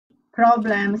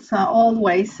problems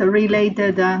always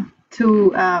related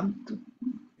to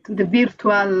the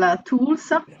virtual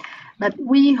tools, but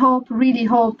we really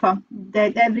hope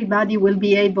that everybody will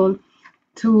be able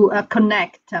to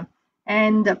connect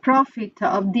and profit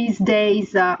of these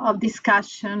days of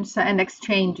discussions and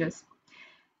exchanges.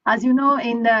 As you know,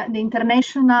 in the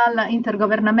International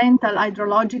Intergovernmental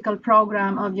Hydrological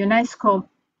Program of UNESCO,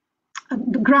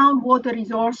 the groundwater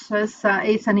resources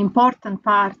is an important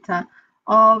part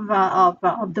of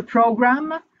the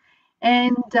program,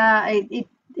 and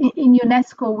in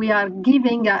UNESCO we are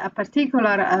giving a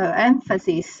particular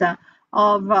emphasis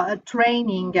of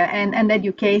training and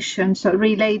education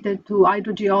related to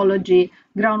hydrogeology,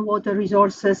 groundwater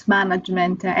resources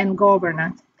management and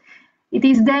governance. It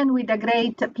is then with a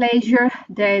great pleasure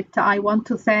that I want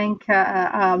to thank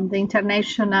the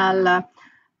International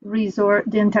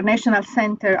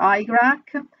Center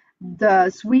IGRAC, the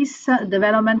Swiss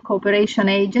Development Cooperation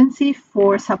Agency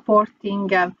for supporting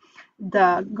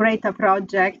the Greta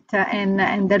project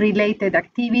and the related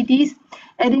activities,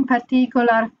 and in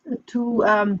particular to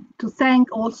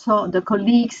thank also the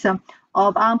colleagues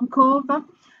of AMCOW,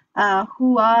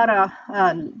 who are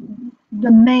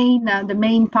the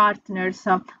main partners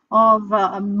of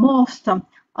most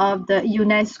of the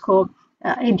UNESCO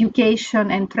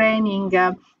education and training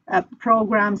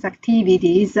programs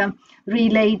activities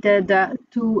related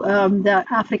to the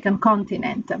African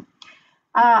continent.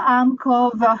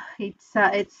 AMCOW, it's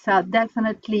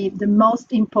definitely the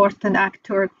most important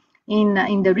actor in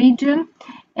the region,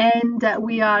 and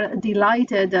we are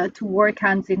delighted to work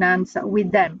hand in hand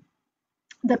with them.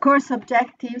 The course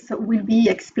objectives will be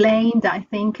explained, I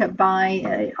think,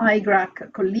 by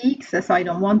IGRAC colleagues, so I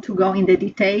don't want to go in the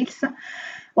details.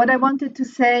 What I wanted to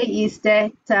say is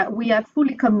that we are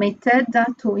fully committed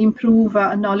to improve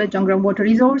knowledge on groundwater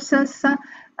resources.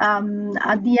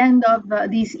 At the end of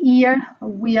this year,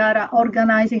 we are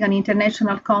organizing an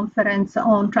international conference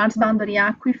on transboundary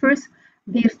aquifers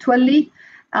virtually.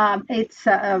 It's,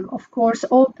 of course,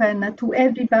 open to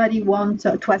everybody who wants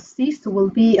to assist. It will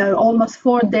be almost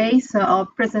 4 days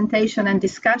of presentation and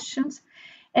discussions.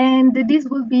 And this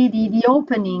will be the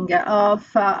opening of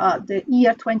the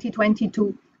year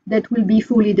 2022 that will be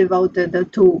fully devoted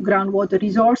to groundwater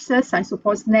resources. I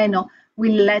suppose Neno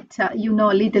will let you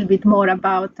know a little bit more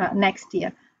about next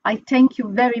year. I thank you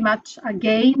very much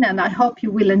again, and I hope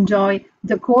you will enjoy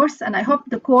the course, and I hope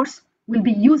the course will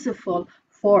be useful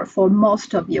for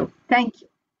most of you. Thank you.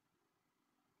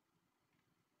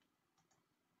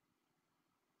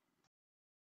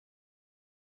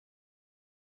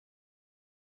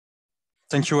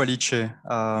 Thank you, Alice.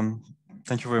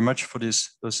 Thank you very much for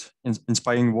those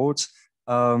inspiring words.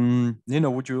 Nino,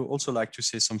 would you also like to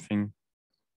say something?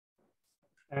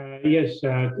 Yes,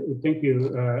 thank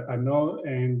you, Arnaud,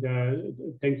 and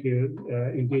thank you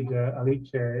indeed,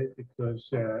 Alice, because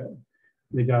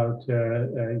without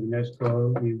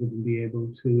UNESCO, we wouldn't be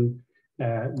able to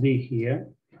be here.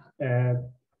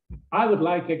 I would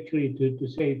like actually to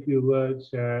say a few words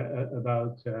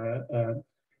about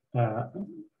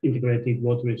integrated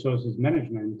water resources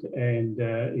management and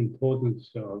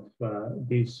importance of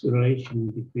this relation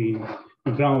between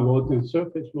groundwater and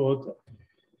surface water.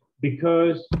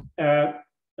 Because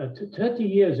 30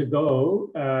 years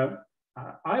ago,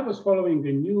 I was following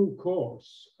a new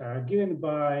course given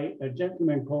by a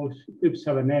gentleman called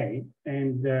Moustapha Diene,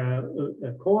 and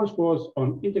the course was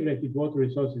on integrated water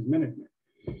resources management.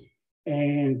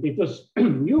 And it was a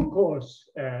new course,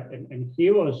 and he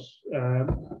was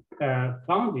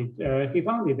he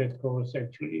founded that course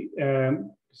actually,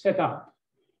 set up.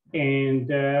 And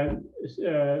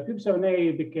Moustapha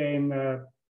Diene became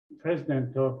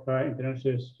president of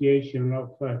International Association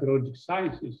of Hydrologic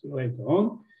Sciences later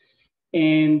on.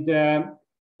 And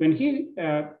when he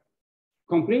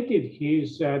completed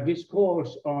his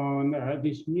discourse on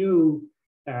this new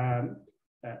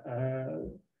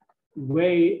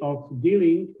way of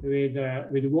dealing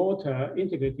with water,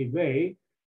 integrated way,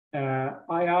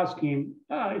 I asked him,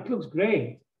 it looks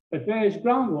great, but where is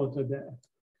groundwater there?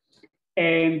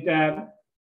 And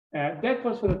that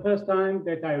was for the first time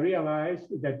that I realized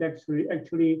that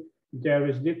actually there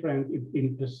is difference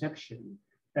in perception.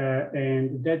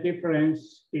 And that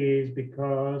difference is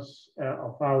because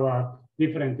of our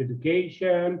different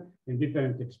education and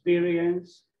different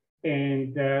experience,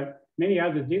 and many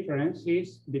other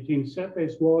differences between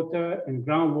surface water and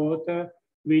groundwater,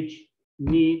 which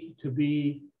need to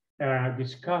be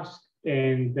discussed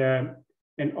and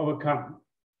overcome.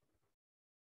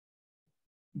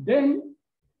 Then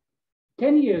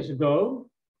 10 years ago,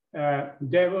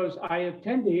 I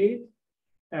attended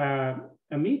a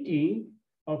meeting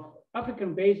of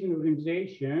African Basin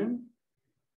Organization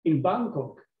in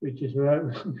Bangkok, which is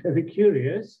very, very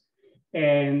curious.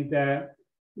 And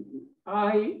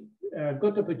I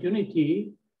got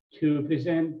opportunity to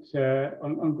present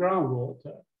on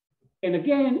groundwater. And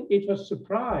again, it was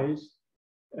surprised.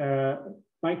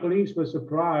 My colleagues were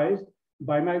surprised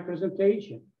by my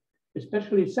presentation,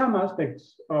 especially some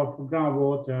aspects of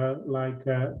groundwater like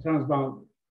transboundary.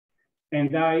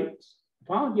 And I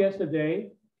found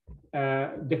yesterday a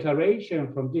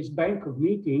declaration from this Bangkok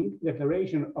meeting,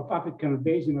 declaration of African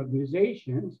Basin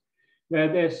Organizations,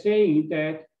 where they're saying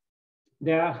that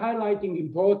they are highlighting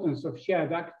importance of shared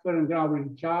aquifer and groundwater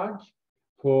recharge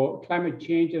for climate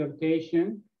change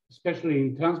adaptation, especially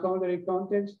in transboundary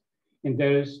context. And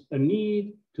there is a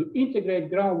need to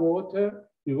integrate groundwater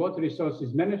in water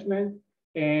resources management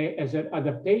as an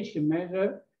adaptation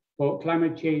measure for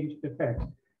climate change effects.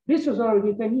 This was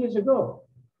already 10 years ago.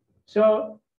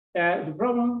 So the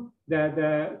problem,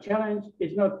 the challenge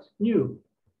is not new.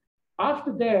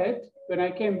 After that, when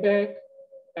I came back,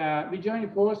 we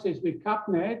joined forces with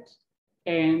CAPNet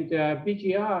and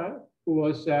BGR, who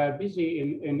was busy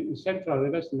in Central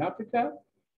and Western Africa,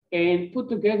 and put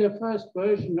together first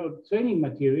version of training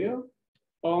material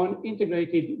on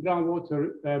integrated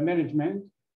groundwater management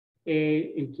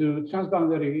into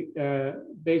transboundary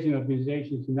basin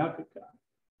organizations in Africa.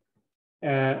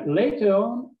 Later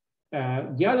on,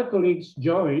 the other colleagues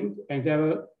joined, and there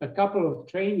were a couple of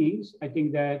trainings. I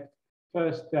think that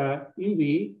first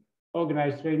INVI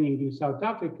organized training in South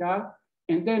Africa,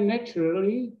 and then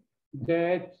naturally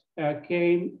that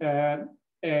came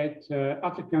at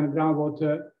African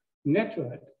Groundwater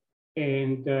Network.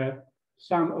 And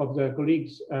some of the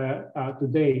colleagues are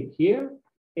today here,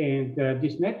 and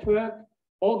this network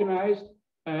organized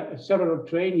several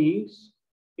trainings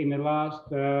in the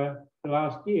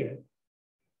last year.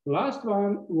 Last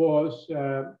one was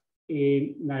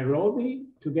in Nairobi,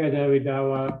 together with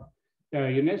our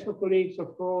UNESCO colleagues,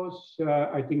 of course.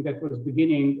 I think that was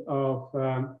beginning of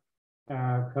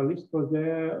Callist was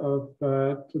there of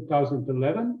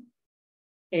 2011.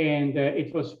 And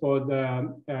it was for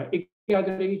the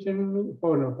IGRAC region,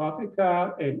 Horn of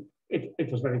Africa, and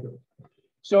it was very good.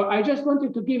 So I just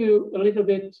wanted to give you a little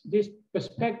bit this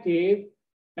perspective,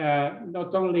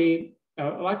 not only,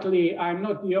 luckily, I'm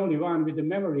not the only one with the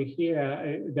memory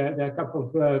here. There are a couple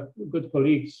of good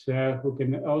colleagues who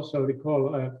can also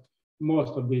recall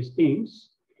most of these things.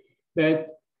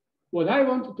 But what I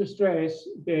wanted to stress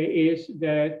is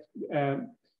that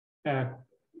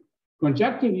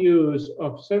conjunctive use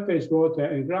of surface water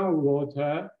and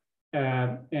groundwater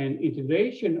and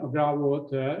integration of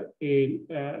groundwater in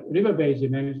river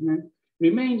basin management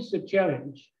remains a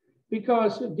challenge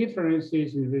because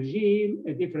differences in regime,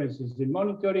 differences in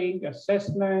monitoring,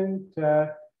 assessment,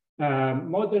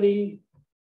 modeling,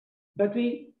 but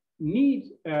we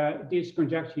need this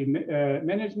conjunctive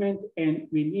management, and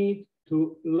we need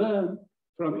to learn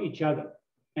from each other.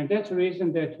 And that's the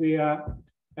reason that we are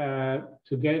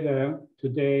together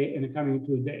today in the coming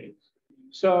 2 days.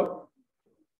 So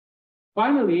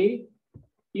finally,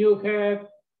 you have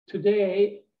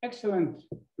today excellent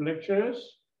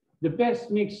lecturers, the best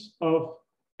mix of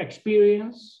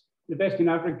experience, the best in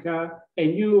Africa,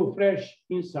 and new fresh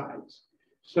insights.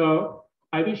 So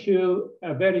I wish you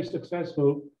a very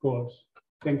successful course.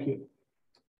 Thank you.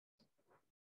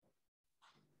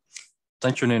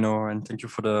 Thank you, Nino, and thank you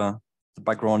for the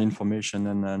background information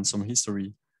and some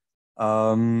history.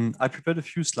 I prepared a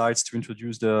few slides to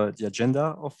introduce the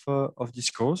agenda of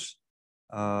this course.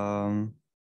 So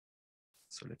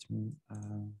let me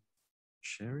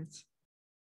share it.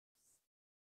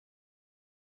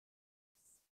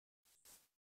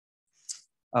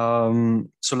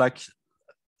 So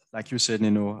like you said,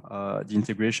 Nino, the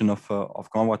integration of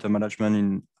groundwater management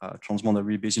in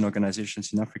transboundary basin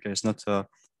organizations in Africa is not a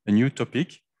new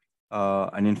topic.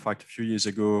 And in fact, a few years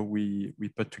ago, we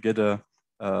put together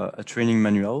a training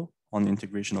manual on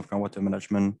integration of groundwater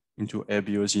management into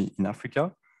RBOs in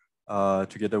Africa,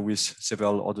 together with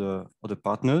several other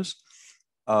partners.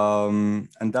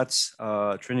 And that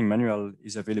training manual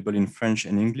is available in French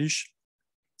and English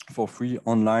for free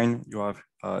online. You have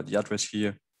the address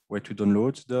here where to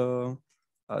download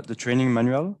the training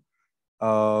manual.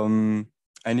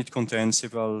 And it contains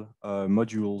several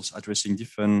modules addressing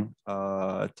different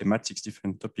thematics,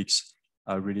 different topics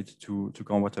related to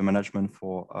groundwater management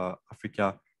for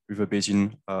Africa River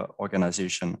Basin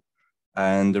Organization.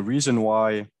 And the reason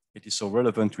why it is so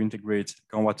relevant to integrate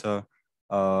groundwater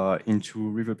into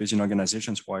river basin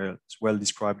organizations, while it's well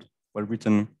described, well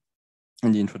written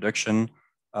in the introduction.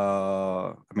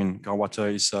 I mean,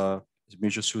 groundwater is a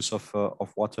major source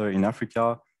of water in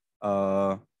Africa.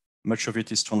 much of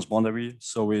it is transboundary,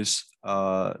 so is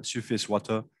surface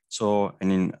water. So,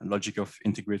 and in logic of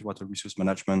integrated water resource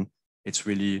management, it's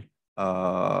really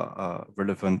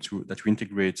relevant that we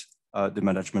integrate the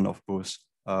management of both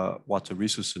water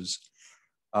resources.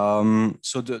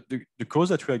 So the course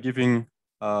that we are giving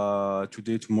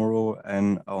today, tomorrow,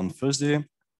 and on Thursday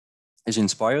is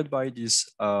inspired by this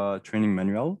training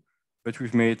manual, but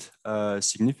we've made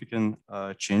significant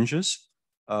changes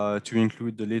to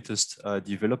include the latest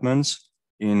developments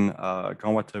in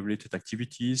groundwater-related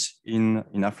activities in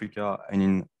Africa and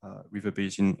in river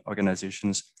basin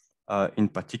organizations in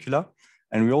particular.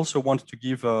 And we also wanted to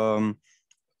give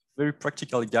very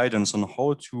practical guidance on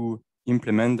how to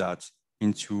implement that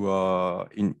into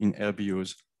in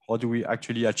RBOs. How do we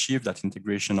actually achieve that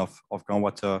integration of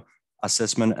groundwater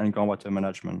assessment and groundwater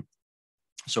management?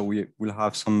 So we will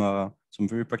have some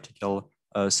very practical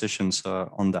sessions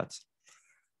on that.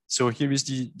 So here is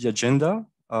the agenda.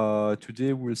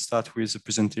 Today we'll start with a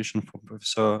presentation from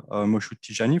Professor Moshood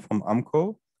Tijani from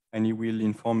AMCOW, and he will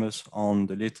inform us on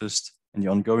the latest and the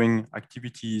ongoing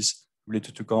activities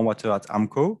related to groundwater at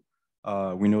AMCOW.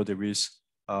 We know there is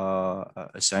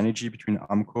a synergy between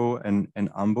AMCOW and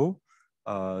AMBO.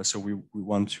 So we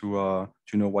want to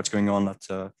know what's going on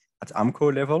at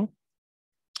AMCOW level.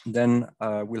 Then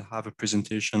we'll have a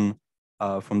presentation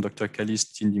from Dr.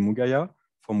 Callist Tindimugaya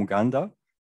from Uganda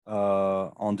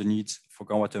on the need for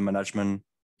groundwater management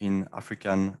in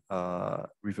African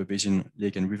river basin,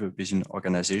 lake and river basin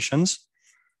organizations.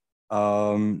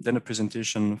 Then a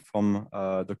presentation from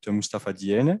Dr. Moustapha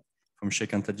Diene from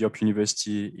Cheikh Anta Diop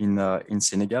University in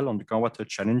Senegal on the groundwater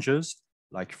challenges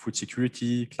like food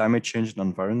security, climate change, and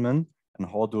environment, and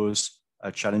how those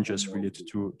challenges related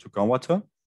to groundwater.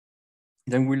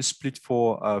 Then we'll split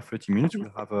for 30 minutes.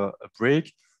 We'll have a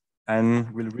break,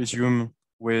 and we'll resume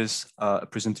with a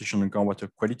presentation on groundwater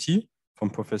quality from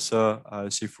Professor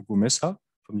Seifu Gurmessa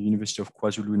from the University of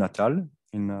KwaZulu-Natal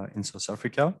in South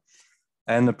Africa,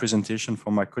 and a presentation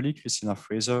from my colleague, Christina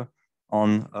Fraser,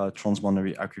 on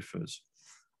transboundary aquifers.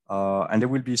 And there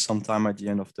will be some time at the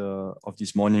end of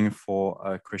this morning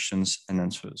for questions and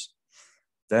answers.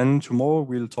 Then tomorrow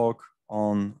we'll talk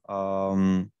on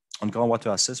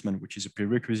groundwater assessment, which is a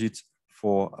prerequisite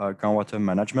for groundwater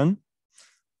management.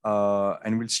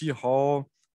 And we'll see how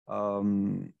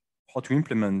to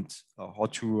implement, how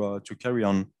to carry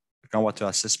on groundwater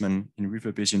assessment in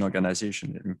river basin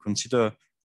organization. And we consider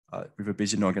river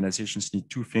basin organizations need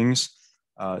two things.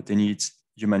 They need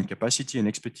human capacity and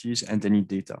expertise, and they need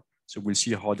data. So we'll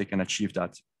see how they can achieve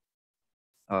that.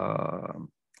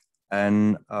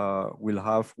 And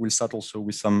we'll start also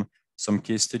with some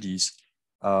case studies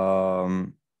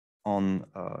on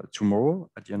tomorrow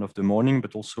at the end of the morning,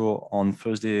 but also on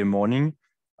Thursday morning.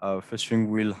 First thing,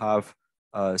 we'll have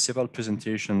several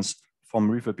presentations from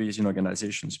river basin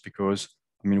organizations, because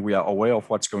I mean, we are aware of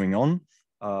what's going on,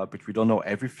 but we don't know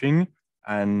everything.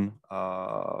 And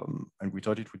we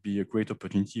thought it would be a great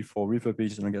opportunity for river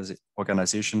basin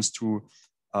organizations to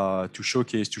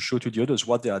showcase, to show to the others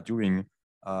what they are doing,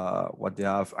 what they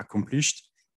have accomplished,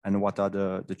 and what are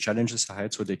the challenges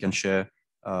ahead, so they can share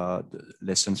the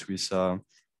lessons with the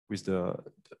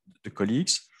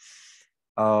colleagues.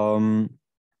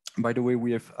 By the way,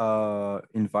 we have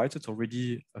invited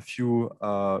already a few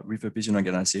river basin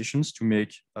organizations to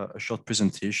make a short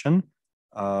presentation.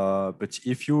 But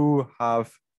if you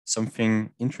have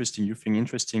something interesting, you think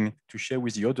interesting to share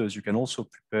with the others, you can also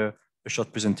prepare a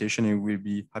short presentation, and we'll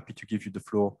be happy to give you the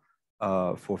floor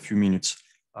for a few minutes,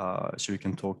 so you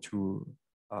can talk to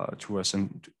us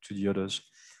and to the others.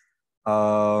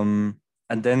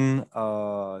 And then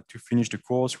to finish the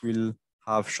course, we'll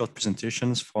have short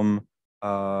presentations from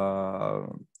Dr.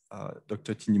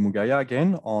 Tindimugaya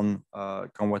again on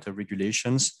groundwater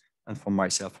regulations, and from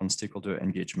myself on stakeholder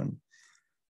engagement.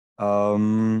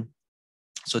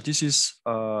 So this is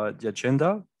the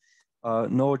agenda.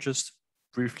 Now, just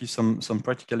briefly some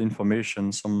practical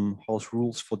information, some house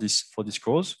rules for this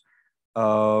course.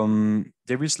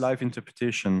 There is live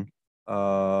interpretation.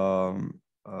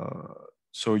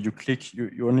 So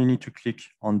you only need to click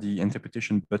on the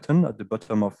interpretation button at the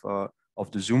bottom of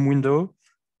the Zoom window,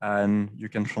 and you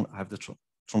can have the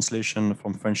translation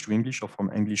from French to English or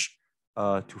from English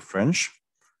to French.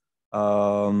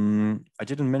 I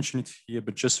didn't mention it here,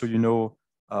 but just so you know,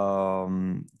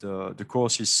 the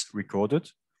course is recorded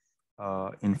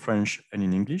in French and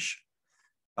in English.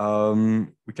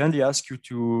 We kindly ask you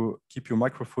to keep your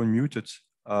microphone muted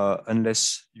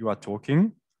unless you are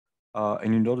talking.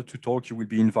 And in order to talk, you will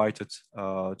be invited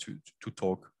to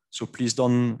talk. So please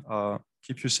don't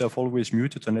keep yourself always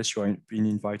muted unless you are being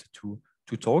invited to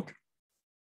talk.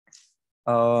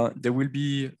 There will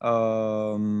be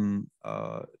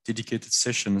dedicated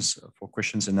sessions for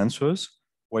questions and answers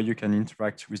where you can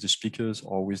interact with the speakers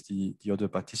or with the other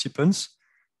participants.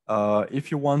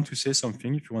 If you want to say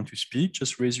something, if you want to speak,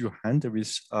 just raise your hand. There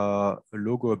is a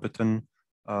logo, a button.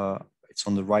 It's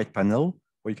on the right panel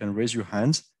where you can raise your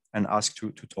hand and ask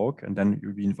to talk, and then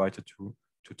you'll be invited to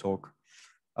talk.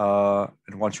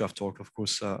 And once you have talked, of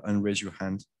course, unraise your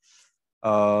hand.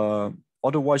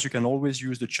 Otherwise, you can always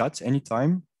use the chat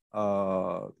anytime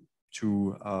to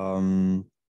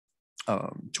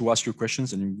ask your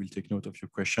questions, and we will take note of your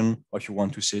question. Or if you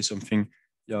want to say something,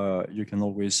 you can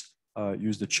always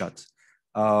use the chat.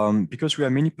 Because we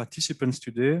have many participants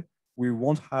today, we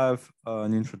won't have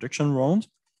an introduction round,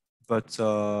 but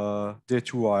there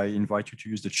too, I invite you to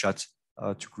use the chat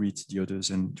to greet the others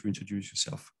and to introduce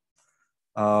yourself.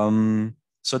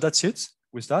 So that's it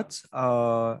with that.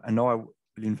 And now I will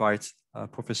invite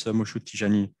Professor Moshood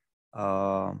Tijani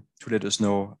to let us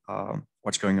know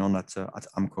what's going on at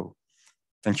AMCOW.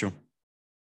 Thank you.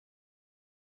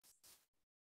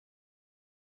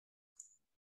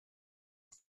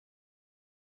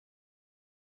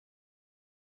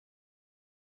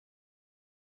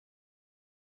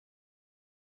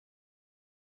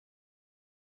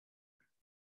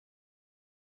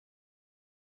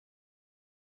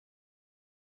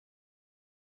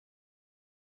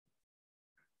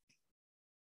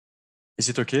 Is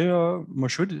it okay,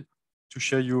 Moshood, to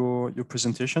share your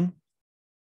presentation?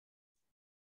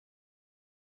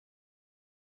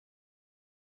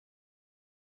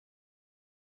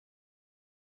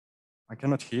 I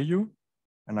cannot hear you,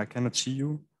 and I cannot see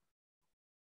you.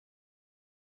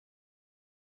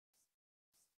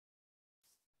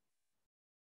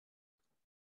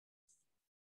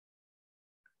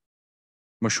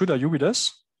 Moshood, are you with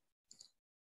us?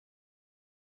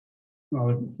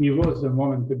 No, he was a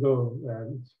moment ago.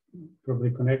 It's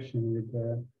probably connection with.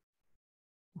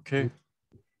 Okay.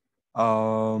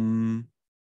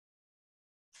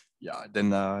 Yeah,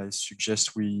 then I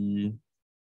suggest we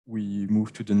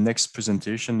move to the next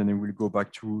presentation, and then we'll go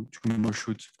back to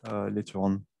Moshood later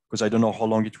on, because I don't know how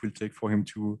long it will take for him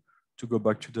to go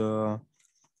back to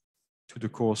the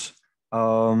course.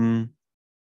 So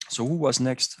who was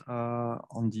next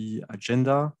on the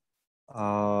agenda?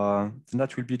 Then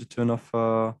that will be the turn of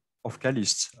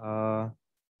Callist,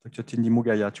 Dr.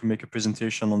 Tindimugaya, to make a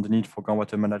presentation on the need for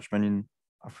groundwater management in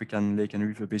African lake and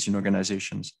river basin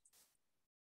organizations.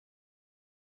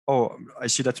 Oh, I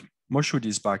see that Moshood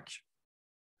is back.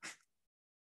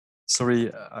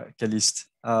 Sorry, Callist.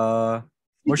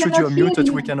 Moshood, you're muted.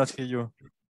 We cannot hear you.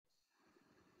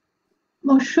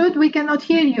 Moshood, we cannot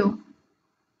hear you.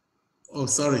 Oh,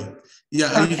 sorry.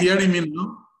 Yeah, are you hearing me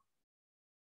now?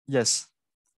 Yes.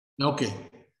 Okay.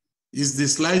 Is the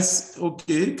slides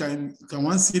okay? Can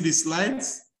one see the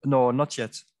slides? No, not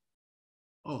yet.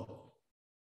 Oh.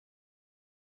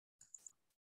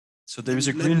 So there is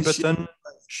a green button,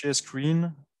 share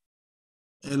screen.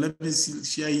 Let me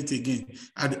share it again.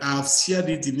 I've shared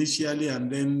it initially, and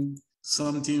then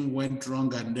something went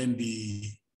wrong, and then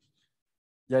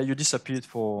yeah, you disappeared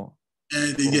for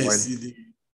yes, the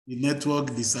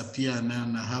network disappeared, and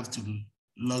then I have to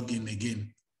log in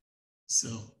again. So,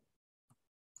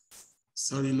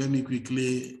 sorry, let me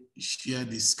quickly share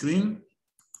the screen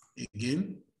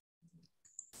again.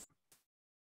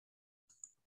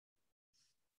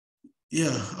 Yeah,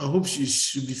 I hope she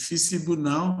should be visible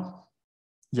now.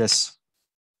 Yes.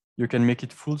 You can make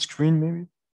it full screen, maybe?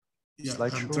 Yeah,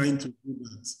 slideshow. I'm trying to do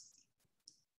that.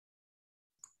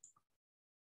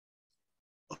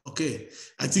 Okay,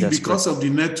 I think yes, because of the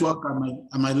network,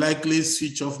 I might likely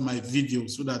switch off my video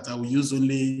so that I will use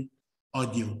only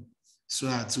audio so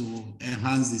as to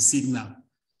enhance the signal.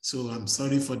 So I'm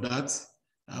sorry for that.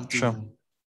 I have to, sure.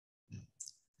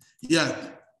 Yeah.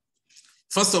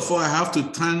 First of all, I have to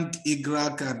thank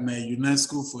IGRAC and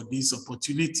UNESCO for this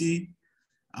opportunity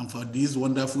and for this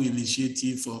wonderful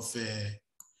initiative of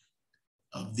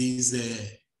this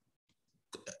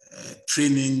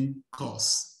training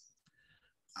course.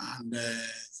 And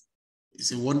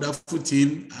it's a wonderful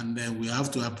thing, and we have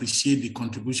to appreciate the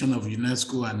contribution of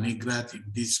UNESCO and IGRAC in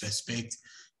this respect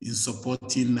in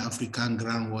supporting African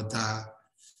groundwater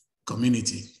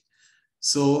community.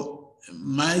 So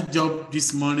my job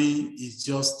this morning is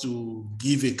just to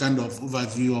give a kind of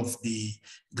overview of the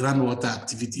groundwater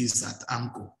activities at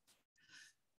AMCOW.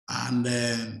 And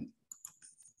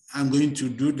I'm going to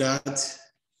do that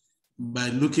by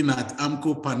looking at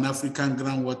AMCOW Pan-African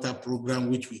Groundwater Program,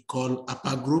 which we call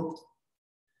Upper Group.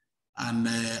 And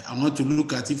I want to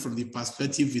look at it from the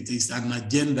perspective, it is an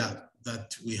agenda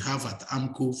that we have at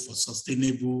AMCOW for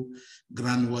sustainable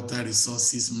groundwater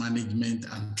resources management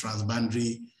and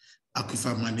transboundary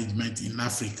aquifer management in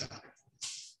Africa.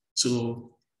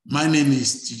 So my name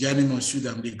is Tijani Moshood.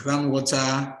 I'm the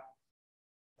groundwater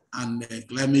and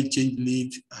climate change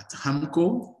lead at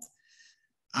AMCOW.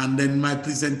 And then my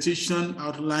presentation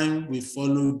outline will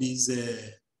follow this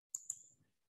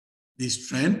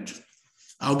trend.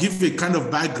 I'll give a kind of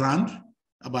background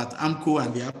about AMCOW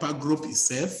and the APA group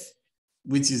itself,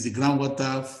 which is the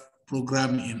groundwater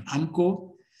program in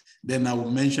AMCOW. Then I will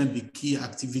mention the key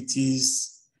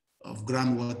activities of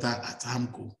groundwater at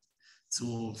AMCOW.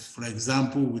 So for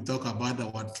example, we talk about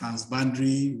our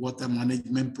transboundary water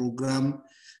management program,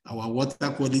 our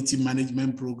water quality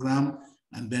management program,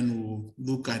 and then we'll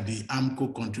look at the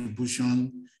AMCOW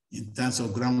contribution in terms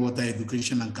of groundwater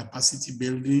education and capacity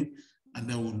building, and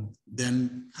then we'll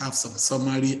then have some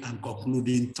summary and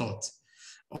concluding thought.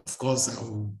 Of course, I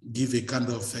will give a kind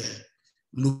of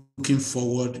looking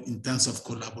forward in terms of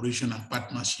collaboration and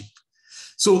partnership.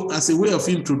 So as a way of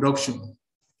introduction,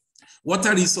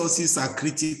 water resources are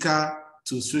critical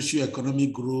to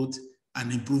socioeconomic growth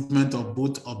and improvement of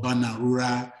both urban and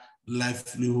rural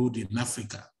livelihood in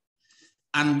Africa.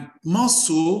 And more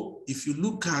so, if you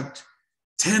look at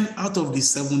 10 out of the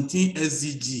 17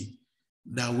 SDG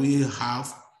that we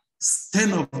have,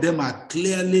 10 of them are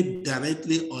clearly,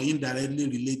 directly or indirectly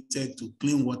related to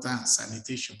clean water and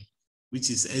sanitation, which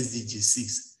is SDG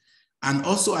 6. And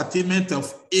also attainment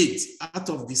of 8 out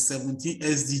of the 17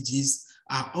 SDGs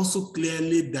are also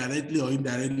clearly, directly or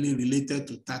indirectly related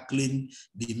to tackling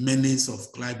the menace of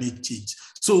climate change.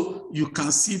 So you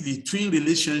can see the twin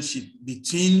relationship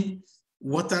between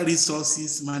water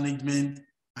resources management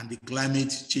and the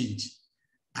climate change,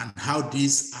 and how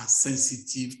these are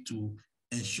sensitive to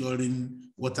ensuring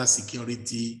water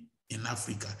security in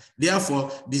Africa.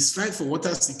 Therefore, the strive for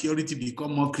water security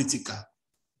become more critical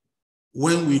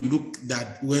when we look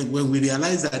that, when we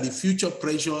realize that the future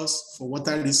pressures for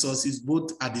water resources,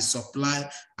 both at the supply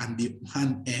and the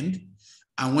hand end,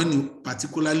 and when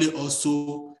particularly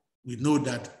also we know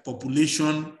that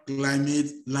population,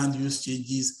 climate, land use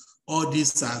changes, all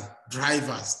these are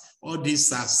drivers, all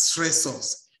these are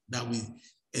stressors that will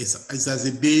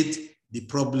exacerbate the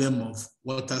problem of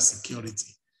water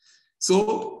security.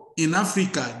 So in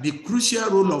Africa, the crucial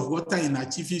role of water in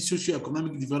achieving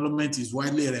socio-economic development is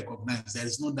widely recognized. There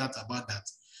is no doubt about that.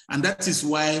 And that is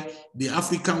why the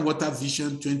African Water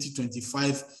Vision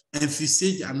 2025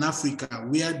 emphasizes an Africa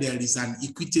where there is an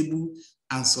equitable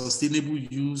and sustainable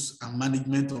use and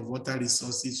management of water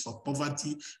resources for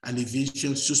poverty,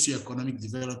 alleviation, socio-economic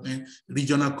development,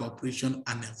 regional cooperation,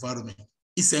 and environment.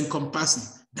 It's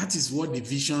encompassing. That is what the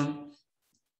vision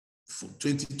for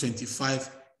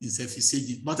 2025 is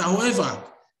emphasizing. But however,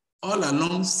 all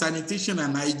along, sanitation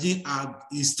and hygiene are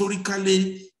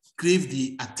historically crave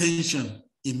the attention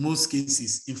in most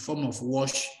cases in form of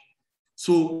wash.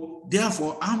 So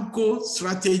therefore, AMCOW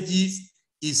strategies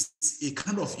is a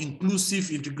kind of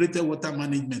inclusive integrated water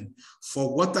management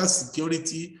for water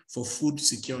security, for food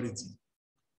security.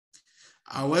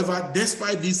 However,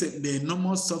 despite this, the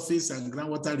enormous surface and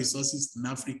groundwater resources in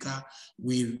Africa,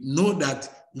 we know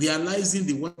that realizing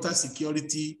the water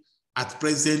security at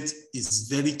present is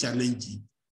very challenging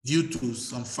due to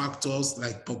some factors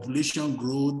like population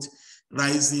growth,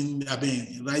 rising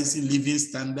living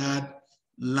standard,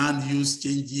 land use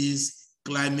changes,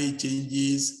 climate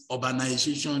changes,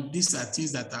 urbanization. These are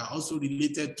things that are also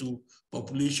related to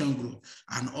population growth.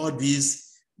 And all these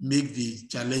make the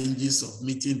challenges of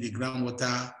meeting the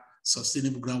groundwater,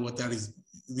 sustainable groundwater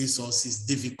resources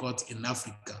difficult in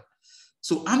Africa.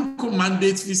 So AMCOW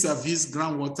mandate vis-a-vis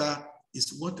groundwater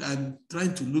is what I'm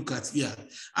trying to look at here.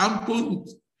 AMCOW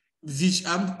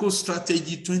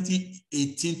strategy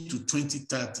 2018 to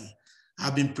 2030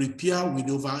 have been prepared with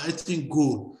the overarching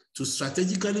goal to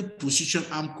strategically position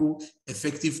AMCOW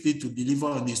effectively to deliver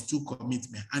on its 2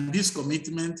 commitments. And these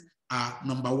commitments are,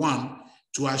 number 1,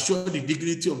 to assure the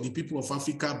dignity of the people of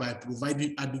Africa by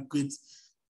providing adequate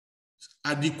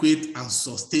and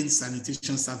sustained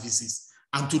sanitation services.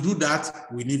 And to do that,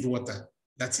 we need water.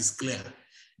 That is clear.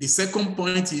 The second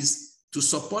point is to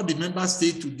support the member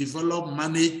state to develop,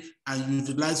 manage, and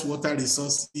utilize water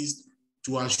resources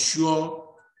to assure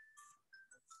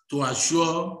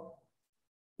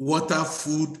water,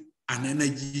 food, and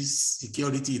energy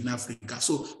security in Africa.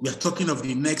 So we are talking of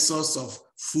the nexus of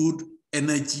food,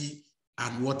 energy,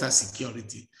 and water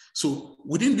security. So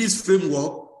within this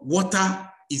framework, water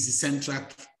is the central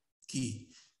key.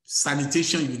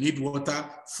 Sanitation, you need water.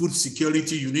 Food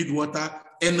security, you need water.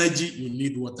 Energy, you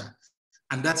need water.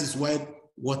 And that is why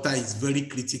water is very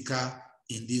critical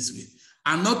in this way.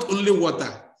 And not only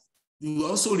water, you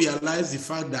also realize the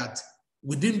fact that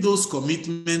within those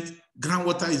commitments,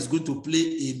 groundwater is going to play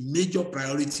a major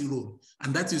priority role.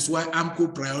 And that is why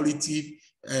AMCOW priority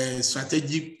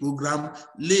strategic program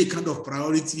lay a kind of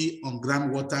priority on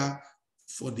groundwater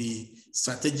for the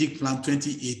strategic plan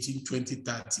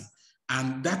 2018-2030.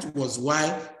 And that was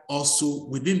why also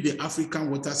within the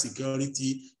African water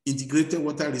security, integrated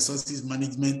water resources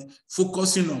management,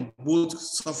 focusing on both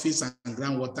surface and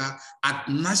groundwater at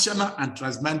national and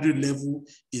transboundary level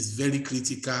is very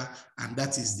critical. And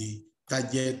that is the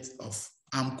target of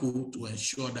AMCOW to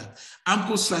ensure that.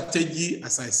 AMCOW strategy,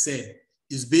 as I said,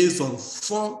 is based on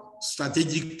 4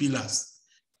 strategic pillars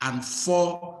and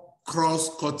 4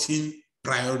 cross-cutting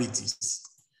priorities,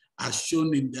 as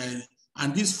shown in the.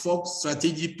 And these 4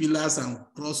 strategic pillars and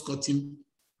cross-cutting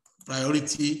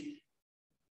priority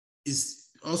is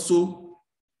also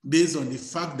based on the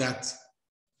fact that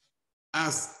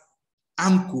as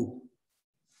AMCOW,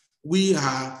 we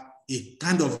have a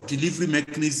kind of delivery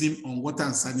mechanism on water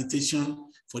and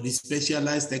sanitation for the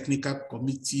Specialized Technical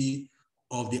Committee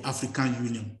of the African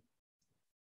Union.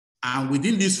 And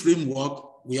within this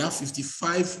framework, we have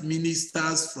 55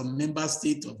 ministers from member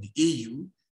states of the AU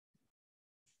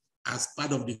as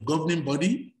part of the governing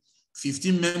body,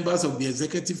 15 members of the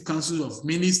Executive Council of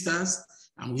Ministers,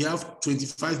 and we have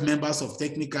 25 members of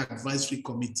Technical Advisory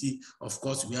Committee. Of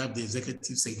course, we have the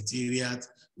Executive Secretariat,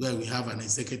 where we have an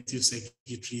Executive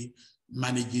Secretary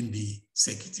managing the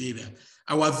Secretariat.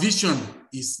 Our vision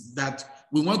is that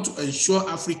we want to ensure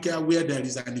Africa where there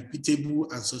is an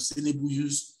equitable and sustainable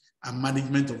use and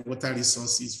management of water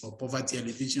resources for poverty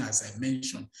alleviation, as I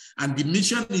mentioned. And the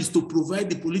mission is to provide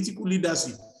the political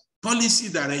leadership, policy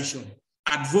direction,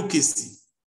 advocacy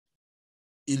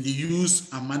in the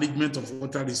use and management of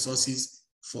water resources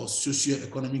for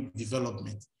socio-economic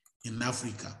development in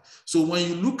Africa. So when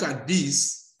you look at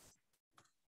this,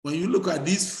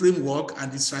 framework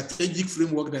and the strategic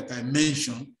framework that I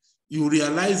mentioned, you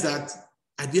realize that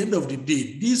at the end of the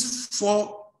day, these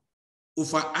 4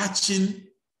 overarching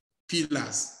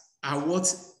pillars are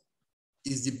what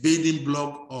is the building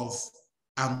block of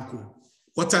AMCOW.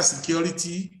 Water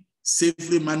security,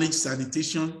 safely managed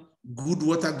sanitation, good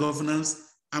water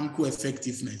governance, AMCOW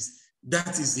effectiveness.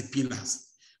 That is the pillars.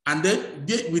 And then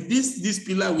with this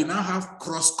pillar, we now have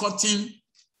cross-cutting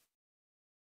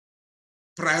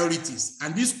priorities.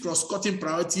 And this cross-cutting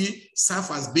priority serve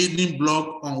as building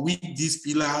block on which these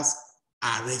pillars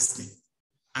are resting.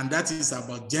 And that is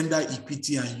about gender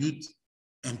equity and youth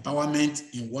empowerment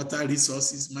in water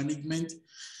resources management,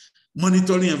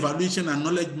 monitoring, evaluation, and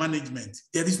knowledge management.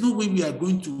 There is no way we are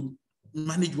going to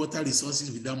manage water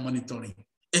resources without monitoring,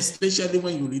 especially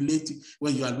when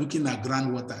you are looking at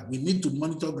groundwater. We need to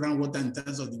monitor groundwater in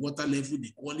terms of the water level,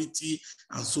 the quality,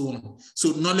 and so on.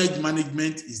 So knowledge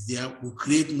management is there. We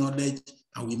create knowledge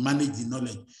and we manage the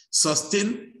knowledge.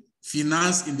 Sustain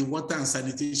finance in the water and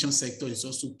sanitation sector is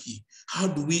also key. How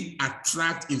do we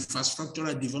attract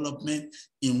infrastructural development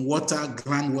in water,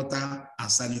 groundwater,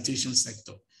 and sanitation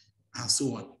sector? And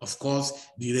so on. Of course,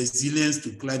 the resilience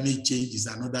to climate change is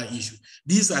another issue.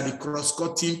 These are the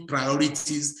cross-cutting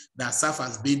priorities that serve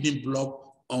as building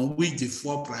block on which the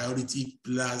 4 priority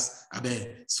pillars,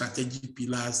 strategic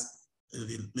pillars,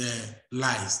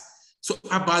 lies. So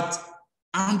about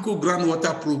AMCOW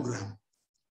groundwater program,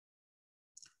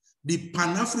 the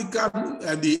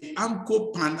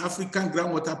AMCOW Pan-African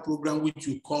groundwater program, which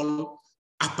we call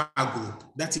APA group,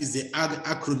 that is the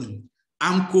acronym.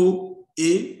 AMCOW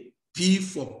A, P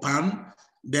for Pan,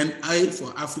 then I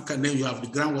for Africa, then you have the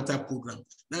groundwater program.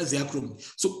 That's the acronym.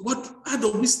 So how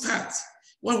do we start?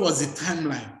 What was the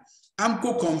timeline?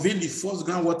 AMCOW convened the first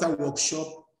groundwater workshop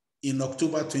in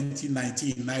October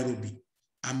 2019 in Nairobi.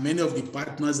 And many of the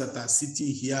partners that are sitting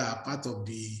here are part of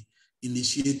the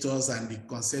initiators and the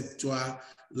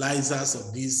conceptualizers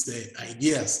of these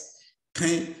ideas.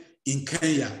 In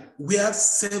Kenya, where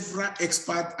several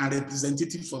experts and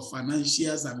representatives of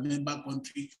financiers and member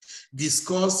countries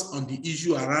discuss on the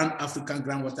issue around African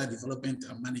groundwater development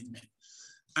and management.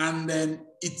 And then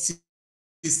it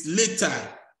is later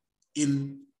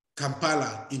in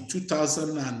Kampala in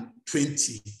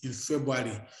 2020, in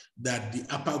February, that the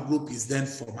APA group is then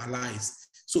formalized.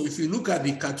 So if you look at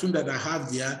the cartoon that I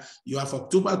have there, you have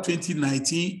October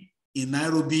 2019 in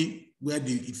Nairobi, where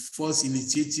the first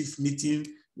initiative meeting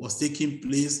was taking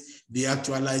place, the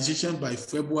actualization by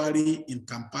February in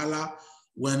Kampala,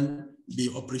 when the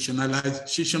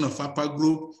operationalization of APA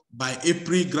group, by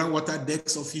April, groundwater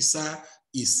desk officer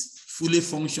is fully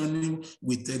functioning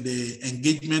with the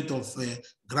engagement of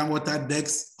groundwater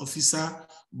desk officer.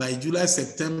 By July,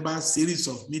 September, series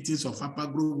of meetings of upper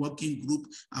group, working group,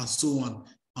 and so on,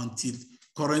 until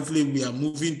currently we are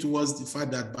moving towards the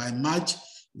fact that by March,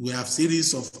 we have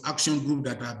series of action group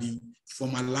that have been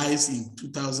formalized in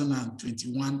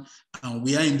 2021, and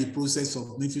we are in the process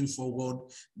of moving forward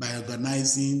by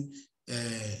organizing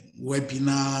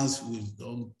webinars with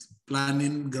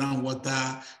planning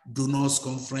groundwater donors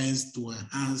conference to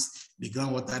enhance the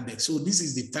groundwater deck. So this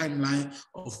is the timeline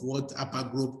of what upper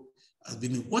group has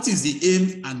been. What is the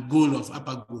aim and goal of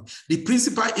upper group? The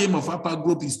principal aim of upper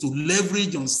group is to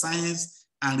leverage on science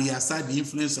and reassert the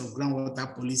influence of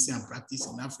groundwater policy and practice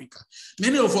in Africa.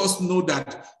 Many of us know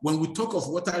that when we talk of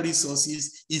water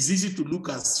resources, it's easy to look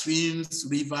at streams,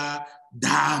 rivers,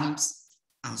 dams,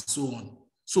 and so on.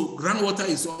 So groundwater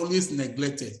is always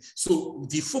neglected. So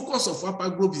the focus of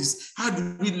upper group is how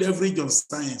do we leverage on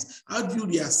science? How do you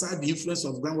reassert the influence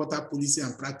of groundwater policy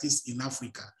and practice in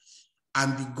Africa?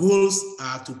 And the goals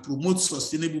are to promote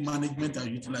sustainable management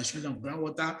and utilization of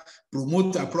groundwater,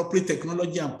 promote appropriate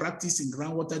technology and practice in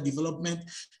groundwater development,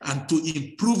 and to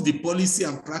improve the policy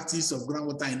and practice of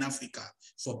groundwater in Africa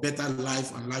for better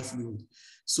life and livelihood.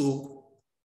 So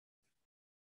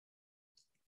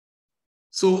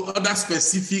other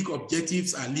specific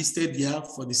objectives are listed here.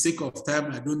 For the sake of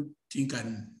time, I don't think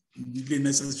I'm really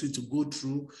necessary to go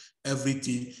through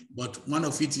everything, but one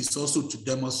of it is also to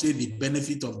demonstrate the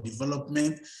benefit of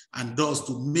development and thus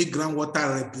to make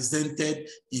groundwater represented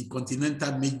in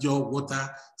continental major water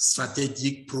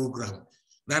strategic program,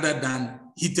 rather than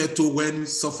hitherto when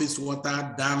surface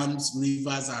water, dams,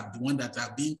 rivers are the ones that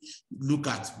are being looked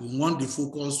at. We want the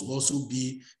focus to also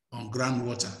be on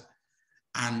groundwater,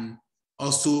 and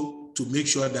also to make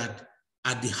sure that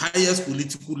at the highest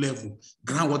political level,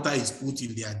 groundwater is put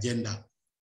in the agenda.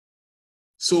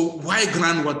 So why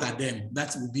groundwater then?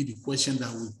 That will be the question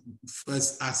that we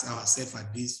first ask ourselves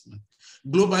at this point.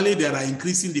 Globally, there are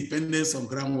increasing dependence on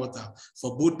groundwater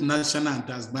for both national and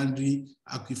transboundary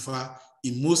aquifer,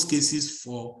 in most cases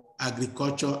for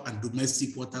agriculture and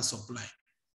domestic water supply.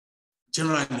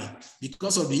 Generally,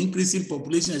 because of the increasing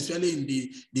population, especially in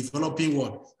the developing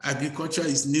world, agriculture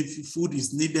is needed, food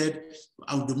is needed,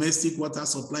 and domestic water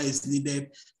supply is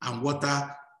needed, and water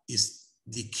is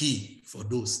the key for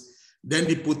those. Then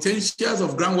the potentials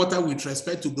of groundwater with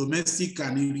respect to domestic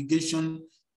and irrigation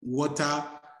water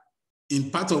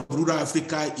in part of rural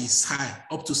Africa is high,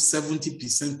 up to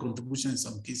 70% contribution in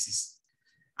some cases.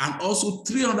 And also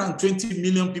 320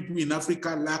 million people in Africa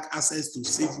lack access to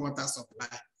safe water supply.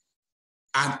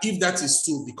 And if that is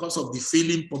so, because of the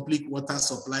failing public water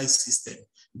supply system,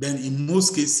 then in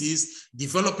most cases,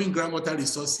 developing groundwater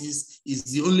resources is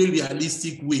the only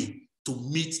realistic way to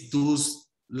meet those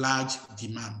large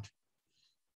demand.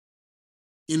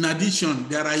 In addition,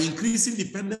 there are increasing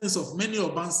dependence of many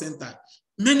urban centers.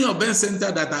 Many urban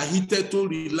centers that are hitherto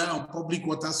rely on public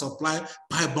water supply,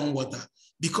 pipe-borne water,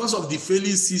 because of the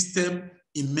failing system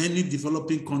in many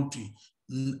developing countries.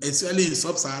 Especially in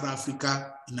sub-Saharan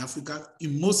Africa,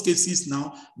 in most cases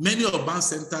now, many urban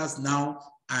centers now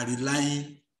are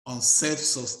relying on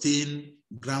self-sustained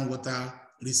groundwater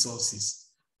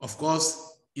resources. Of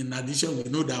course, in addition, we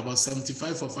know that about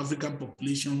 75% of African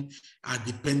population are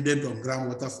dependent on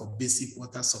groundwater for basic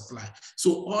water supply.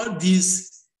 So all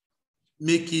these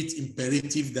make it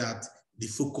imperative that the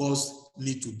focus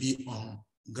need to be on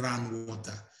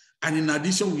groundwater. And in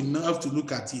addition, we now have to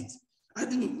look at it. I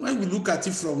think when we look at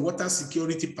it from water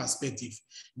security perspective,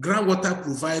 groundwater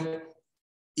provide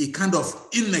a kind of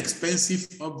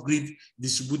inexpensive off-grid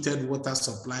distributed water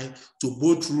supply to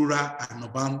both rural and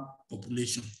urban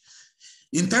population.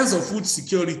 In terms of food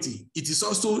security, it is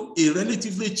also a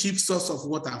relatively cheap source of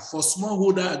water for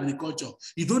smallholder agriculture.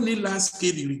 You don't need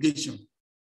large-scale irrigation.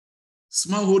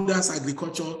 Smallholders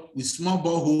agriculture with small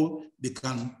borehole, they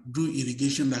can do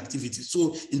irrigation activities.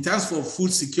 So in terms of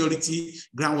food security,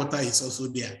 groundwater is also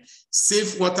there.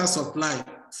 Safe water supply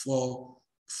for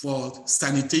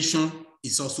sanitation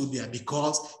is also there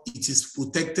because it is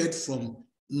protected from,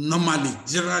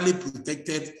 generally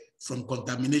protected from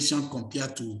contamination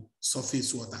compared to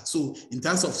surface water. So in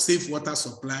terms of safe water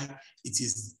supply, it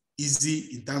is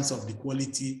easy in terms of the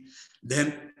quality.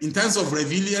 Then in terms of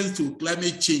resilience to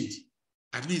climate change,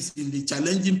 at least in the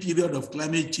challenging period of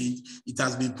climate change, it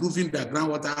has been proven that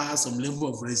groundwater has some level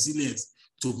of resilience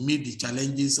to meet the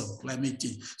challenges of climate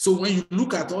change. So when you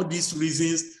look at all these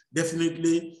reasons,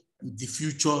 definitely the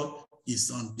future is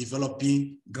on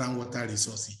developing groundwater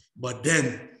resources, but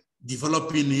then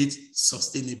developing it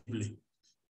sustainably.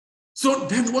 So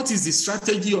then what is the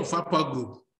strategy of upper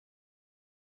group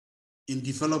in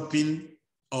developing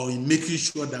or in making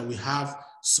sure that we have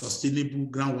sustainable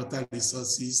groundwater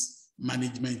resources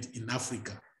management in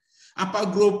Africa.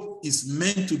 APA Group is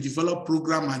meant to develop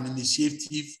program and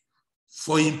initiative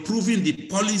for improving the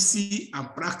policy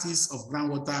and practice of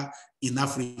groundwater in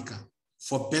Africa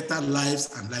for better lives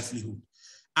and livelihood.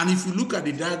 And if you look at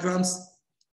the diagrams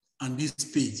on this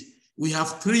page, we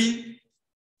have 3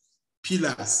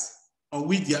 pillars on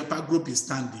which the APA Group is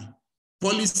standing: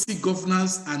 policy,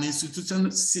 governance, and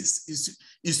institutional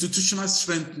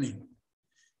strengthening.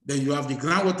 Then you have the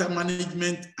groundwater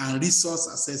management and resource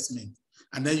assessment.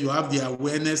 And then you have the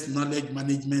awareness, knowledge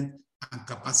management, and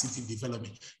capacity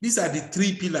development. These are the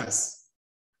 3 pillars.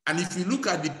 And if you look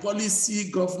at the policy,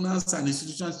 governance, and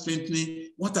institutional strengthening,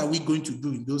 what are we going to do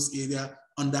in those areas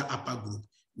under APA Group?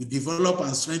 We develop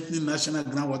and strengthen national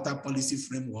groundwater policy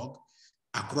framework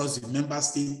across the member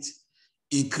states,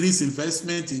 increase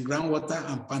investment in groundwater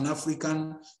and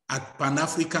Pan-African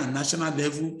and national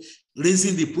level,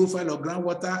 raising the profile of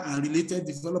groundwater and related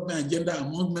development agenda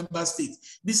among member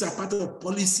states. These are part of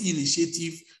policy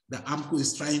initiative that AMCOW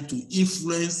is trying to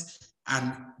influence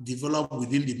and develop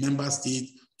within the member state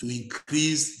to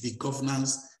increase the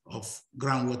governance of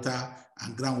groundwater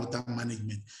and groundwater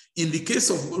management. In the case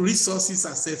of resources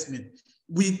assessment,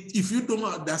 if you don't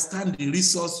understand the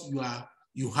resource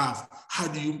you have, how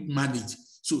do you manage?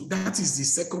 So that is the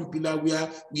second pillar where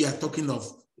we are talking of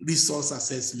resource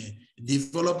assessment,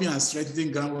 developing and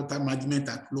strengthening groundwater management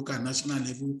at local and national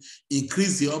level,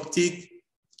 increase the uptake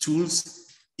tools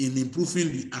in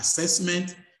improving the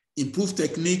assessment, improve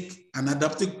technique and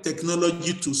adaptive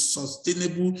technology to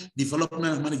sustainable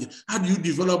development and management. How do you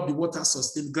develop the groundwater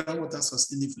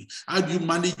sustainably? How do you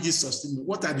manage this sustainably?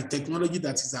 What are the technology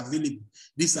that is available?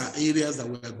 These are areas that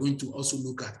we are going to also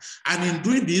look at. And in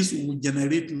doing this, we will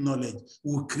generate knowledge,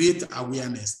 we will create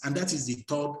awareness. And that is the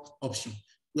third option,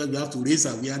 where we have to raise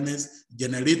awareness,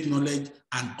 generate knowledge,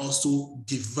 and also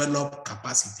develop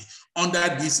capacity. Under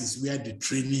this is where the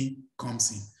training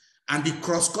comes in. And the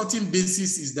cross-cutting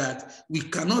basis is that we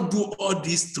cannot do all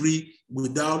these 3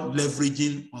 without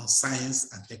leveraging on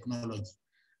science and technology.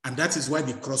 And that is why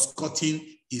the cross-cutting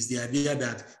is the idea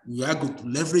that we are going to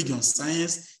leverage on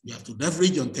science, we have to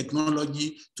leverage on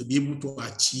technology to be able to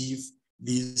achieve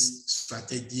this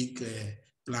strategic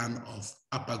plan of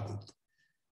APA Group.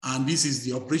 And this is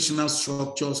the operational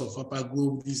structures of APA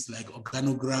Group. This is like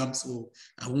organograms, so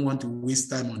I won't want to waste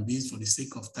time on this for the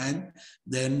sake of time.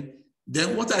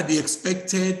 Then what are the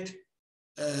expected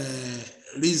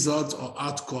results or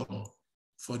outcome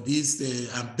for this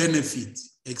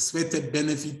expected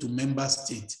benefit to member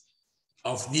states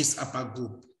of this APA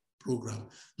Group program?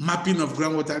 Mapping of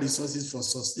groundwater resources for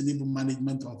sustainable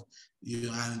management of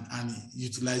and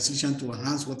utilization to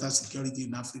enhance water security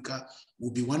in Africa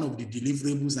will be one of the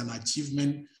deliverables and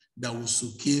achievement that will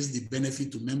showcase the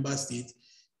benefit to member states.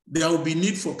 There will be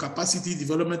need for capacity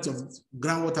development of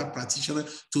groundwater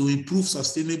practitioners to improve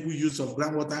sustainable use of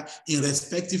groundwater in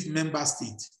respective member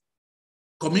states.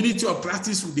 Community of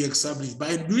practice will be established.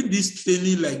 By doing this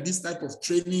training, like this type of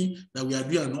training that we are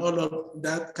doing and all of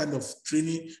that kind of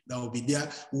training that will be there,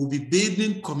 we'll be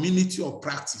building community of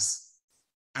practice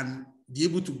and be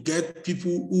able to get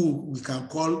people who we can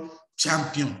call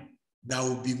champion that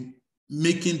will be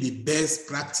making the best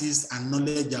practice and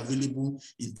knowledge available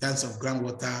in terms of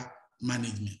groundwater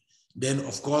management. Then,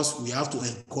 of course, we have to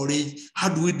encourage, how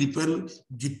do we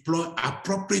deploy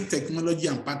appropriate technology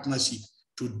and partnership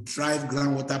to drive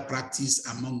groundwater practice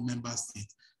among member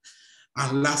states.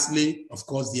 And lastly, of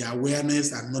course, the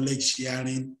awareness and knowledge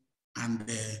sharing and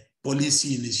the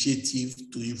policy initiative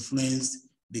to influence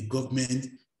the government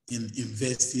in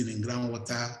investing in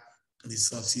groundwater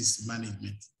resources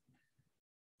management.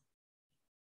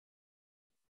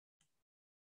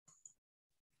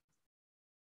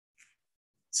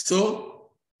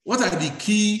 So what are the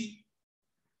key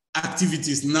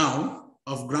activities now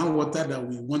of groundwater that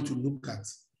we want to look at?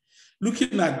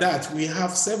 Looking at that, we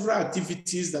have several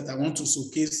activities that I want to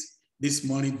showcase this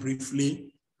morning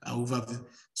briefly.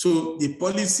 So the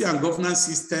policy and governance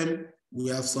system, we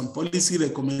have some policy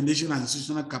recommendation and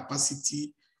institutional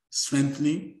capacity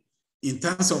strengthening. In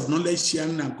terms of knowledge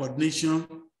sharing and coordination,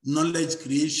 knowledge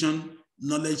creation,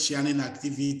 knowledge sharing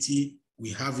activity,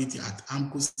 we have it at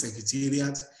AMCOW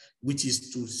Secretariat, which is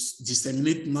to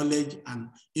disseminate knowledge and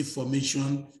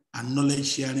information and knowledge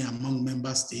sharing among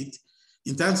member states.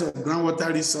 In terms of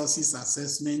groundwater resources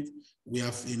assessment, we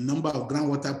have a number of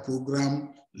groundwater programs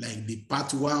like the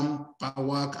Part 1,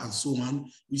 PAWAC, and so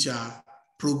on, which are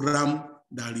programs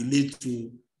that relate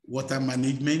to water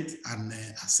management and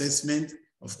assessment.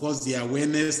 Of course, the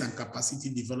awareness and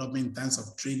capacity development in terms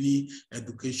of training,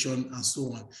 education, and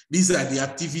so on. These are the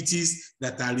activities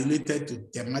that are related to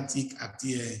thematic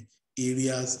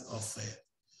areas of.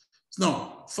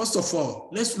 Now, first of all,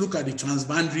 let's look at the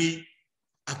transboundary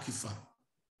aquifer,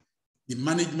 the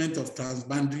management of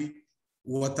transboundary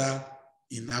water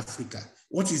in Africa.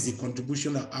 What is the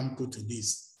contribution of AMCOW to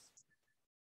this?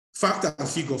 Fact and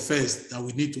figure first that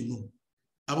we need to know.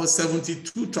 About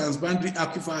 72 transboundary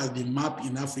aquifers have been mapped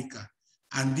in Africa,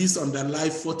 and this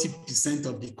underlies 40%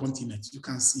 of the continent. You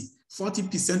can see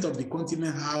 40% of the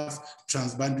continent have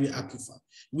transboundary aquifer,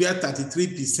 where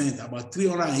 33%, about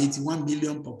 381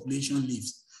 million population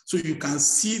lives. So you can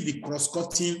see the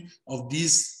cross-cutting of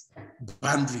these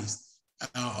boundaries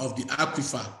of the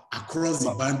aquifer across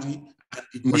the boundary and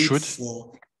the need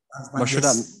for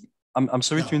Moshood, I'm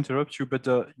sorry to interrupt you, but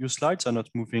your slides are not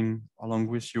moving along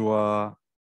with your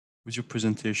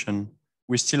presentation.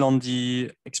 We're still on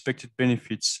the expected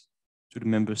benefits to the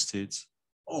member states.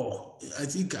 Oh, I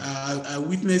think I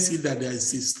witnessed it that there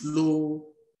is a slow.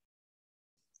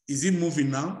 Is it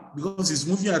moving now? Because it's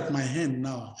moving at my hand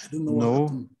now. I don't know what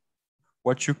happened.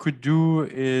 What you could do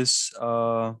is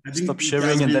stop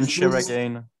sharing and then share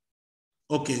again.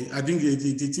 Okay, I think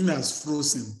the thing has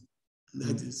frozen.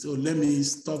 So let me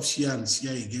stop share and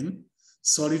share again.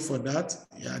 Sorry for that.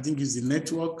 Yeah, I think it's the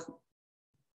network.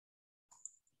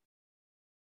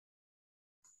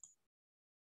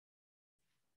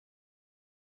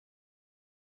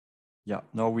 Yeah,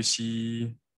 now we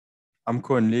see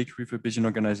AMCOW and Lake River Basin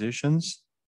organizations.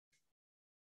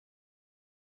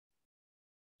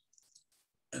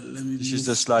 This is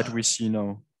the slide we see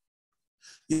now.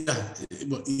 Yeah,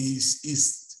 but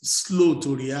it's slow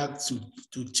to react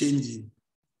to changing.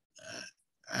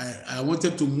 I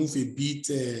wanted to move a bit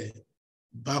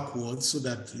backwards so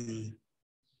that.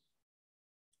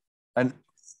 And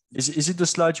is it the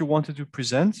slide you wanted to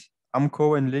present?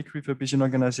 AMCOW and Lake River Basin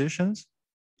organizations?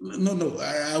 No,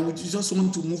 I would just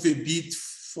want to move a bit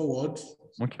forward.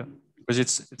 Okay, because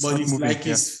it's but not it's moving like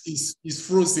here. It's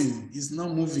frozen. It's not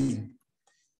moving.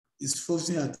 It's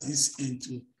frozen at this end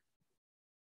too.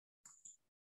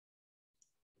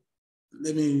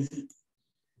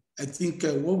 I think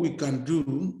what we can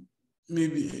do,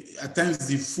 maybe at times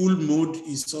the full mode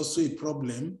is also a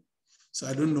problem. So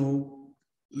I don't know.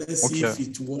 Let's see if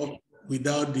it works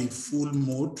without the full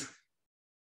mode.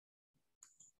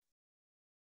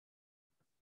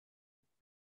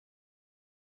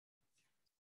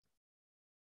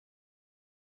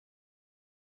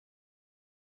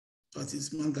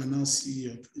 Participant can now see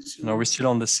your position. No, we're still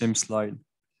on the same slide.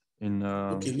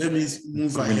 Okay, let me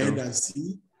move ahead and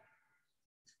see.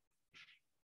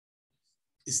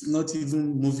 It's not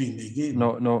even moving again.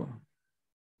 No.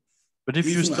 But if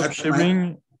you stop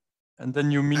sharing and then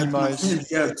you minimize. At my end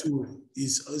here too,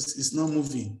 it's not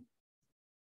moving.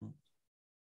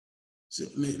 So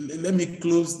let me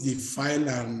close the file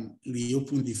and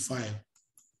reopen the file.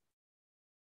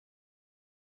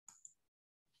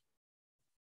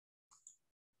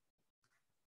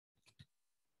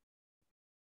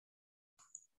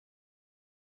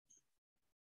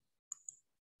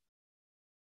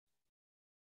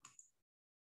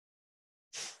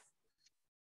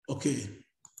 Okay.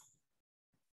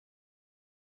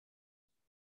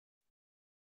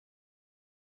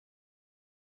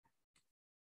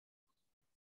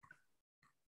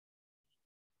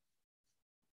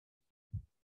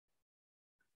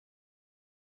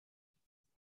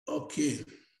 Okay.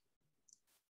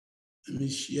 Let me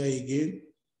share again.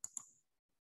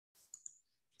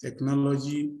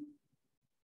 Technology.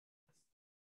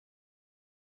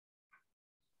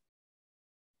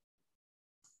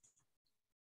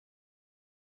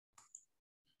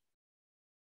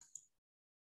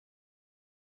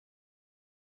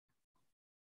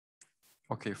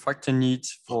 Okay, factor need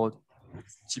for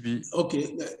TB.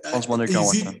 Okay,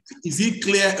 Groundwater. Is it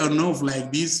clear enough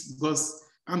like this? Because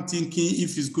I'm thinking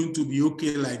if it's going to be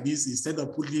okay like this, instead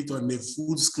of putting it on the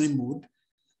full screen mode.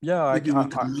 Yeah,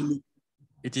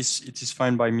 it is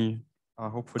fine by me. I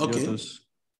hope for the others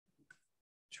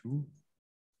too.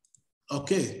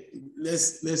 Okay,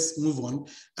 let's move on.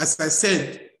 As I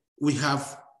said, we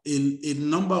have a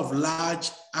number of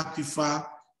large aquifers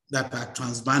that are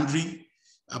transboundary.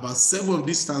 About 7 of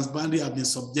these transboundary have been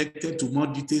subjected to more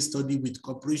detailed study with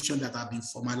cooperation that have been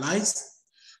formalized,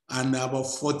 and about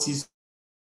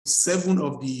 47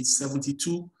 of the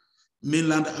 72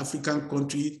 mainland African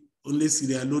countries, only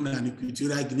Sierra Leone and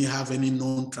Equatorial Guinea have no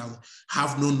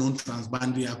known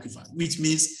transboundary aquifer, which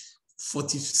means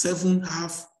 47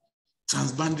 have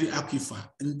transboundary aquifer,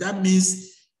 and that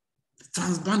means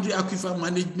Transboundary aquifer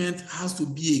management has to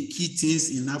be a key thing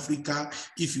in Africa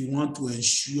if you want to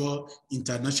ensure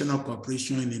international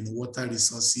cooperation in water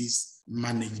resources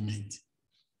management.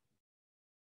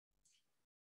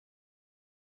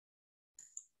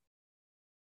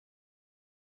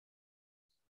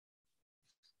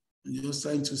 I'm just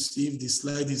trying to see if the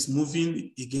slide is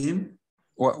moving again.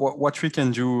 What we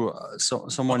can do,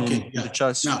 someone in the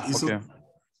chat. Now,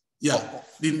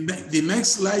 the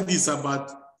next slide is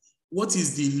about what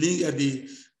is the link, the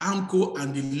AMCOW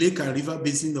and the Lake and River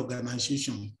Basin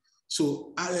Organization.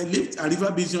 So Lake and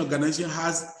River Basin Organization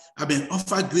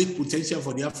offer great potential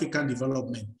for the African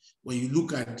development when you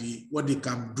look at what they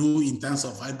can do in terms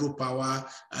of hydropower,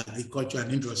 agriculture,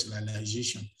 and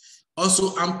industrialization.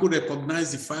 Also, AMCOW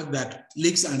recognized the fact that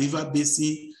lakes and river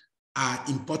basin are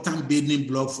important building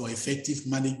blocks for effective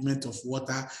management of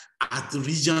water at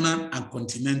regional and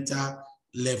continental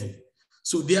level.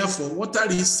 So therefore, water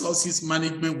resources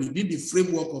management within the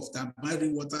framework of the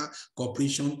Transboundary Water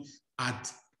Cooperation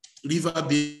at river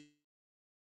basin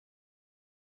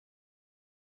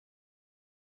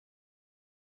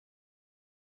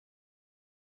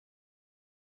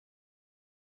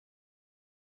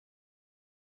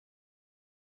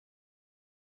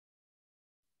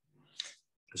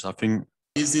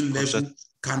level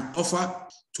can offer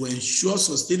to ensure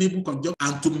sustainable conduct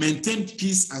and to maintain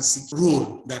peace and security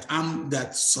role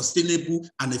that sustainable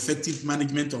and effective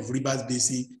management of rivers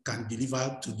basin can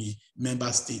deliver to the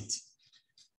member state.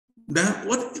 Then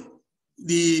what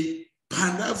the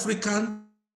Pan-African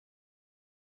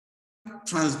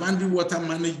Transboundary Water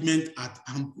Management at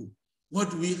AMCOW,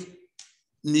 what we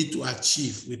need to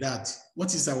achieve with that?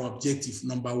 What is our objective?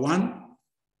 Number one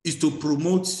is to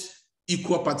promote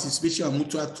equal participation and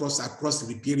mutual trust across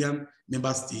the riparian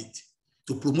member state,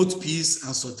 to promote peace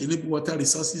and sustainable water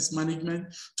resources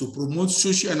management, to promote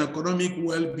social and economic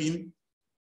well-being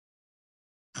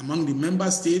among the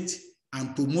member states,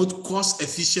 and promote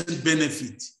cost-efficient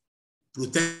benefit,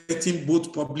 protecting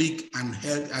both public and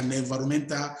health and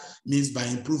environmental means by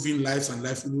improving lives and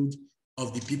livelihood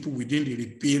of the people within the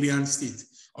riparian state.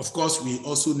 Of course, we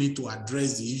also need to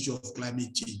address the issue of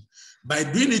climate change. By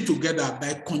doing it together,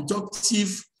 by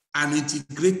conductive and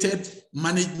integrated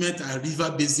management at river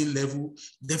basin level,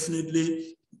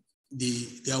 definitely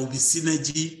there will be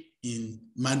synergy in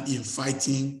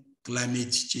fighting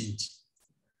climate change.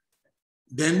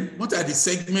 Then what are the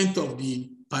segments of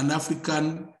the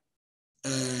Pan-African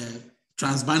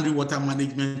Transboundary Water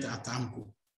Management at AMCOW?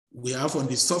 We have on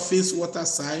the surface water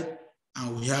side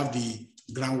and we have the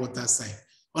groundwater side.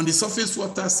 On the surface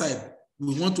water side,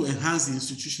 we want to enhance the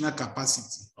institutional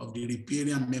capacity of the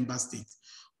riparian member states.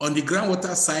 On the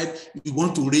groundwater side, we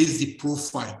want to raise the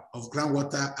profile of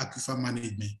groundwater aquifer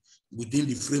management within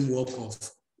the framework of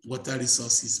water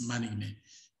resources management,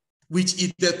 which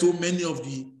hitherto many of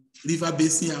the river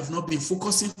basins have not been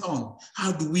focusing on.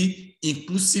 How do we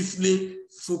inclusively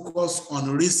focus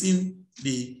on raising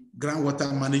the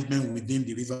groundwater management within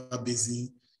the river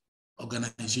basin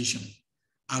organization?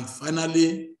 And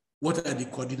finally, what are the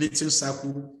coordinating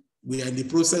circles? We are in the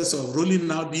process of rolling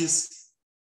out this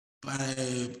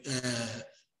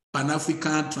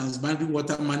Pan-African Transboundary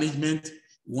Water Management.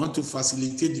 We want to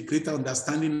facilitate the greater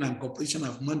understanding and cooperation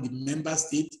among the member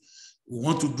states. We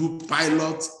want to do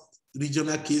pilot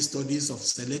regional case studies of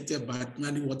selected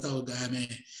Transboundary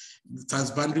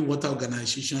Water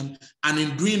Organization. And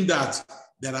in doing that,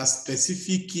 there are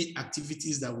specific key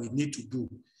activities that we need to do.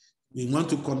 We want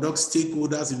to conduct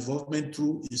stakeholders involvement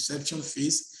through inception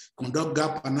phase, conduct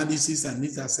gap analysis and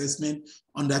needs assessment,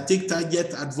 undertake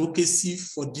target advocacy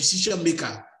for decision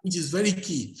maker, which is very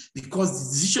key because the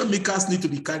decision makers need to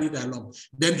be carried along.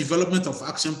 Then development of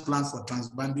action plan for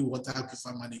transboundary water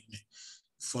aquifer management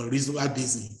for reservoir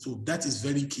basin. So that is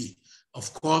very key.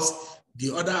 Of course,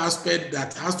 the other aspect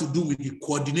that has to do with the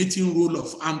coordinating role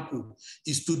of AMCOW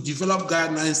is to develop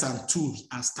guidelines and tools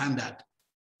and standards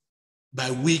by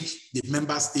which the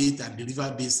member state and the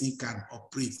river basin can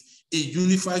operate. A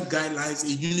unified guidelines,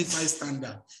 a unified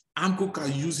standard. AMCOW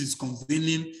can use its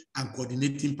convening and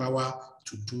coordinating power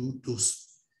to do those.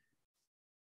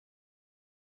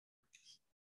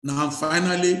 Now,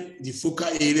 finally, the focal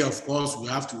area, of course, we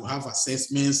have to have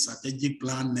assessments, strategic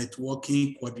plan,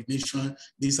 networking, coordination.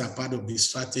 These are part of the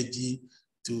strategy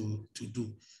to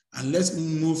do. And let's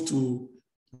move to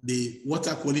the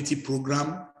water quality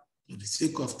program. For the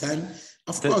sake of time,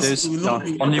 of course, there's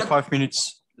only 5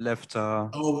 minutes left. I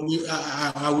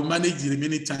will manage the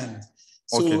remaining time.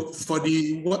 So okay. For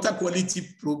the water quality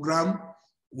program,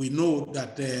 we know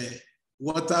that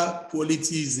water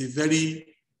quality is a very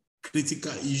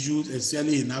critical issue,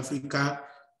 especially in Africa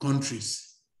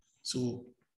countries. So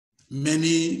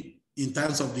Many, in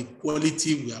terms of the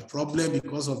quality, we have problem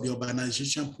because of the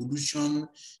urbanization, pollution.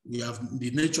 We have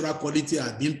the natural quality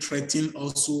are being threatened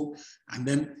also. And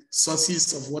then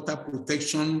sources of water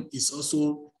protection is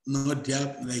also not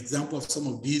there. The example of some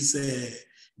of these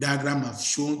diagrams have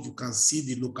shown, you can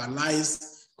see the localized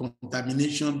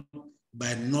contamination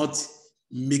by not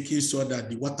making sure that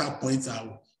the water points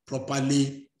are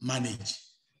properly managed.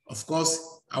 Of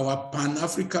course, our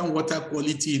Pan-African Water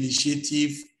Quality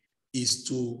Initiative is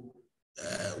to,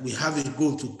 we have a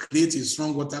goal to create a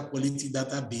strong water quality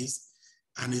database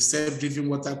and a self-driven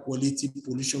water quality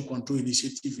pollution control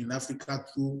initiative in Africa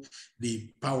through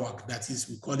the PAWAC, that is,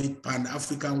 we call it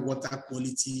Pan-African Water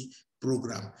Quality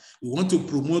Program. We want to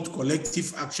promote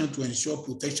collective action to ensure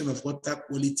protection of water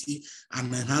quality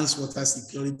and enhance water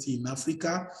security in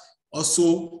Africa.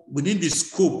 Also, within the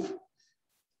scope,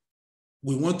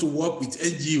 we want to work with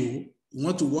NGO, we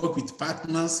want to work with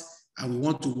partners, and we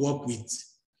want to work with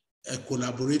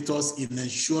collaborators in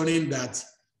ensuring that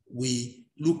we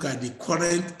look at the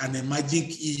current and emerging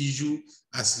key issue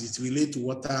as it relates to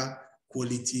water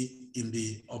quality in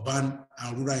the urban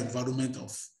and rural environment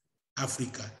of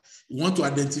Africa. We want to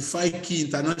identify key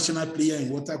international players in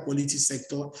water quality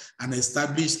sector and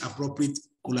establish appropriate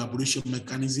collaboration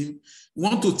mechanism. We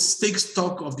want to take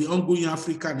stock of the ongoing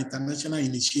African international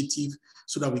initiative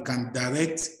so that we can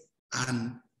direct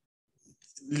and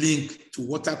link to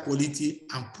water quality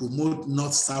and promote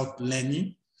North-South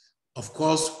learning. Of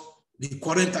course, the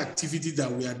current activity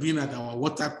that we are doing at our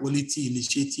water quality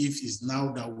initiative is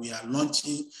now that we are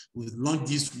launching, we launched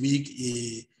this week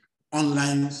a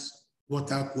online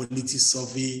water quality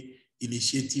survey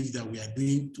initiative that we are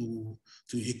doing to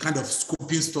a kind of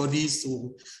scoping studies.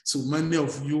 So many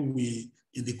of you will,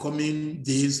 in the coming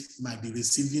days, might be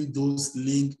receiving those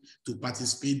links to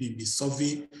participate in the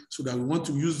survey, so that we want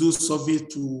to use those surveys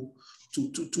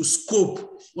to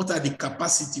scope what are the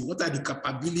capacity, what are the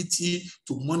capability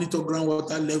to monitor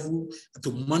groundwater level,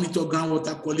 to monitor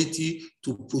groundwater quality,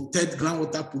 to protect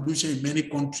groundwater pollution in many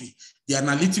countries. The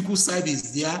analytical side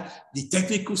is there, the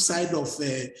technical side of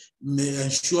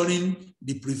ensuring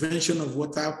the prevention of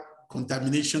water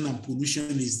contamination and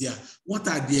pollution is there. What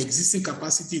are the existing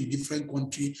capacity in different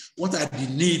countries? What are the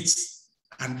needs?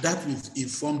 And that will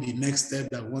inform the next step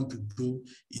that we want to do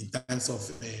in terms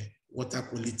of water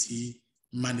quality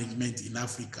management in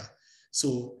Africa.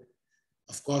 So,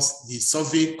 of course, the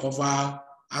survey covers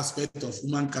aspect of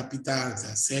human capital, as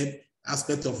I said,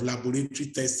 aspect of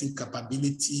laboratory testing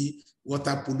capability,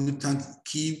 water pollutant,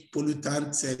 key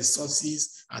pollutant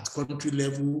sources at country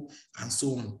level, and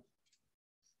so on.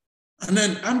 And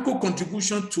then AMCOW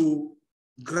contribution to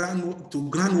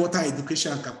groundwater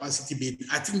education and capacity building.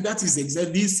 I think that is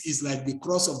exactly, this is like the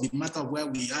cross of the matter where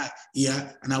we are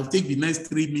here. And I'll take the next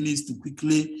 3 minutes to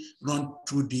quickly run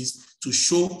through this to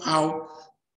show how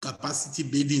capacity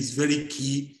building is very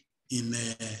key in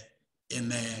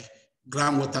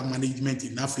groundwater management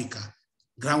in Africa.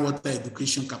 Groundwater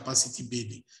education capacity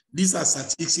building. These are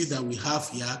statistics that we have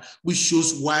here, which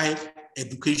shows why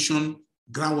education,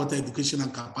 groundwater education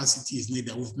and capacity is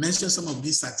needed. We've mentioned some of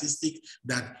these statistics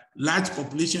that large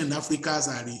population in Africa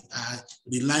are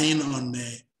relying on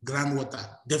groundwater.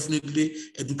 Definitely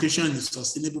education and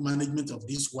sustainable management of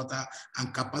this water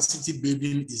and capacity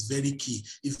building is very key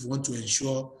if you want to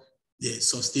ensure the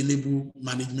sustainable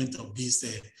management of this.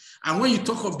 And when you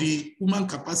talk of the human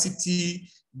capacity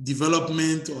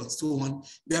development or so on,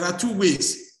 there are 2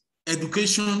 ways: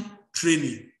 education,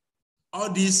 training.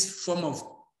 All these form of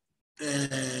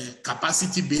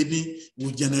capacity building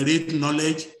will generate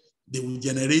knowledge, they will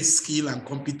generate skill and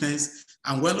competence.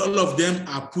 And when all of them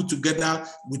are put together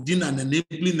within an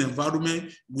enabling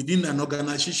environment, within an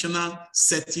organizational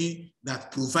setting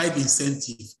that provide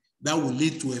incentive, that will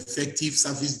lead to effective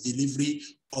service delivery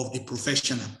of the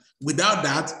professional. Without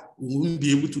that, we won't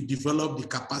be able to develop the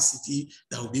capacity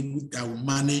that will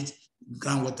manage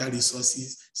groundwater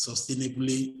resources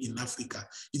sustainably in Africa.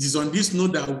 It is on this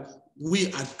note that we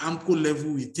at AMCOW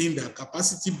level, we think that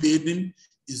capacity building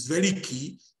is very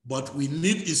key, but we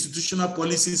need institutional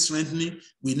policy strengthening,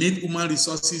 we need human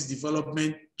resources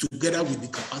development together with the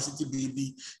capacity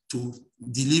building to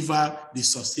deliver the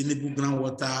sustainable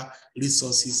groundwater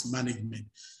resources management.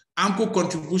 AMCOW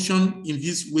contribution in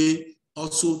this way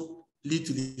also lead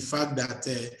to the fact that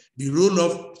the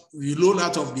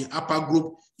rollout of the upper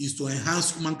group is to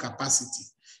enhance human capacity,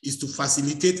 is to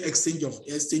facilitate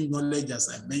exchange knowledge, as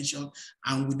I mentioned.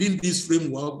 And within this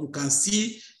framework, you can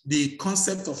see the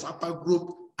concept of upper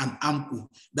group and AMCOW,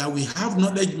 that we have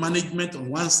knowledge management on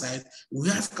one side, we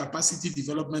have capacity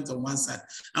development on one side.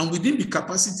 And within the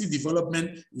capacity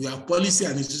development, we have policy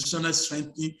and institutional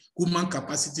strengthening, human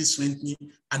capacity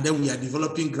strengthening, and then we are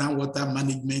developing groundwater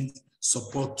management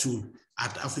support tool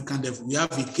at African level. We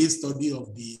have a case study of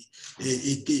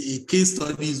a case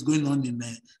study is going on in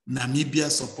Namibia,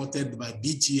 supported by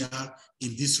BGR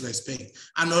in this respect.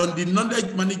 And on the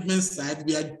knowledge management side,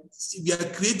 we are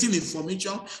creating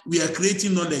information, we are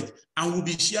creating knowledge, and we'll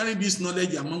be sharing this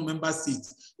knowledge among member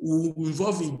states. We'll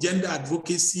involve in gender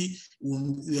advocacy,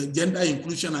 gender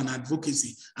inclusion and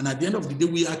advocacy. And at the end of the day,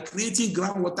 we are creating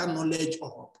groundwater knowledge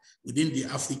hub within the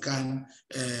African,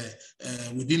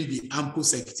 within the AMCOW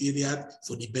Secretariat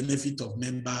for the benefit of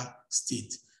member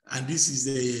states. And this is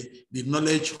the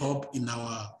knowledge hub in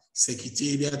our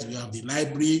secretariat. We have the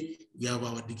library, we have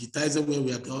our digitizer where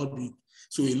we are all.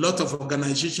 So a lot of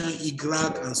organizations,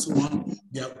 IGRAC and so on,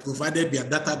 they have provided their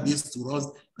database to us,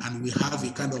 and we have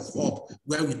a kind of hub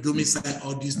where we domicile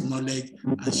all this knowledge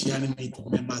and sharing it to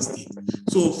member states.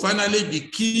 So finally, the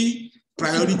key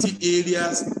priority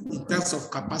areas in terms of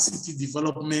capacity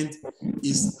development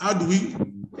is how do we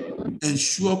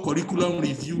ensure curriculum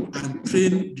review and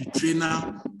train the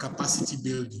trainer capacity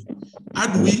building? How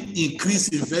do we increase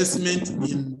investment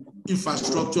in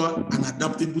infrastructure and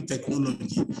adaptable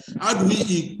technology? How do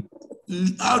we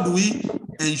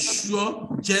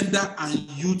ensure gender and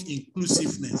youth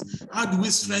inclusiveness? How do we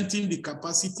strengthen the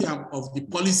capacity of the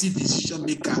policy decision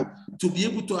maker to be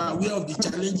able to be aware of the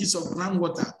challenges of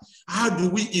groundwater? How do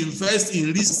we invest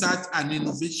in research and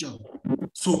innovation?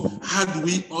 So how do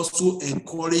we also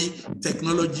encourage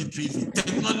technology-driven,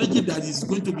 technology that is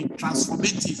going to be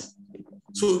transformative?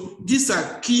 So these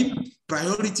are key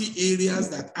priority areas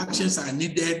that actions are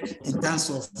needed in terms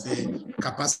of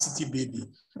capacity building,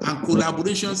 and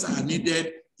collaborations are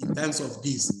needed in terms of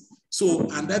this. So,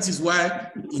 and that is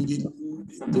why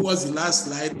towards the last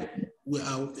slide,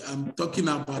 I'm talking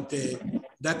about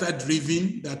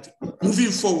data-driven, that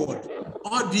moving forward,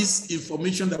 all this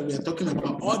information that we are talking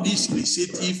about, all these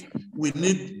initiatives, we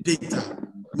need data,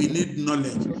 we need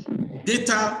knowledge.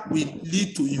 Data will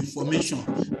lead to information.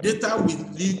 Data will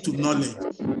lead to knowledge.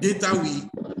 Data will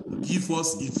give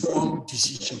us informed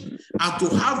decision. And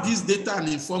to have this data and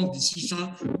informed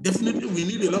decision, definitely we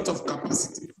need a lot of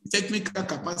capacity, technical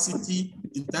capacity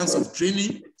in terms of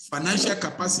training, financial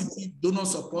capacity, donor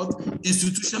support,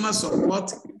 institutional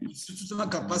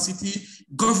capacity,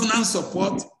 governance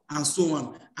support, and so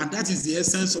on. And that is the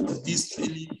essence of this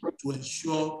training, to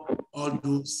ensure all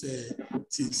those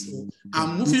things. So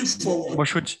I'm moving forward.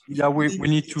 Moshood, yeah, we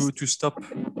need to stop.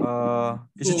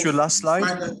 Is it your last slide?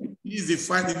 This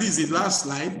is the last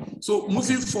slide. So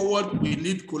moving forward, we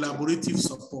need collaborative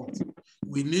support.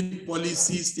 We need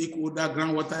policy, stakeholder,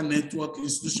 groundwater network,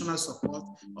 institutional support,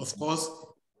 of course,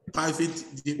 private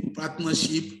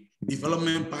partnership,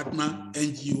 development partner,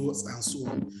 NGOs, and so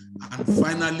on. And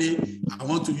finally, I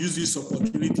want to use this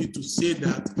opportunity to say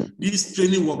that this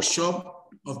training workshop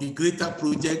of the greater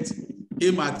project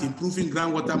aim at improving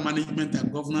groundwater management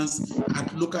and governance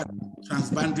at local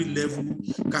transboundary level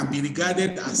can be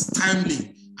regarded as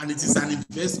timely, and it is an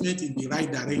investment in the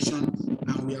right direction.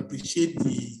 And we appreciate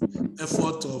the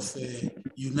effort of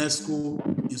UNESCO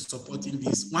in supporting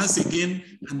this. Once again,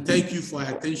 and thank you for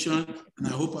your attention. And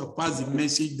I hope I pass the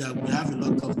message that we have a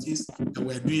lot of things that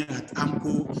we're doing at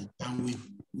AMCOW, and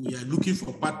we are looking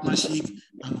for partnership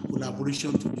and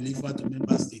collaboration to deliver to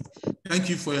member states. Thank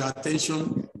you for your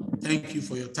attention. Thank you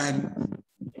for your time.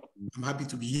 I'm happy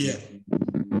to be here.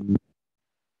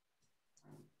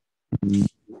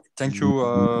 Thank you,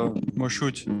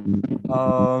 Moshood.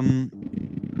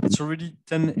 It's already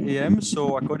 10 a.m.,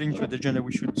 so according to the agenda,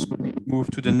 we should move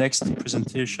to the next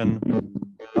presentation.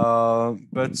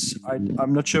 But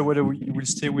I'm not sure whether you will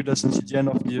stay with us until the end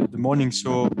of the morning,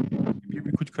 so maybe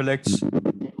we could collect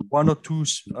one or two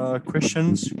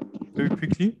questions very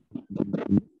quickly.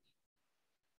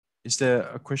 Is there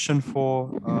a question for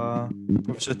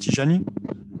Professor Tijani?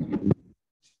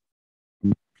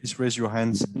 Please raise your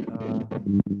hands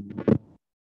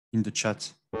in the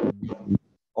chat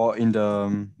or in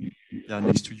the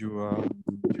next to you.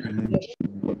 Your name.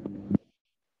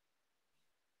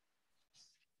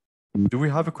 Do we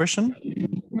have a question?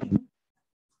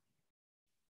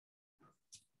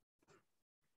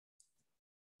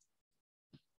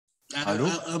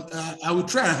 I will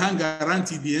try and hang around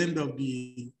till the end of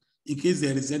in case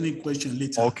there is any question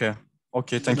later.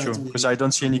 Okay, thank you. Because I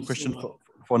don't see any question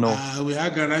for now. We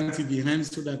hang around till the end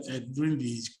so that during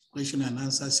the question and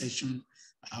answer session,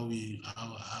 I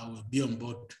will be on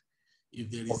board if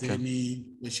there is any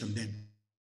question then.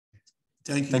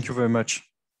 Thank you. Thank you very much.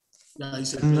 Yeah,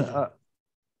 it's a pleasure.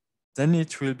 Then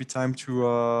it will be time to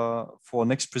for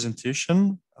next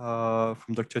presentation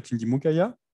from Dr.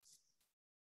 Tindimugaya.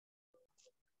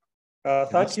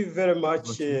 Thank you very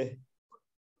much,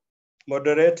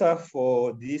 moderator,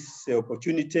 for this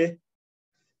opportunity.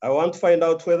 I want to find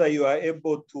out whether you are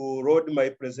able to read my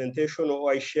presentation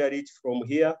or I share it from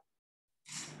here.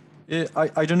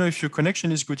 I don't know if your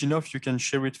connection is good enough. You can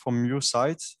share it from your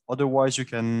side. Otherwise, you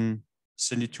can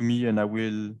send it to me and I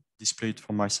will display it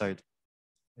from my side.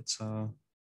 It's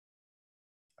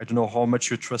I don't know how much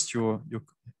you trust your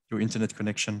internet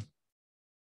connection.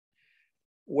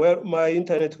 Well, my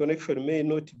internet connection may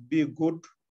not be good,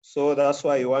 so that's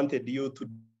why I wanted you to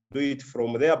do it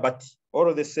from there. But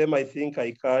all the same, I think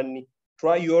I can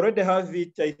try. You already have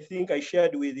it. I think I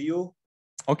shared with you.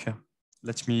 Okay,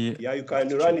 let me. Yeah, you can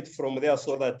run it from there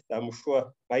so that I'm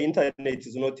sure my internet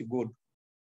is not good.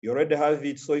 You already have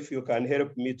it, so if you can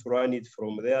help me to run it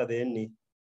from there, then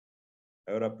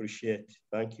I would appreciate.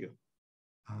 Thank you.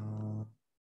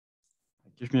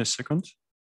 Give me a second.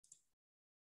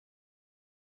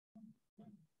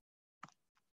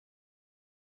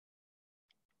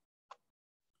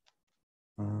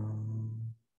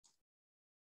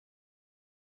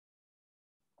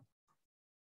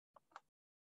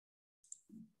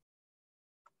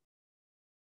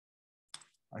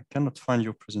 I cannot find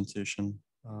your presentation.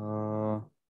 Oh,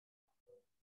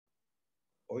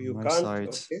 you can't?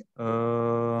 Side.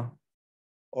 Okay.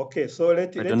 Okay, so I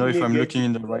don't know if I'm looking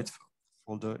in the right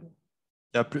folder.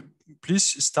 Yeah,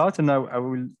 please start and I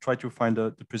will try to find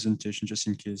the presentation just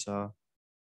in case.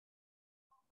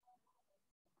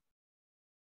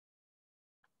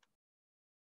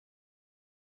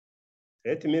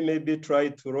 Let me maybe try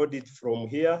to load it from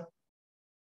here.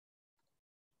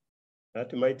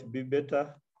 That might be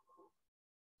better.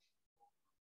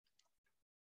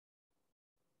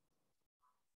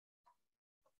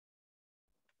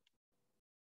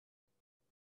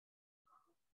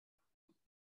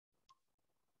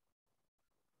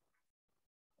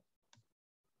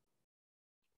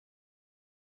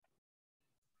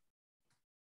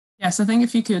 Yes, I think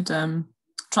if you could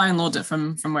try and load it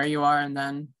from where you are, and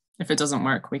then if it doesn't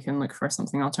work, we can look for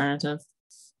something alternative.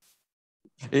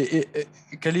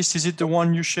 Callist, is it the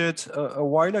one you shared a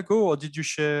while ago, or did you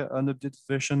share an updated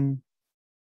version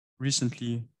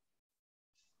recently?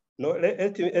 No,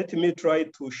 let me try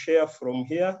to share from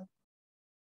here.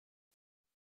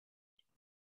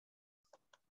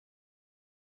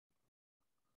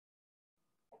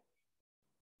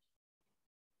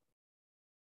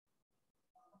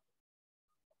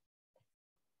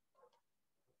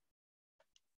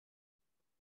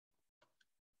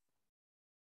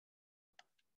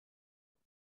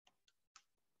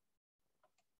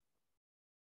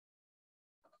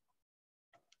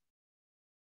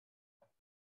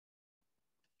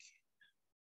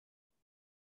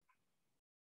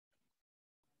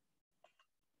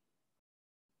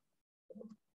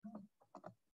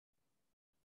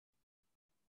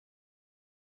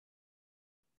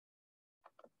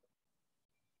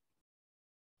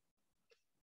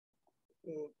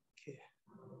 Okay.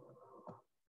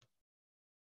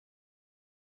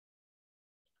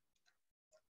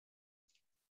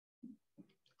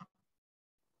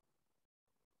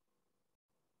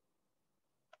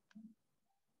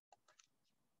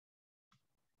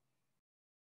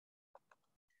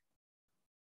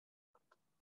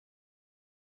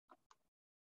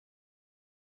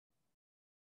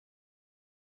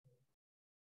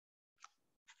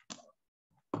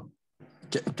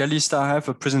 Callist, I have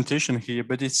a presentation here,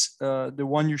 but it's the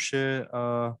one you shared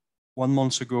 1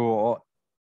 month ago. Or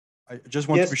I just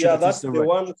want to be sure that that's it's the right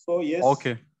one. So yes.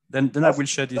 Okay, then I will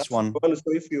share this one.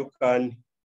 So if you can.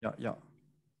 Yeah.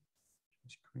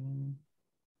 Screen.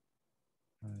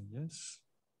 Yes.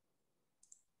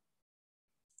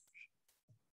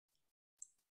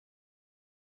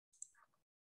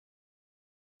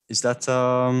 Is that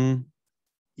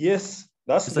Yes,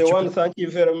 that's the one. Thank you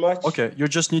very much. Okay, you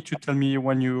just need to tell me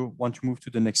when you want to move to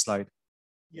the next slide.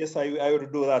 Yes, I will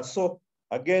do that. So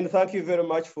again, thank you very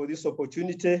much for this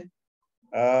opportunity.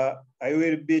 I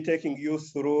will be taking you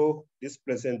through this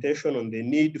presentation on the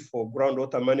need for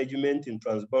groundwater management in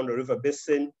Transboundary River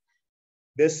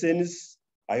basins.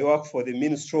 I work for the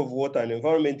Ministry of Water and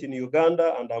Environment in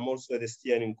Uganda, and I'm also the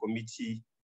steering committee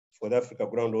for the Africa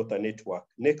Groundwater Network.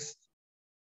 Next.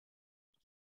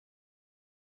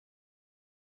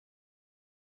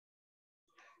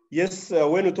 Yes,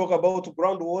 when we talk about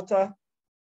groundwater,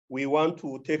 we want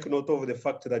to take note of the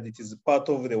fact that it is part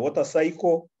of the water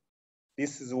cycle.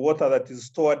 This is water that is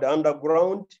stored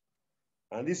underground,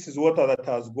 and this is water that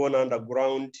has gone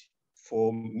underground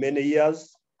for many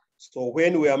years. So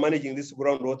when we are managing this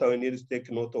groundwater, we need to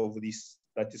take note of this.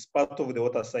 That is part of the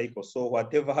water cycle. So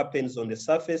whatever happens on the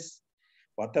surface,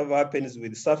 whatever happens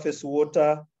with surface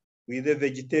water, with the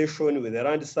vegetation, with the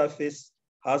land surface,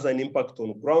 has an impact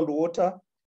on groundwater,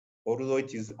 although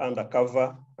it is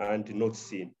undercover and not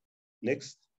seen.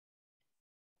 Next.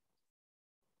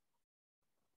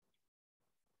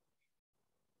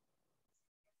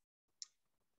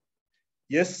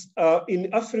 Yes,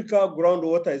 in Africa,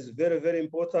 groundwater is very, very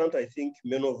important. I think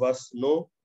many of us know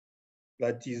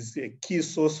that is a key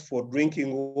source for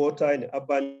drinking water in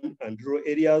urban and rural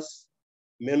areas.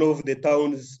 Many of the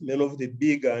towns, many of the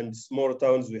big and small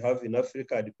towns we have in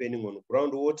Africa are depending on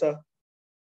groundwater.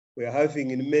 We are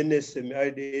having in many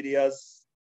semi-arid areas,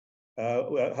 we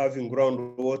are having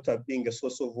groundwater being a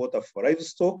source of water for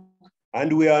livestock.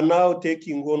 And we are now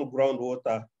taking on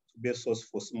groundwater to be a source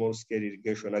for small-scale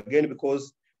irrigation. Again,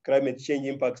 because climate change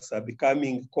impacts are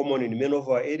becoming common in many of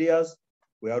our areas,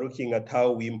 we are looking at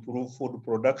how we improve food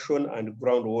production, and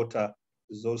groundwater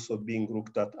is also being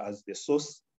looked at as the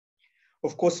source.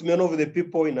 Of course, many of the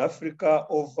people in Africa,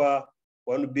 over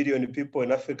 1 billion people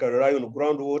in Africa, rely on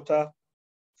groundwater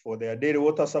for their daily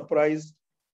water supplies.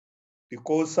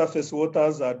 Because surface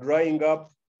waters are drying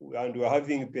up and we're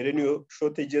having perennial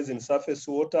shortages in surface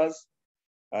waters,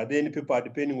 then people are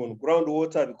depending on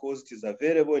groundwater because it is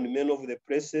available in many of the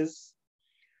places.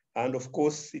 And of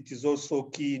course, it is also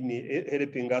key in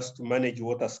helping us to manage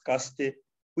water scarcity,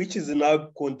 which is now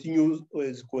continuing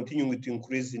to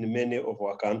increase in many of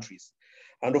our countries.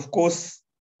 And of course,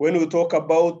 when we talk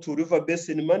about river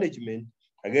basin management,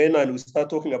 again, and we start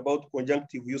talking about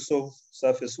conjunctive use of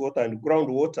surface water and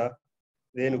groundwater,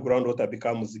 then groundwater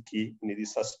becomes key in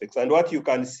these aspects. And what you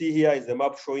can see here is a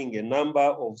map showing a number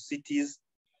of cities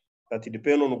that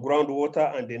depend on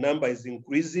groundwater, and the number is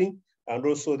increasing, and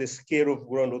also the scale of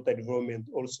groundwater development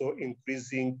also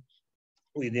increasing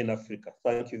within Africa.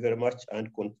 Thank you very much, and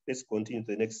let's continue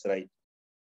to the next slide.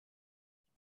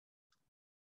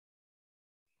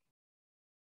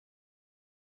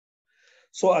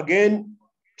 So again,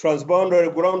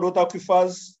 transboundary groundwater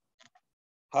aquifers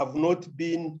have not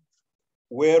been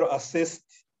well assessed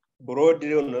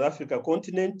broadly on the African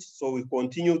continent. So we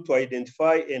continue to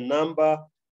identify a number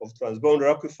of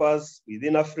transboundary aquifers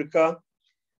within Africa.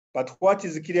 But what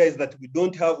is clear is that we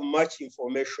don't have much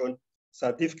information,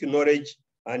 scientific knowledge,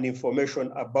 and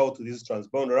information about these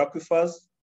transboundary aquifers.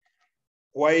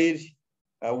 While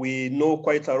we know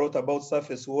quite a lot about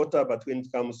surface water, but when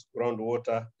it comes to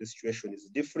groundwater, the situation is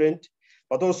different.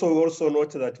 But also, we also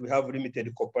note that we have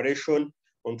limited cooperation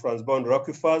on transboundary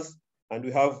aquifers, and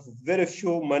we have very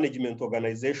few management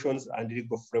organizations and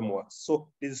legal frameworks. So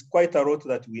there's quite a lot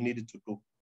that we need to do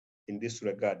in this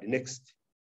regard. Next.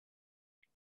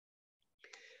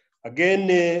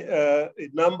 Again, a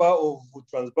number of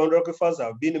transboundary aquifers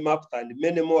have been mapped, and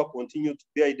many more continue to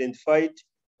be identified.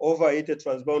 Over 80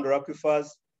 transboundary aquifers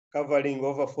covering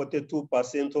over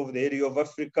 42% of the area of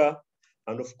Africa,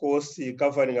 and of course,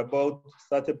 covering about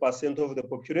 30% of the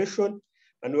population.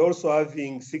 And we're also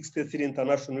having 63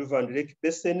 international river and lake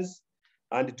basins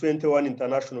and 21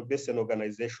 international basin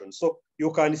organizations. So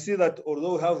you can see that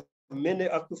although we have many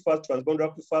aquifers,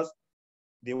 transboundary aquifers,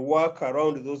 the work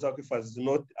around those aquifers is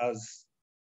not as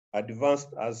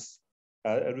advanced as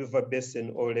a river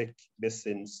basin or lake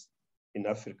basins in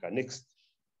Africa. Next.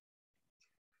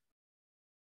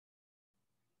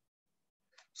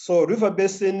 So river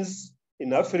basins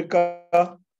in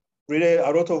Africa, really a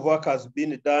lot of work has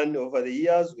been done over the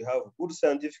years. We have good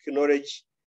scientific knowledge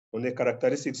on the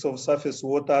characteristics of surface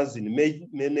waters in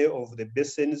many of the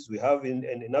basins we have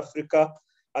in Africa.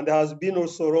 And there has been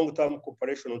also long-term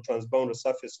cooperation on transboundary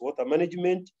surface water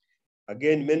management.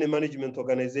 Again, many management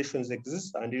organizations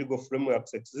exist and legal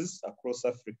frameworks exist across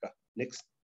Africa. Next.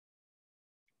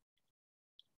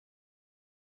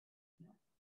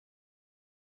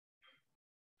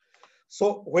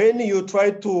 So when you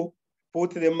try to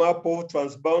put the map of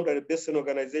transboundary basin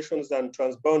organizations and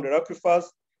transboundary aquifers,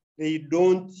 they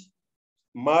don't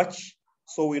match.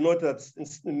 So we know that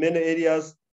in many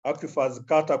areas, aquifers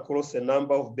cut across a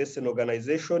number of basin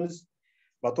organizations,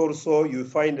 but also you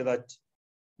find that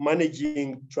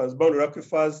managing transboundary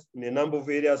aquifers in a number of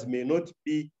areas may not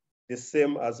be the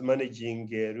same as managing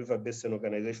river basin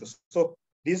organizations. So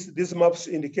these maps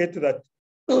indicate that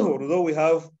although we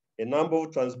have a number of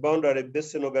transboundary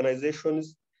basin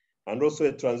organizations and also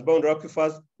a transboundary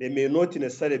aquifers, they may not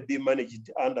necessarily be managed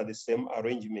under the same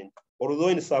arrangement. Although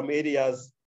in some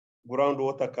areas,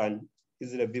 groundwater can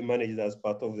easily be managed as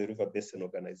part of the river basin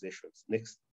organizations.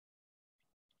 Next.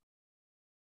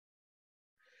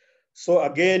 So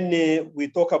again, we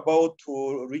talk about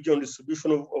regional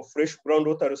distribution of fresh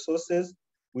groundwater resources.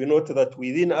 We note that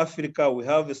within Africa, we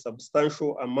have a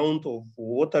substantial amount of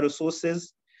water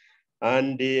resources,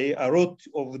 and a lot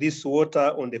of this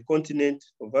water on the continent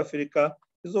of Africa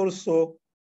is also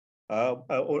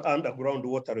underground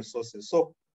water resources.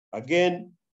 So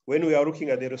again, when we are looking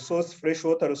at the fresh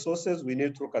water resources, we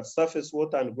need to look at surface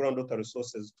water and groundwater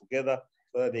resources together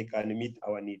so that they can meet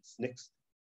our needs. Next.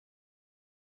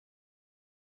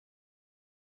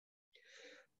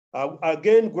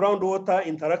 Again, groundwater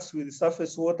interacts with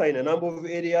surface water in a number of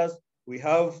areas. We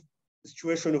have a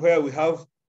situation where we have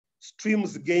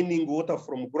streams gaining water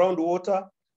from groundwater,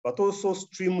 but also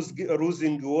streams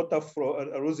losing water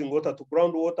to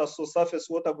groundwater. So surface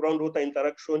water, groundwater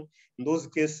interaction in those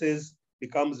cases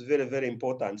becomes very, very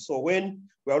important. So when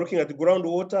we are looking at the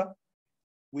groundwater,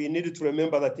 we need to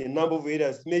remember that a number of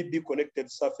areas may be connected to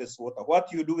surface water.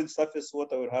 What you do with surface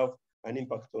water will have an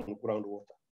impact on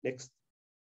groundwater. Next.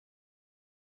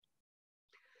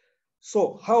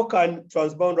 So how can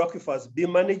transboundary aquifers be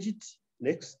managed?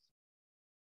 Next.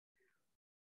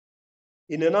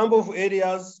 In a number of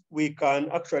areas, we can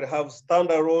actually have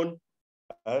standalone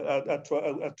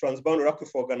transboundary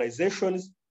aquifer organizations,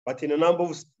 but in a number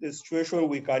of situations,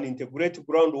 we can integrate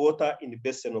groundwater in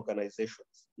basin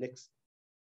organizations. Next.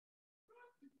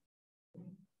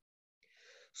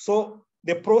 So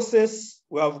the process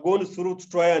we have gone through to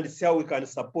try and see how we can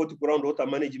support groundwater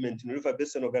management in river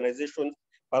basin organizations.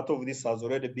 Part of this has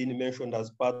already been mentioned as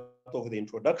part of the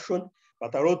introduction,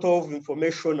 but a lot of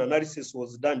information analysis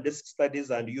was done, desk studies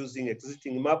and using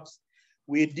existing maps.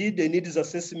 We did a needs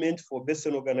assessment for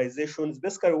basin organizations.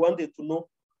 Basically, we wanted to know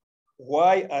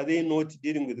why are they not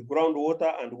dealing with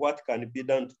groundwater and what can be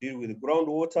done to deal with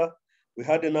groundwater. We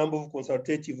had a number of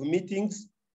consultative meetings,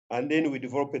 and then we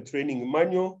developed a training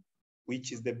manual,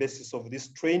 which is the basis of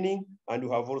this training. And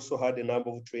we have also had a number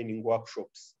of training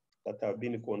workshops that have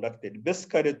been conducted,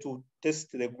 basically to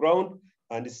test the ground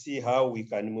and see how we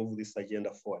can move this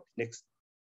agenda forward. Next.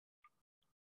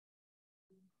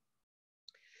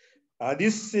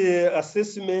 This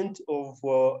assessment of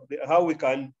how we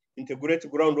can integrate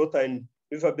groundwater in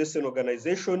river basin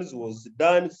organizations was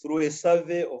done through a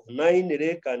survey of 9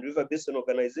 lake and river basin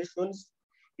organizations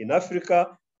in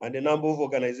Africa, and a number of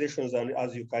organizations, and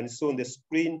as you can see on the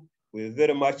screen, we're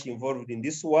very much involved in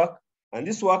this work. And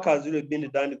this work has really been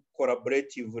done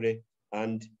collaboratively,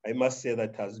 and I must say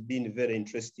that has been very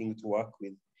interesting to work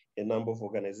with a number of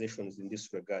organizations in this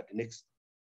regard. Next.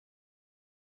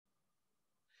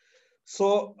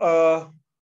 So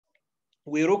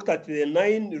we looked at the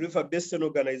 9 river basin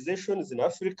organizations in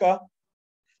Africa,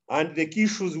 and the key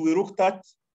issues we looked at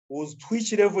was to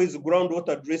which level is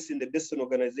groundwater addressed in the basin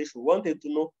organization. We wanted to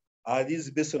know, are these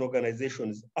basin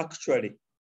organizations actually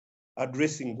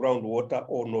addressing groundwater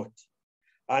or not?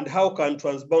 And how can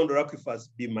transboundary aquifers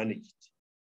be managed?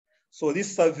 So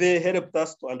this survey helped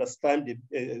us to understand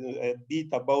a bit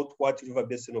about what river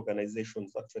basin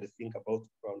organizations actually think about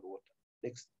groundwater.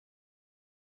 Next.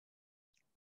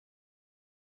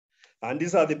 And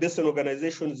these are the basin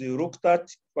organizations we looked at,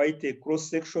 quite a cross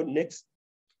section. Next.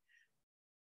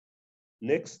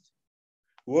 Next.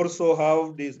 We also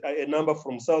have a number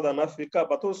from Southern Africa,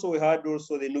 but also we had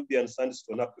also the Nubian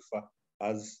sandstone aquifer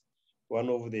as one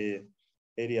of the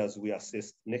areas we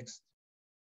assessed. Next.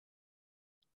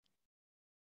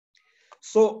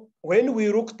 So when we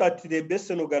looked at the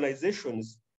basin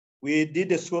organizations, we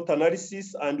did a SWOT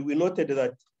analysis, and we noted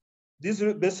that these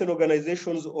basin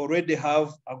organizations already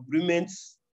have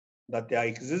agreements that they are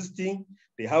existing.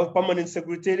 They have permanent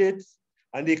secretariats,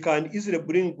 and they can easily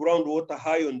bring groundwater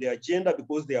high on the agenda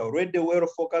because they are already well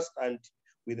focused and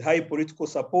with high political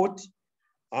support.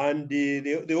 And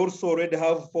they also already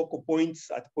have focal points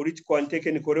at political and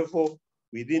technical level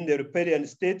within the riparian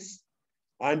states.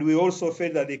 And we also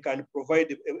feel that they can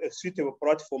provide a suitable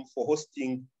platform for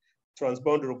hosting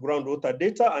transboundary groundwater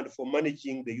data and for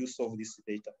managing the use of this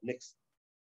data. Next.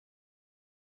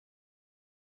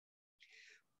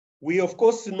 We, of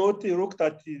course, looked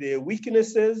at the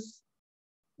weaknesses.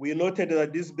 We noted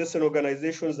that these basin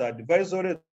organizations are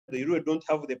advisory. They really don't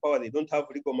have the power. They don't have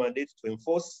legal mandate to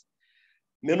enforce.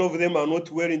 Many of them are not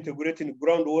well integrated in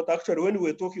groundwater. Actually, when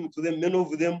we were talking to them, many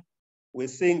of them were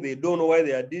saying they don't know why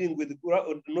they are not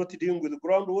dealing with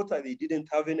groundwater. They didn't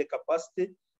have any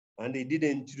capacity, and they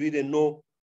didn't really know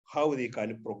how they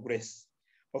can progress.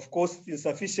 Of course,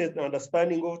 insufficient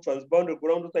understanding of transboundary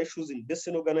groundwater issues in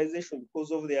basin organization because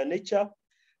of their nature,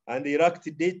 and they lacked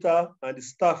data and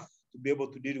staff to be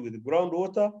able to deal with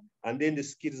groundwater, and then the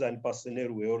skills and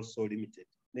personnel were also limited.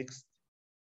 Next.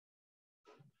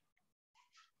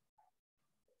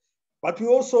 But we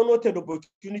also noted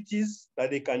opportunities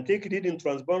that they can take lead in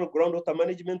transboundary groundwater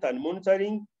management and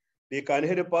monitoring. They can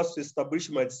help us to establish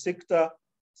multi-sector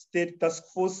state task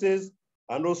forces.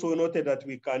 And also noted that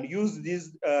we can use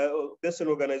these basin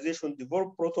organizations to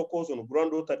develop protocols on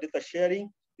groundwater data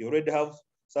sharing. They already have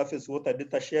surface water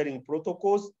data sharing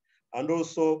protocols. And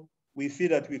also we feel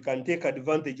that we can take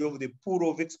advantage of the pool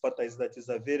of expertise that is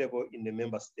available in the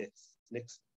member states.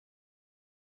 Next.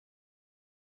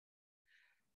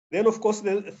 Then of course,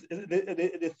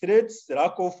 the threats, the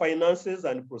lack of finances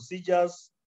and procedures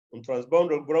on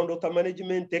transboundary groundwater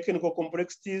management, technical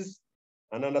complexities,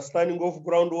 and understanding of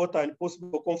groundwater and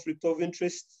possible conflict of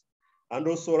interest, and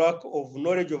also lack of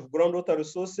knowledge of groundwater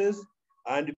resources,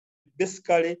 and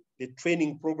basically the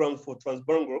training programs for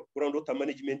transboundary groundwater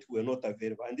management were not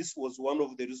available. And this was one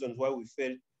of the reasons why we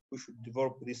felt we should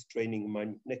develop this training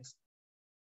manual. Next.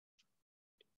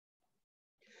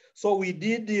 So we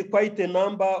did quite a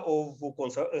number of,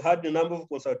 had a number of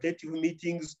consultative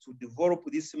meetings to develop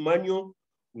this manual.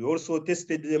 We also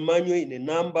tested the manual in a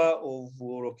number of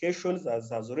locations, as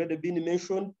has already been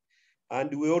mentioned.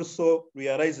 And we also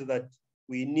realized that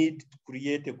we need to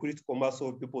create a critical mass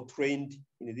of people trained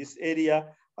in this area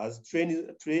as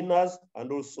trainers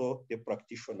and also the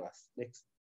practitioners. Next.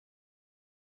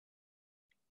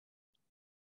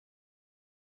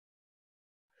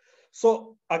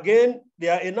 So again,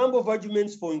 there are a number of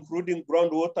arguments for including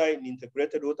groundwater in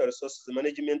integrated water resources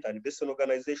management and basin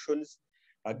organizations.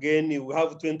 Again, we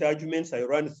have 20 arguments. I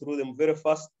ran through them very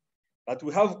fast. But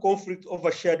we have conflict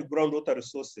over shared groundwater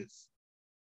resources.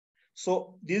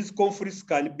 So these conflicts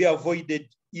can be avoided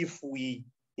if we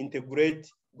integrate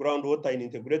groundwater in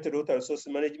integrated water resource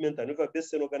management and river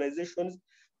basin organizations.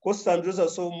 Cost and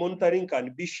resource monitoring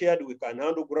can be shared. We can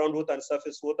handle groundwater and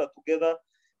surface water together.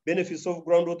 Benefits of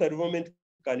groundwater development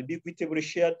can be equitably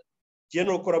shared.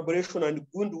 General collaboration and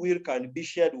goodwill can be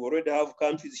shared. We already have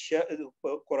countries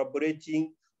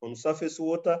collaborating on surface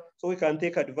water, so we can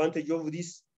take advantage of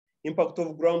this. Impact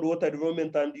of groundwater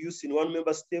development and use in one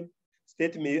member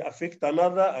state may affect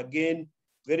another. Again,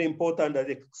 very important that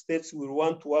the states will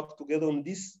want to work together on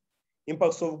this.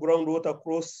 Impacts of groundwater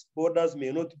across borders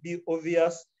may not be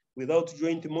obvious without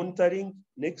joint monitoring.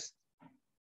 Next.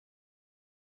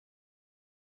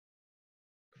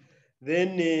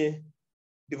 Then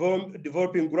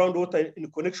developing groundwater in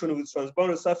connection with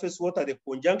transboundary surface water, the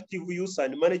conjunctive use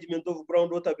and management of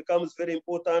groundwater becomes very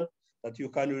important, that you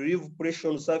can relieve pressure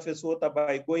on surface water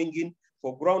by going in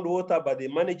for groundwater, but the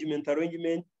management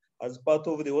arrangement as part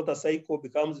of the water cycle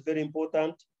becomes very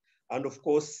important. And of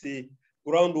course,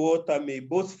 groundwater may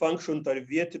both function to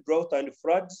alleviate drought and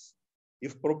floods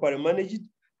if properly managed,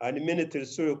 and many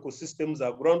terrestrial ecosystems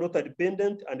are groundwater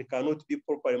dependent and cannot be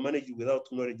properly managed without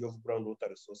knowledge of groundwater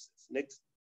resources. Next.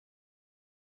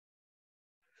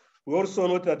 We also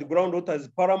note that groundwater is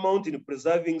paramount in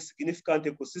preserving significant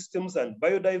ecosystems and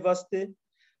biodiversity.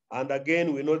 And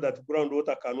again, we know that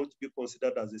groundwater cannot be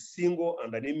considered as a single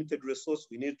and unlimited resource.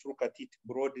 We need to look at it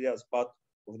broadly as part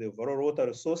of the overall water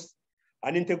resource.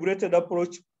 An integrated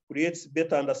approach creates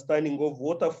better understanding of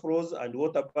water flows and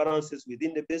water balances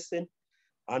within the basin.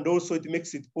 And also it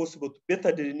makes it possible to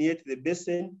better delineate the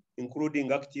basin,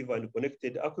 including active and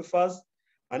connected aquifers,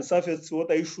 and surface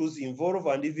water issues involve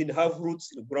and even have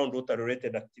roots in groundwater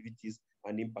related activities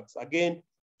and impacts. Again,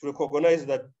 to recognize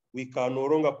that we can no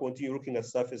longer continue looking at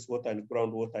surface water and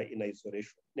groundwater in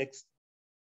isolation. Next.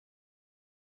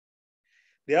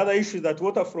 The other issue is that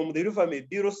water from the river may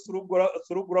be lost through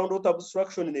groundwater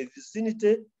obstruction in a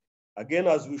vicinity. Again,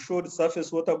 as we showed,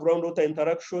 surface water groundwater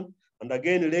interaction, and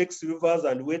again, lakes, rivers,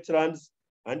 and wetlands,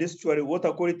 and estuary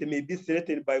water quality may be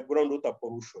threatened by groundwater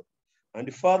pollution.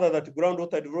 And further, that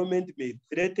groundwater development may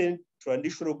threaten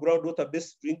traditional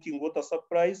groundwater-based drinking water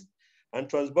supplies, and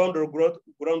transboundary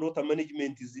groundwater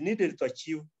management is needed to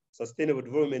achieve sustainable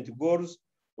development goals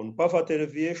on perfect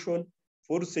alleviation,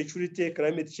 food security,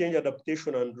 climate change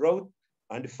adaptation, and drought.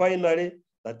 And finally,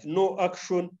 that no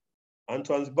action and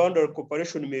transboundary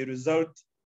cooperation may result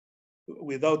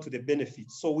without the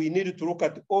benefits. So we need to look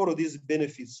at all of these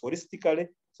benefits holistically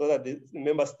so that the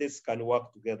member states can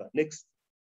work together. Next.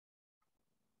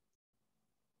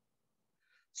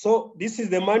 So this is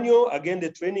the manual, again, the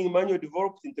training manual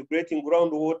developed integrating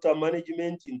groundwater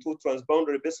management into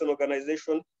transboundary basin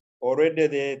organization. Already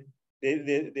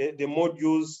the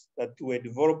modules that were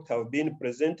developed have been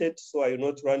presented, so I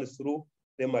will not run through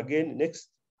them again. Next.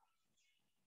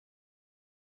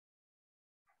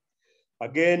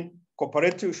 Again,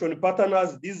 cooperation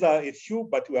partners, these are a few,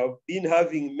 but we have been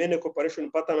having many cooperation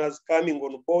partners coming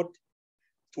on board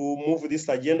to move this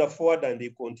agenda forward, and they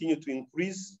continue to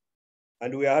increase.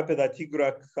 And we are happy that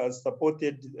IGRAC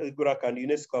and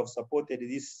UNESCO have supported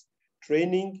this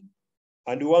training.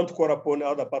 And we want to call upon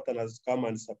other partners to come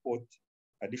and support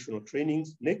additional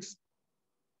trainings. Next.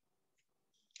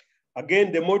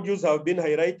 Again, the modules have been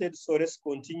highlighted, so let's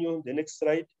continue. The next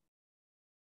slide.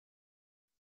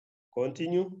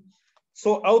 Continue.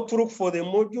 So outlook for the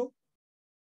module.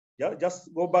 Yeah,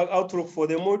 just go back, outlook for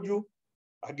the module.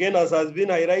 Again, as has been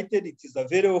highlighted, it is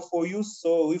available for use.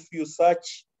 So if you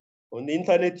search on the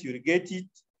internet, you'll get it.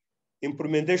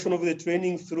 Implementation of the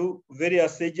training through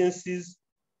various agencies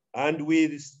and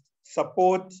with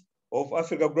support of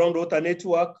Africa Groundwater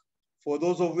Network. For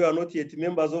those of you who are not yet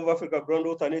members of Africa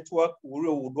Groundwater Network, we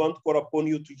would want to call upon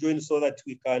you to join so that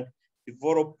we can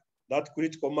develop that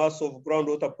critical mass of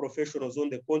groundwater professionals on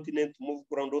the continent to move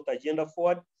groundwater agenda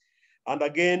forward. And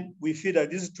again, we feel that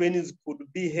these trainings could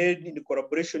be held in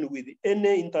collaboration with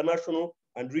any international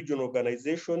and regional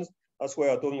organizations. That's why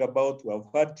we're talking about. We have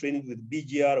had training with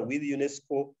BGR, with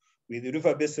UNESCO, with the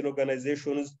River Basin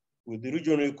organizations, with the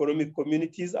regional economic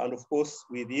communities, and of course,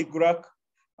 with IGRAC.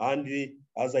 And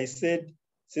as I said,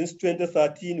 since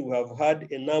 2013, we have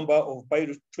had a number of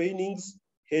pilot trainings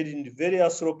held in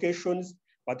various locations,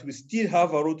 but we still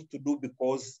have a lot to do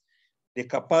because the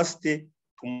capacity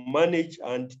to manage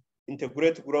and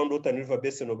integrate groundwater and river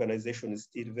basin organization is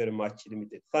still very much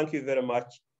limited. Thank you very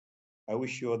much. I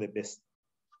wish you all the best.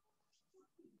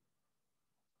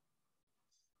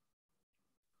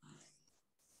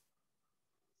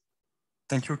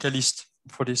 Thank you, Callist,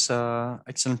 for this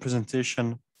excellent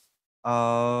presentation.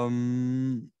 There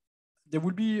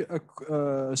will be a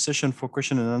session for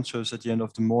question and answers at the end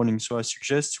of the morning. So I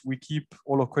suggest we keep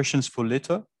all our questions for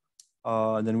later.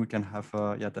 Then we can have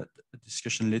that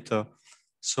discussion later.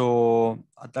 So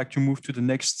I'd like to move to the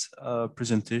next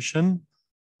presentation.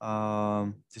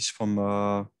 This is from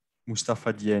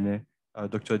Moustapha Diene,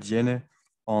 Dr. Diene,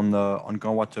 on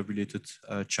groundwater related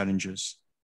challenges.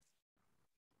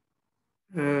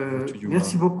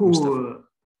 Merci beaucoup,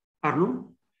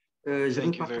 Arnaud.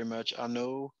 Thank you very much,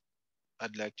 Arnaud.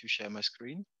 I'd like to share my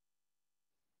screen.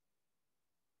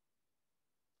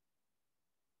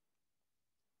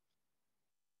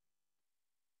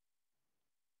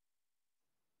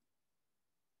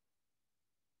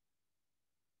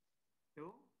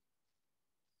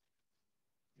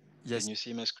 Yes. Can you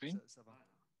see my screen?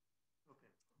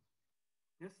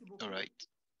 All right.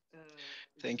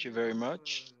 Thank you very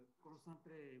much.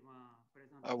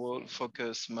 I will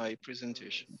focus my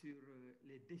presentation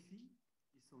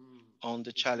on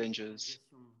the challenges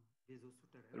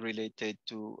related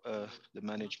to the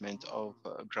management of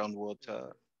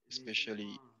groundwater,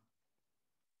 especially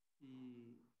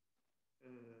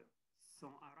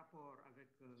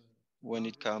when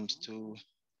it comes to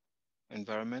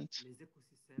environment,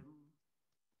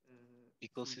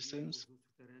 ecosystems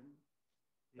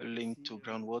linked to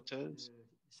groundwaters,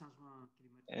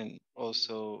 and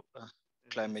also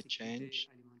climate change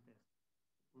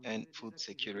and food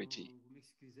security.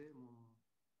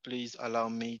 Please allow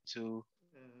me to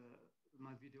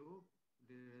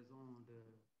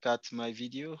cut my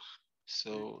video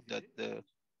so that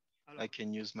I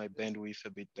can use my bandwidth a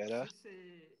bit better.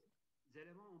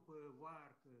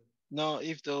 Now,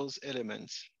 if those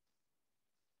elements,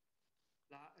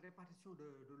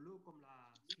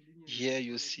 here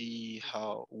you see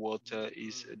how water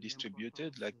is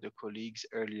distributed, like the colleagues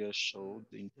earlier showed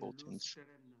the importance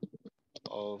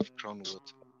of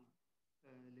groundwater.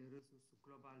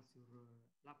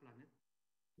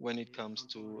 When it comes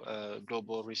to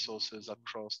global resources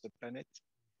across the planet,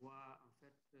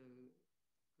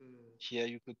 here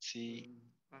you could see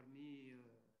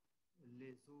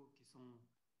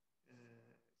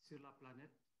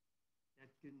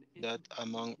that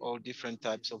among all different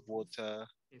types of water,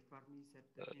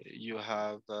 you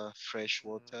have fresh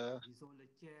water,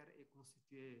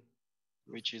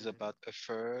 which is about a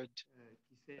third,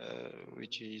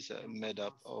 which is made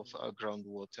up of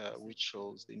groundwater, which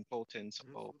shows the importance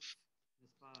of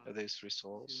this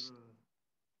resource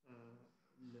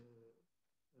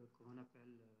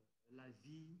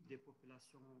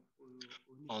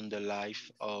on the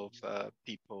life of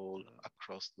people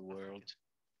across the world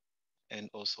and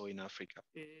also in Africa.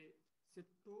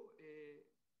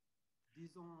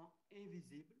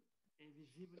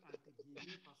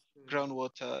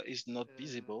 Groundwater is not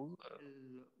visible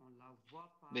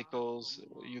because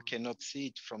you cannot see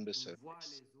it from the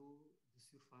surface,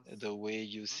 the way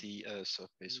you see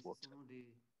surface water.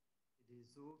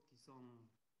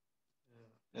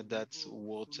 That's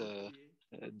water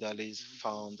that is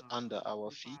found under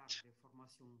our feet,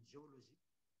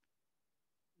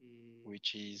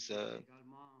 which is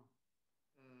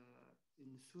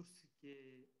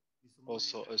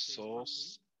also a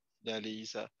source that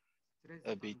is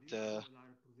a bit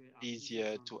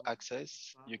easier to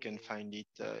access. You can find it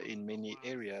in many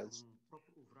areas,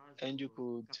 and you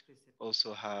could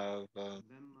also have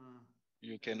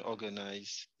you can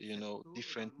organize,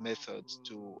 different methods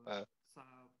to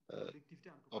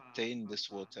obtain this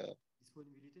water.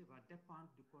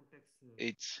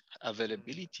 Its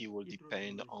availability will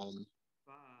depend on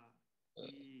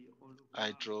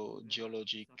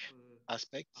hydrogeologic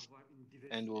aspects,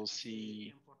 and we'll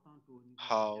see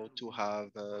how to have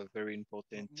a very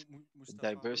important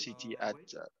diversity at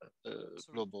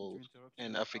global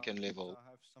and African level. I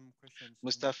have some questions.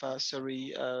 Mustafa,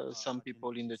 sorry, some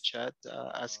people in the chat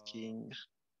asking.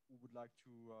 Who would like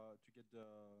to get the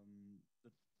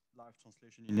live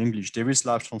translation in English? There is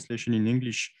live translation in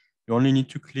English. You only need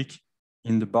to click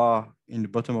in the bar in the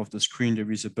bottom of the screen.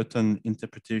 There is a button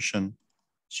interpretation.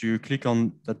 So you click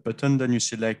on that button, then you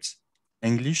select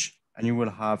English, and you will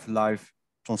have live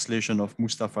translation of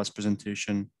Mustafa's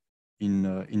presentation in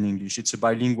English. It's a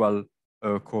bilingual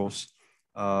course.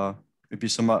 Maybe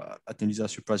some attendees are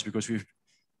surprised because we've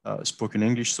spoken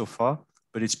English so far,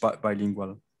 but it's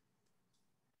bilingual.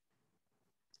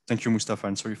 Thank you, Moustapha,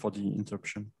 and sorry for the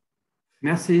interruption.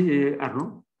 Merci,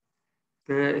 Arnaud.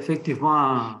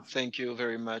 Effectivement. Thank you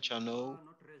very much, Arnaud.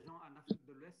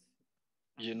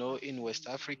 In West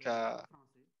Africa,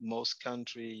 most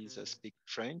countries speak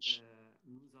French.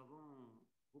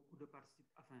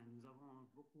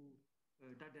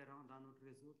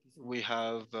 We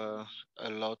have a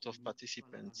lot of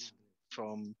participants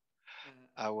from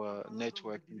our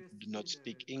network who do not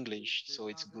speak English, so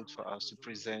it's good for us to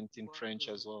present in French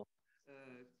as well.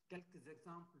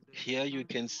 Here you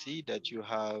can see that you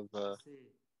have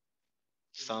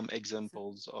some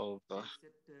examples of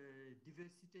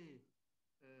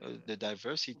the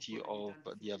diversity of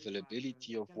the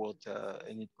availability of water,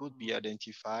 and it could be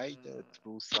identified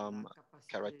through some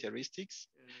characteristics,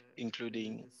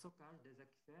 including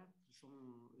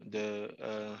the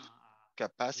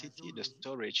capacity, the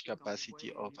storage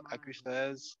capacity of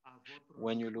aquifers.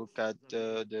 When you look at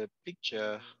the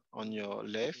picture on your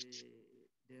left,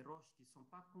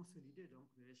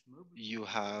 you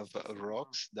have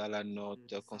rocks that are not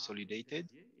consolidated.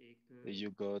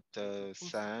 You got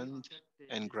sand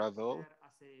and gravel,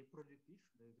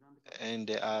 and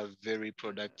they are very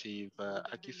productive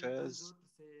aquifers.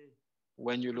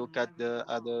 When you look at the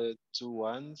other two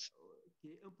ones,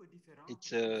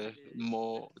 it's a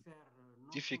more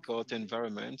difficult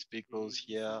environment because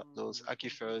here those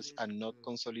aquifers are not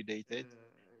consolidated,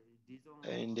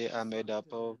 and they are made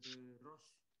up of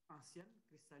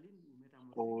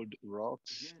old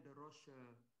rocks,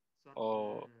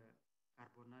 or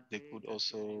they could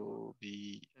also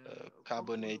be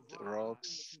carbonate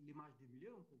rocks.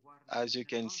 As you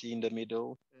can see in the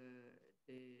middle,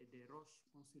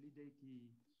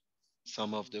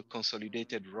 some of the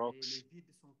consolidated rocks,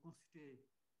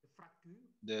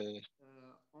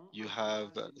 you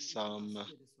have some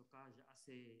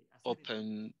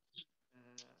open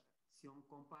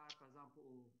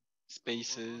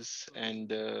spaces, and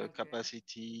the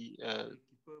capacity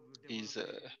is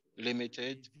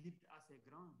limited.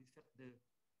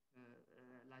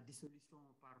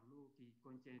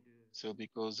 So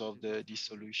because of the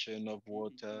dissolution of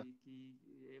water,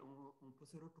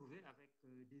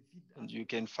 and you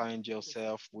can find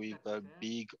yourself with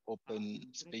big open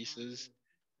spaces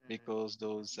because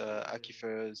those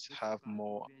aquifers have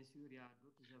more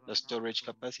the storage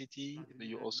capacity.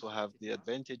 You also have the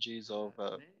advantages of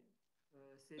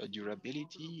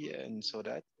durability, and so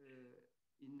that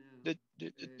the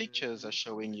pictures are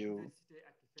showing you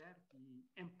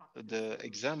the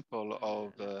example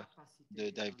of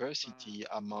the diversity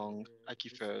among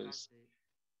aquifers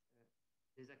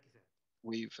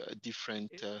with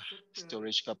different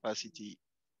storage capacity.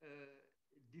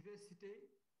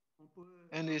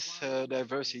 And this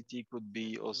diversity could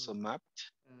be also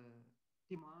mapped.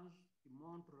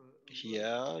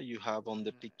 Here you have on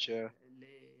the picture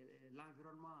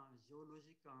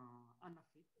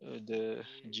the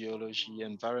geology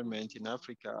environment in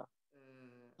Africa.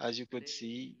 As you could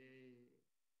see,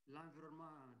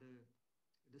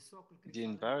 the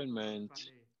environment,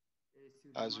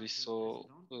 as we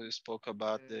spoke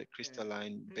about the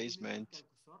crystalline basement,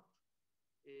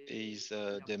 is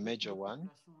the major one.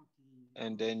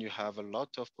 And then you have a lot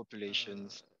of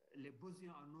populations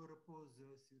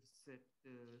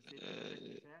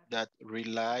that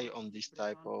rely on this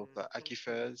type of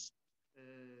aquifers,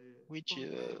 which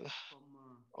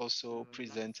also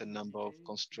presents a number of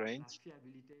constraints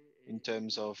in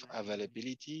terms of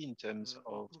availability, in terms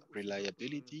of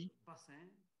reliability.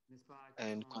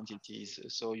 and quantities.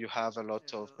 So you have a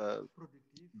lot of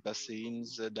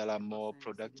basins that are more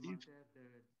productive,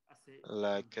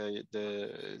 like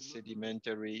the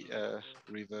sedimentary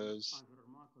rivers.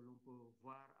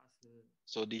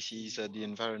 So this is the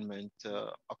environment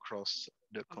across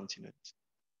the continent.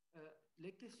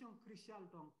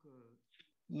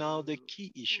 Now, the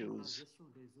key issues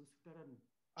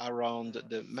around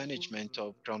the management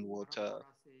of groundwater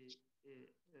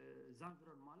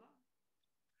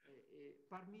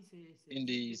in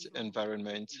these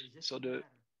environments. So the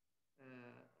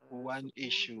one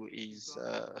issue is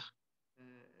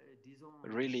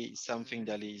really something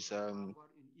that is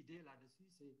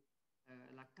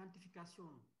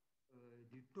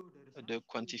the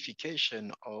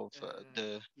quantification of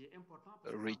the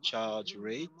recharge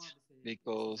rate,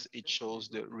 because it shows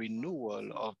the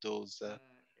renewal of those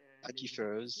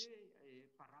aquifers,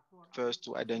 first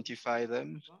to identify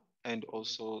them and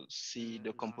also see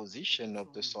the composition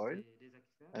of the soil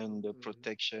and the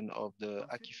protection of the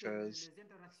aquifers,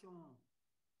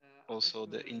 also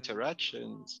the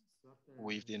interactions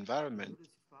with the environment.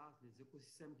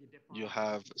 You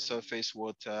have surface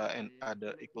water and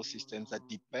other ecosystems that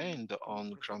depend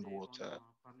on groundwater.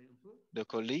 The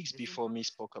colleagues before me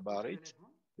spoke about it.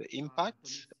 The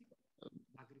impact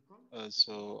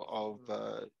of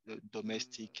the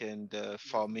domestic and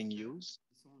farming use.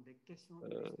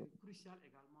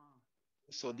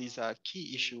 So these are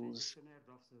key issues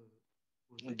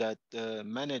that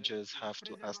managers have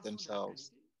to ask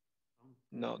themselves.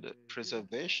 Now, the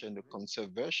preservation, the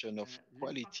conservation of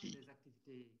quality,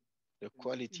 the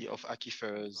quality of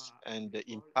aquifers, and the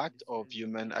impact of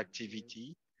human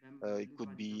activity. It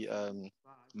could be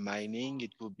mining,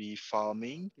 it could be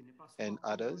farming, and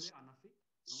others.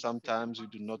 Sometimes we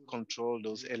do not control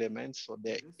those elements, so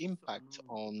their impact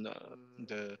on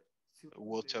the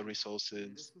water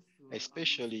resources,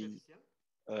 especially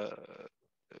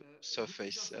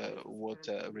surface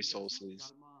water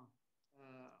resources.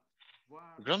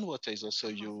 Groundwater is also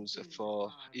used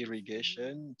for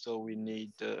irrigation, so we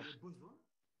need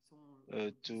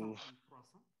to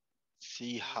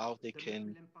see how they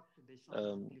can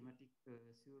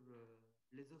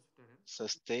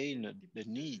sustain the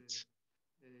needs.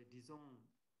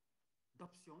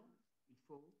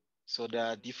 So there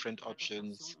are different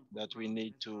options that we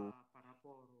need to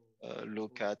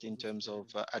look at in terms of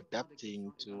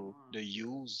adapting to the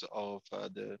use of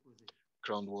the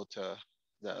groundwater.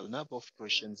 There are a number of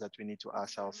questions that we need to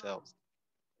ask ourselves.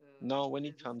 Now, when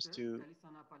it comes to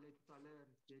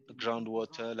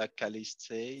groundwater, like Callist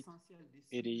said,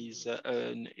 it is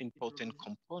an important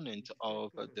component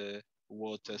of the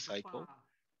water cycle,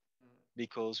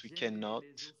 because we cannot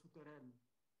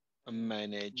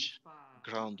manage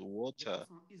groundwater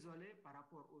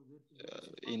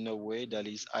in a way that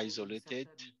is isolated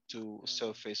to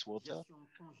surface water.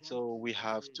 So we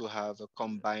have to have a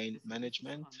combined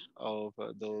management of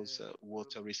those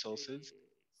water resources,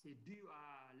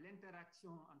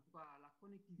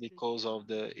 because of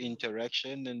the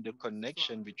interaction and the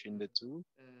connection between the two,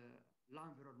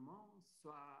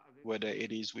 whether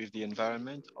it is with the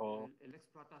environment or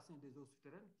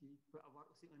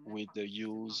with the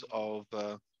use of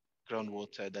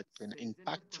groundwater that can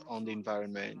impact on the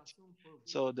environment.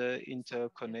 So the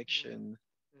interconnection,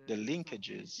 the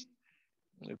linkages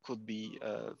could be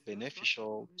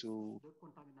beneficial to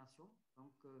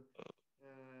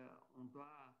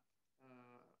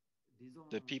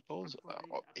the peoples.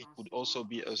 It could also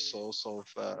be a source of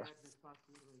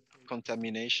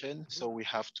contamination. So we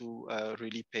have to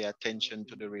really pay attention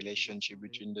to the relationship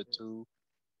between the two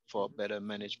for better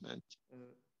management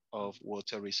of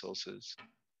water resources.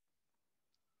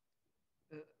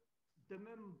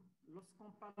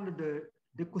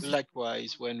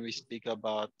 Likewise, when we speak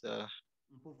about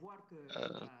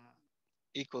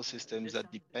ecosystems that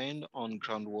depend on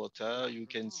groundwater, you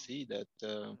can see that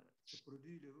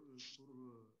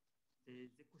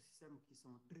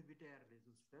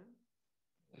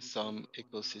some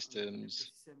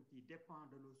ecosystems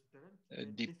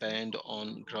depend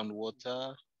on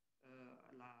groundwater.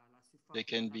 They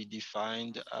can be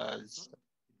defined as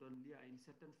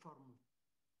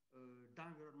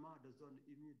d'environnement de zones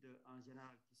humides en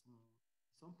général qui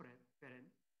sont pérennes.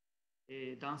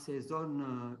 Et dans ces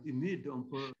zones humides, on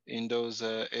peut in those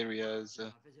areas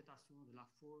la végétation, de la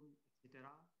faune, etc.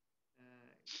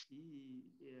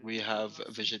 We have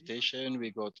vegetation,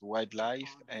 we got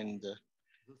wildlife, and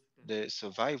the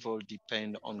survival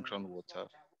depend on groundwater.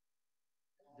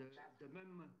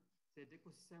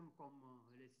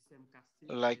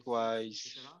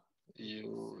 Likewise,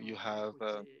 you have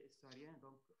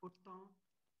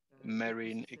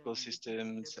marine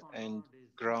ecosystems and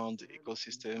ground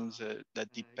ecosystems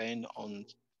that depend on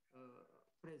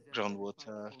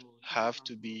groundwater have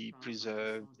to be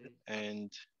preserved,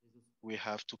 and we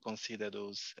have to consider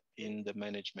those in the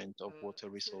management of water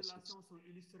resources.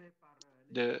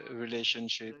 The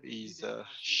relationship is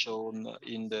shown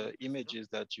in the images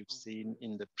that you've seen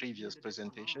in the previous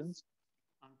presentations.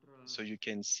 So you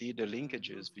can see the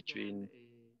linkages between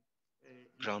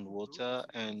groundwater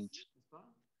and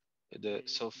the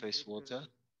surface water.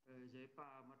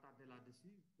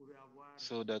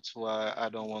 So that's why I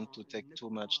don't want to take too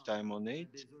much time on it.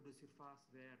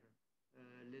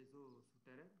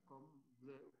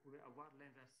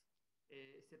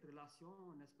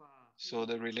 So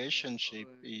the relationship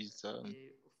is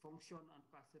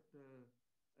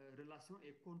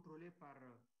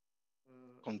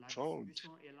controlled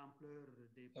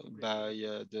by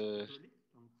the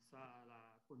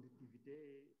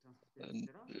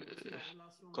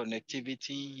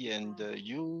connectivity and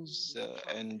use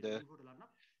and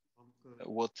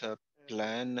water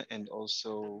plan, and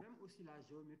also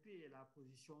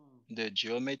the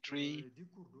geometry,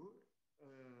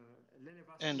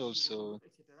 and also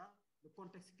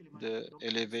the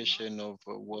elevation of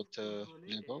water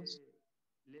levels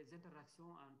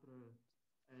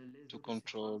to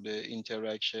control the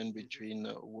interaction between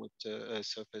water,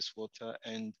 surface water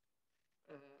and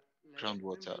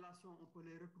groundwater.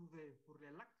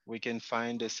 We can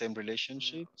find the same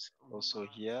relationships also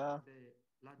here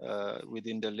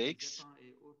within the lakes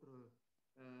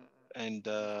and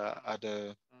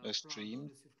other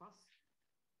streams,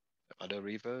 other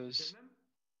rivers.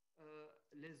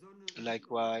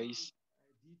 Likewise,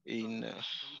 in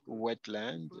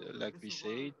wetland, like we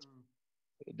said,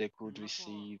 they could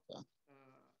receive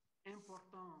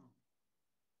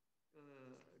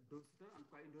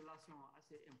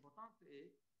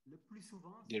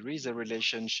there is a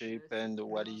relationship, and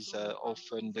what is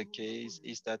often the case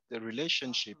is that the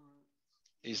relationship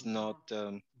is not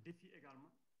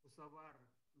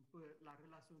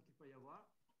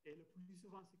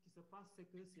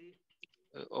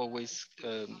always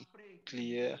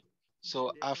clear.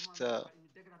 So after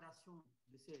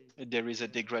there is a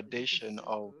degradation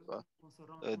of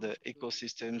the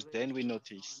ecosystems, then we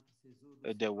notice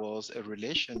there was a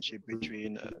relationship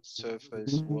between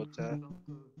surface water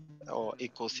or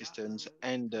ecosystems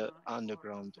and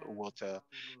underground water.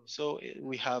 So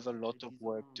we have a lot of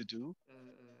work to do.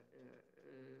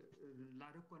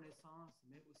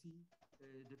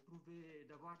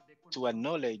 To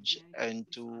acknowledge and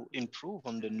to improve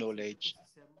on the knowledge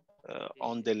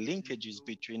on the linkages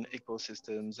between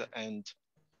ecosystems and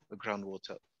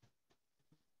groundwater.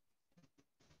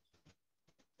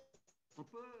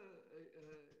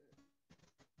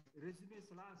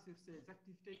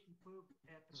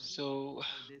 So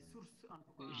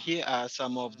here are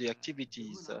some of the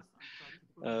activities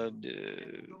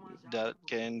that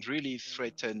can really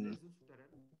threaten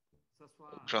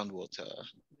groundwater,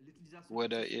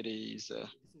 whether it is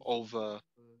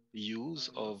overuse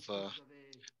of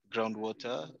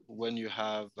groundwater. When you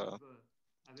have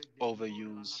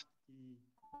overuse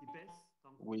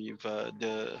with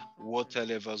the water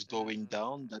levels going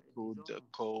down, that could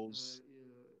cause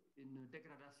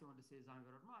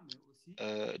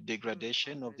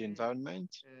degradation of the environment,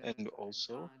 and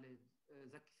also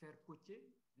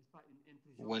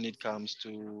when it comes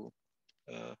to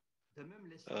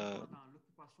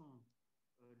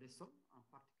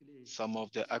some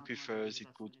of the aquifers, it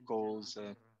could cause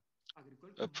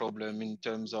a problem in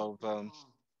terms of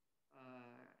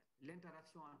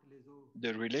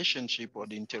the relationship or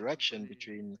the interaction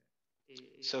between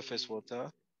surface water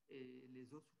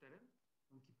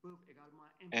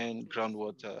and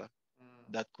groundwater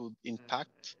that could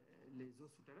impact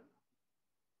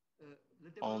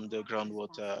on the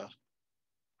groundwater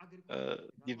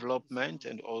development,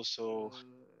 and also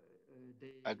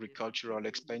agricultural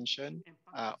expansion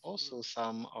are also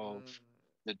some of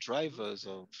the drivers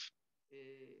of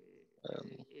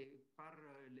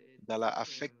that are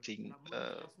affecting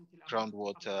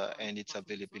groundwater and its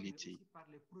availability.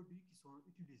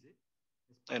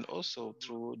 And also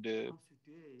through the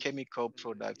chemical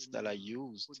products that are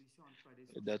used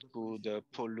that could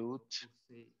pollute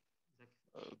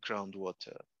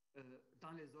groundwater.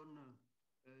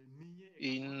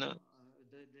 In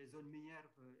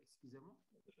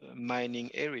mining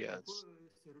areas,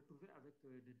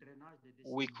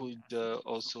 we could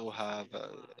also have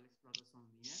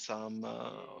some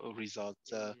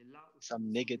results,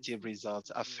 some negative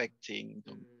results affecting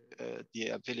the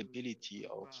availability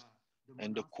of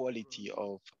and the quality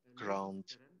of ground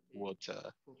water.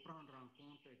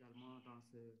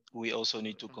 We also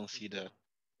need to consider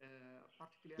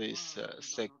this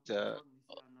sector,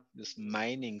 this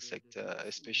mining sector,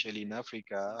 especially in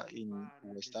Africa, in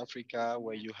West Africa,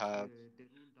 where you have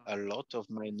a lot of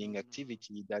mining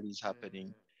activity that is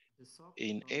happening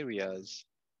in areas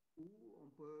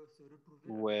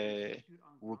where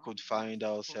we could find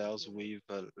ourselves with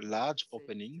large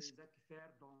openings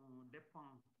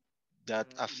that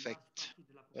affect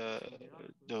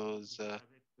those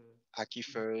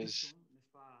aquifers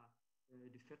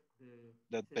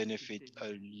that benefit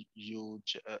a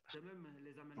huge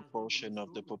proportion of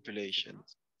the population,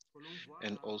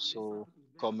 and also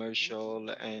commercial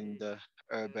and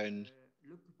urban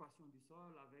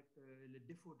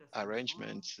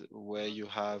arrangements where you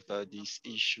have this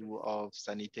issue of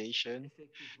sanitation,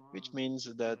 which means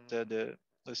that the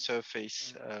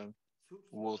surface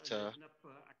water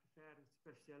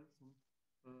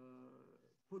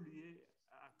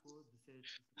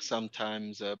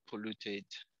sometimes polluted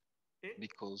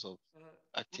because of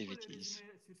activities.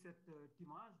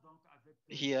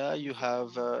 Here you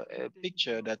have a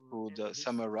picture that could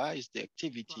summarize the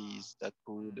activities that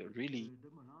could really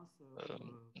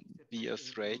be a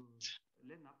threat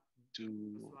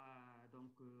to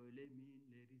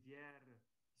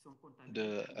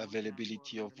the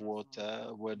availability of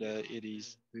water, whether it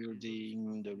is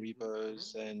building the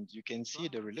rivers, and you can see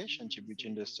the relationship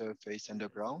between the surface and the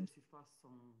ground.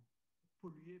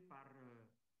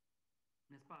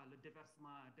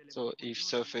 So if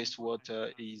surface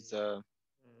water is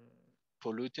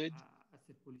polluted,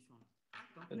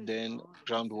 then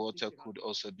groundwater could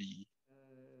also be.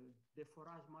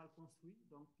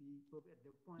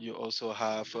 You also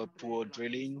have poor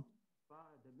drilling,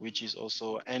 which is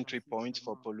also entry point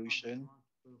for pollution,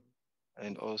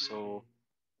 and also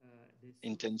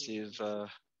intensive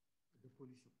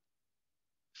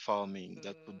farming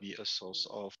that could be a source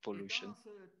of pollution.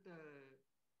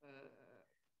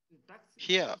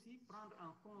 Here,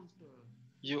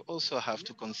 you also have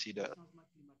to consider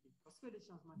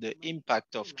the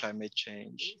impact of climate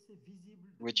change,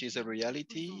 which is a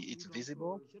reality, it's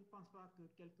visible.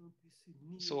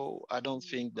 So I don't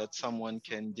think that someone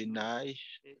can deny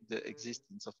the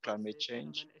existence of climate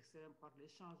change.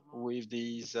 With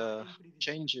these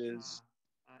changes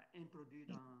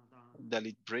that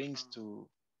it brings to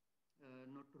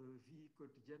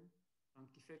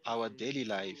our daily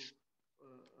life,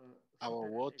 our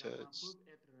waters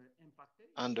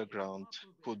underground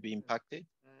could be impacted,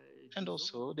 and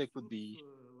also there could be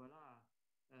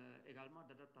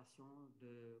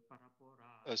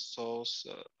a source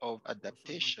of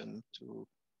adaptation to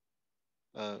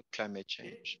climate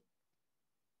change.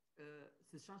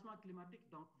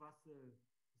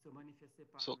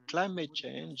 So climate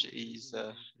change is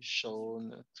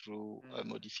shown through a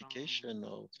modification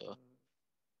of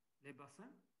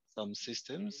some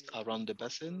systems around the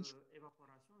basins,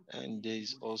 and there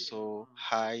is also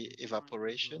high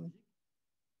evaporation,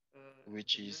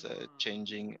 which is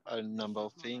changing a number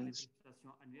of things.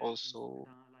 Also,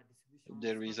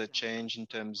 there is a change in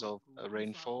terms of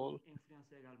rainfall.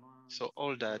 So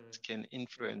all that can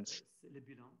influence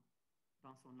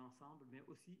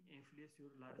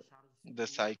the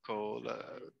cycle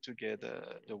together,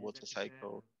 the water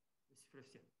cycle,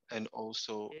 and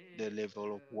also the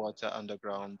level of water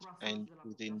underground and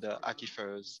within the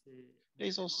aquifers. There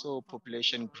is also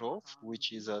population growth,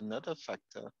 which is another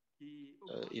factor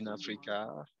in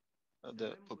Africa.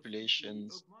 The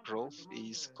population's growth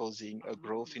is causing a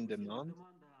growth in demand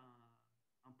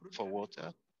for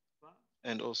water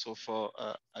and also for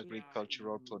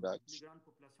agricultural products.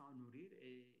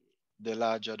 The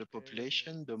larger the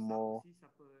population, the more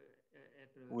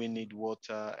we need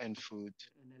water and food.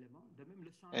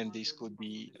 And this could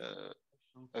be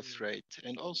a threat.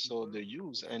 And also the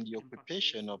use and the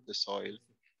occupation of the soil,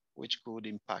 which could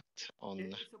impact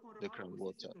on the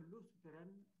groundwater.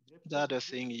 The other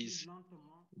thing is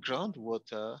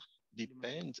groundwater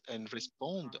depends and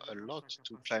responds a lot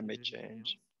to climate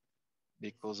change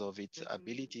because of its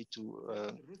ability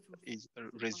to is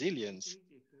resilience.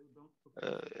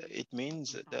 It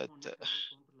means that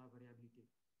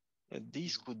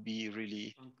this could be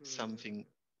really something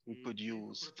we could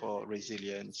use for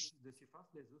resilience.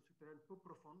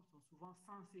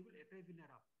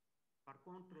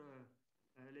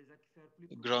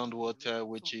 Groundwater,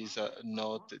 which is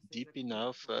not deep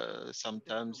enough,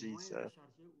 sometimes is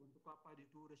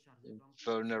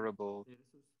vulnerable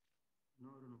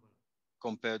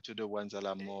compared to the ones that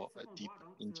are more deep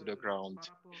into the ground.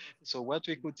 So what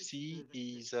we could see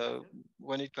is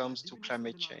when it comes to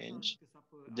climate change,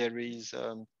 there is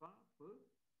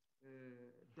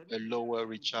a lower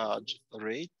recharge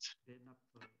rate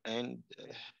and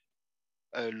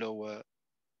a lower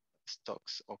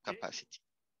stocks or capacity.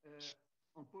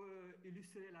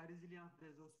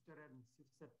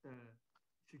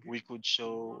 We could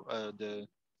show the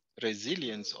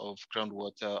resilience of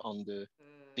groundwater on the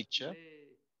picture.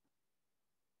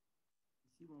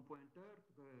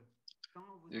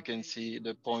 You can see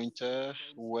the pointer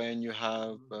when you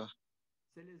have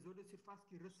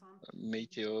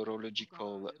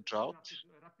meteorological drought.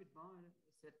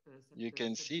 You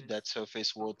can see that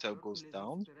surface water goes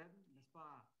down,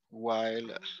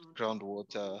 while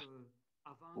groundwater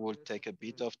will take a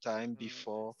bit of time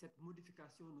before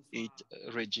it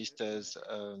registers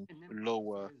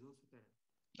lower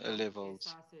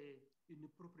levels.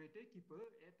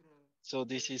 So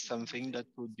this is something that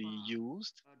could be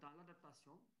used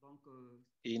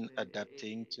in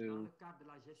adapting to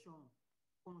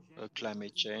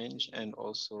climate change and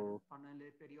also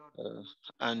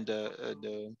under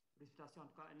the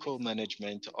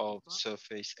co-management of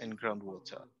surface and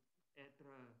groundwater.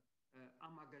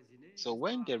 So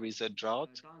when there is a drought,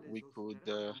 we could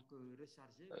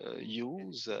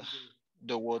use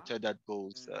the water that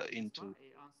goes into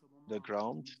the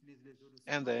ground.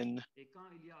 And then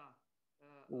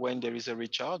when there is a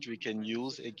recharge, we can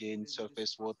use again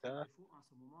surface water.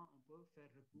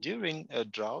 During a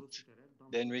drought,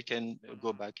 then we can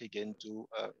go back again to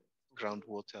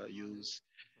groundwater use.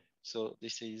 So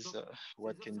this is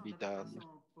what can be done.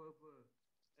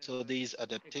 So these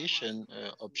adaptation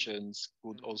options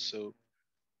could also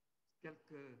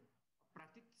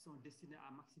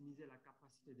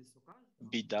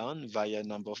be done via a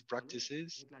number of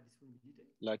practices,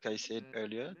 like I said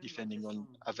earlier, depending on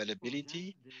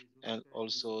availability and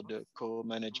also the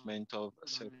co-management of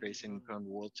surface and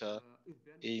groundwater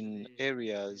in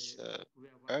areas,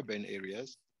 urban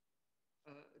areas.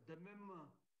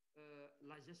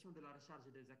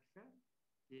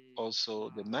 Also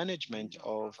the management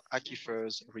of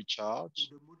aquifers recharge,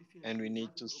 and we need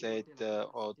to set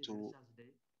or to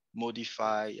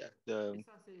modify the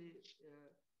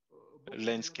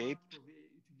landscape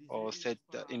or set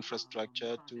the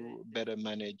infrastructure to better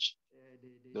manage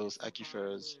those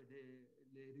aquifers.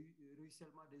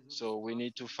 So we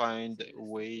need to find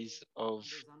ways of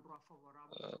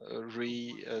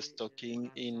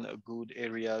restocking in good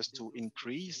areas to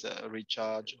increase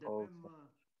recharge of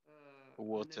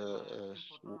water,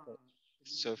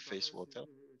 surface water.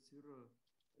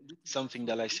 Something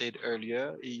that I said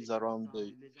earlier is around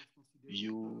the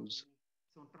use.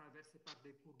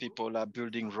 People are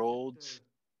building roads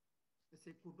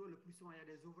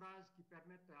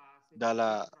that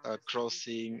are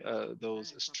crossing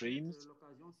those streams.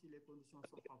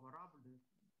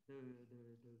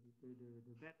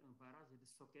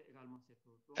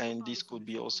 And this could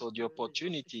be also the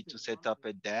opportunity to set up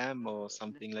a dam or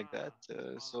something like that.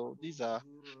 So these are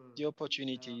the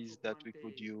opportunities that we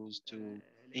could use to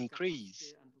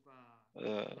increase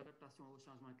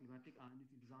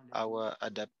our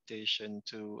adaptation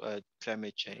to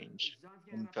climate change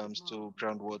when it comes to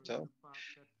groundwater.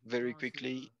 Very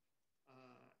quickly,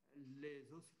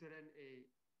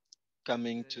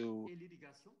 coming to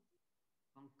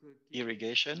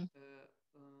irrigation,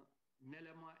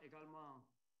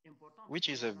 which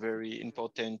is a very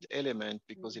important element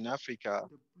because in Africa,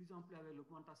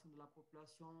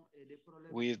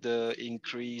 with the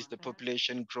increase, the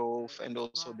population growth, and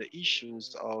also the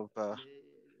issues of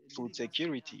food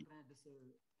security,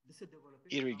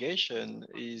 irrigation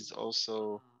is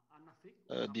also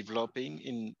developing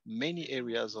in many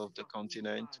areas of the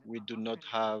continent. We do not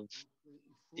have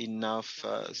enough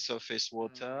surface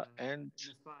water, and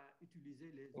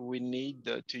we need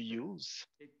to use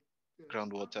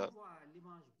groundwater.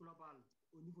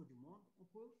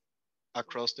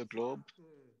 Across the globe,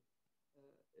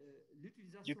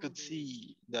 you could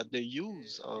see that the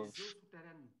use of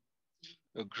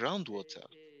groundwater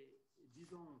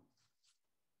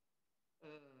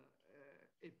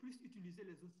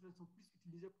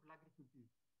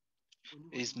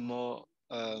is more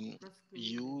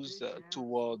used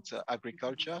towards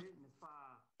agriculture.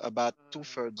 About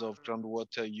 2/3 of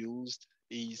groundwater used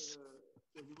is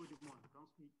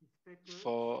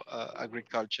for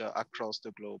agriculture across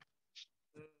the globe.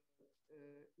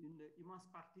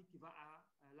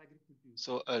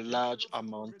 So a large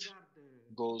amount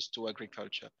goes to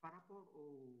agriculture.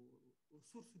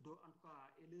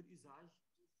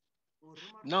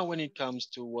 Now, when it comes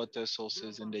to water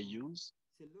sources and their use,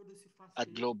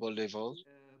 at global level,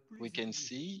 we can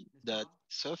see that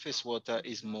surface water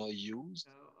is more used.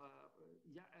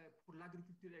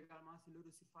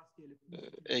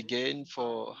 Again,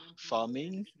 for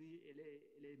farming,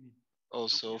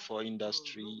 also for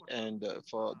industry and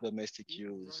for domestic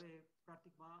use.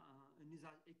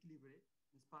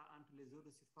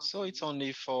 So it's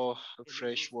only for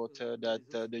fresh water that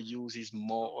the use is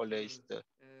more or less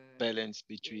balanced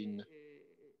between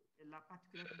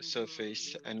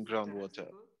surface and groundwater.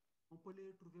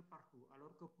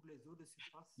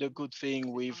 The good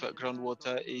thing with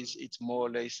groundwater is it's more or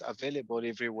less available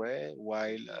everywhere,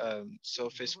 while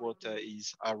surface water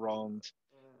is around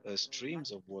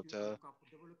streams of water.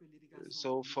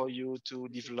 So for you to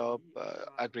develop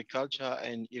agriculture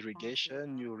and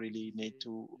irrigation, you really need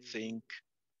to think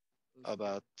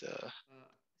about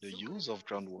the use of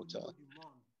groundwater.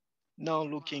 Now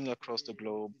looking across the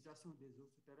globe,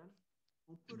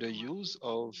 the use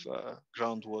of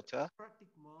groundwater,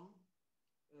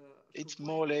 it's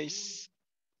more or less,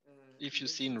 if you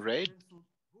see in red,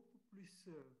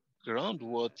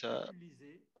 groundwater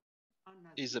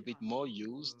is a bit more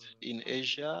used in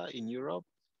Asia, in Europe,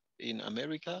 in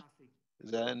America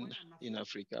than in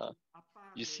Africa.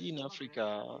 You see in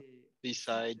Africa,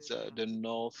 besides the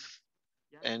north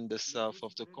and the south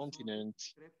of the continent,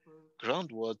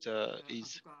 groundwater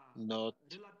is not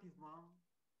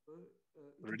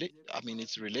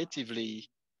it's relatively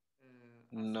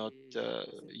not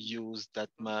used that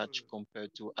much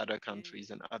compared to other countries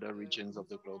and other regions of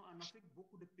the globe.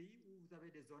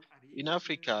 In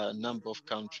Africa, a number of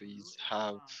countries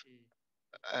have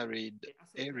arid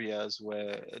areas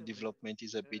where development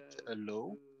is a bit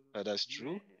low, that's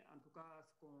true.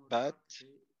 But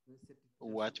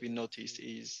what we notice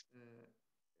is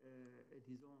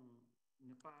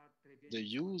the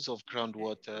use of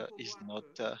groundwater is not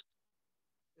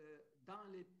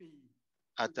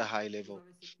at a high level.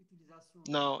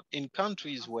 Now, in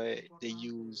countries where they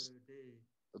use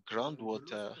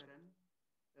groundwater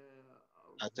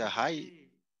at a high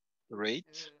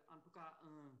rate,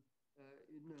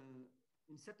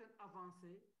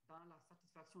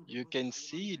 you can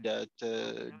see that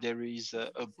there is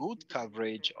a good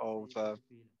coverage of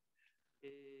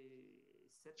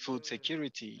food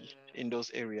security in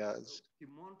those areas.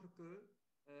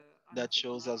 That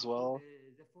shows as well,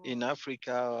 in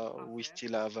Africa, we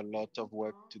still have a lot of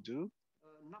work to do,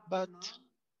 but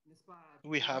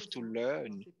we have to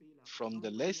learn from the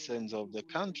lessons of the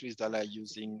countries that are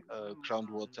using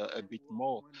groundwater a bit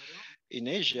more. In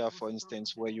Asia, for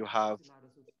instance, where you have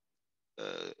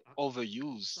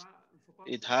overuse,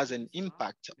 it has an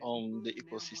impact on the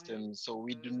ecosystem. So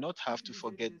we do not have to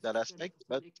forget that aspect,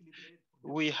 but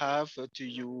we have to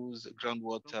use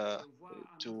groundwater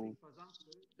to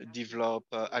develop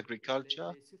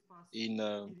agriculture in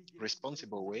a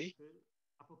responsible way.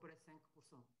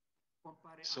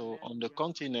 So on the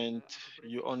continent,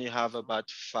 you only have about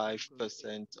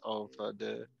 5% of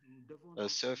the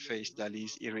surface that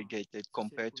is irrigated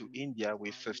compared to India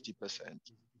with 50%.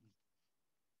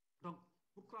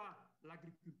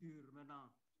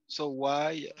 So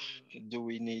why do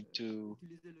we need to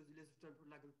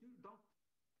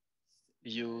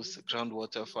use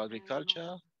groundwater for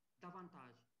agriculture?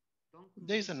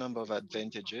 There's a number of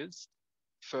advantages.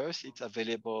 First, it's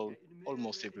available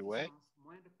almost everywhere.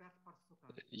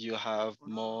 You have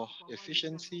more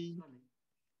efficiency.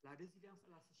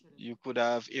 You could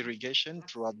have irrigation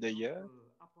throughout the year,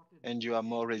 and you are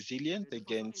more resilient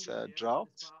against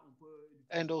drought.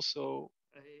 And also,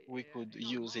 we could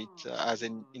use it as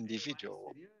an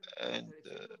individual. And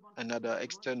another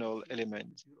external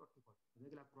element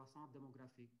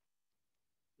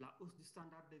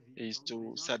is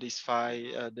to satisfy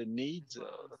the needs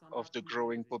of the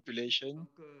growing population,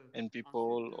 and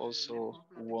people also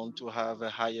want to have a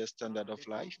higher standard of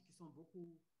life.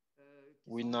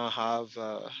 We now have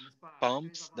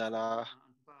pumps that are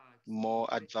more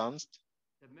advanced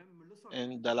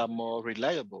and that are more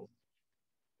reliable.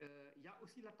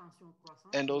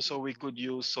 And also we could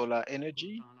use solar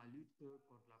energy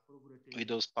with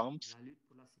those pumps,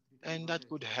 and that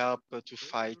could help to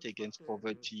fight against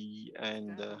poverty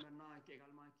and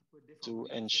to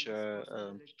ensure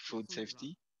food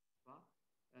safety.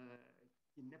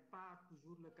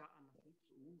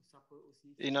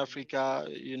 In Africa,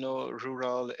 you know,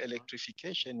 rural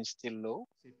electrification is still low.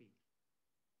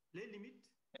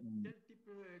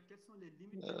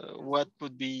 What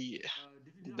could be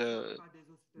the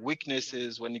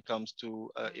weaknesses when it comes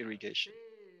to irrigation?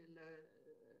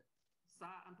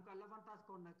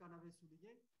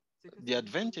 The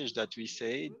advantage that we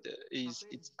said is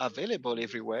it's available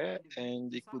everywhere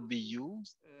and it could be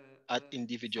used at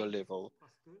individual level.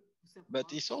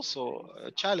 But it's also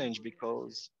a challenge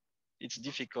because it's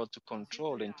difficult to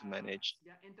control and to manage.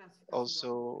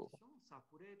 Also,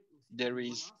 there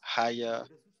is higher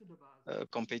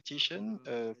competition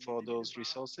for those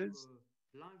resources.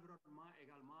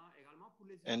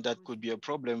 And that could be a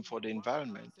problem for the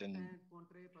environment. And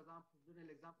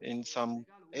in some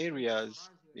areas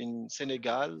in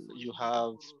Senegal, you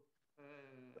have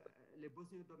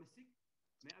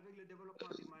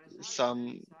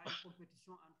some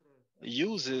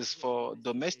uses for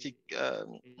domestic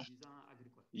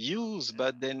use,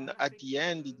 but then at the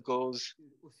end it goes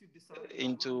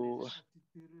into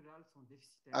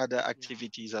other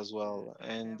activities as well,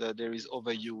 and there is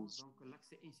overuse.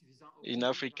 In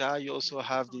Africa, you also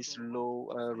have this low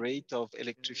rate of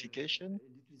electrification,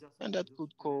 and that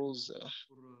could cause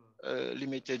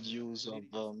limited use of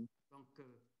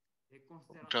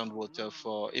groundwater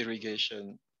for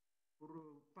irrigation.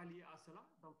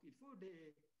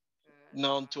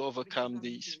 Now, to overcome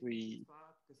this, we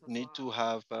need to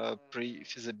have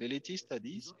pre-feasibility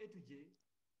studies.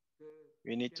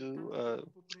 We need to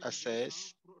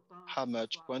assess how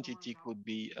much quantity could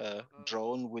be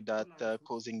drawn without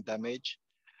causing damage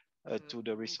to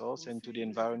the resource and to the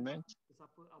environment.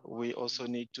 We also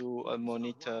need to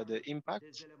monitor the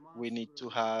impact. We need to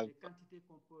have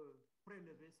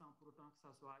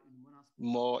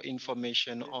more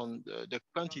information on the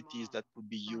quantities that could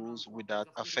be used without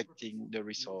affecting the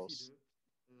resource.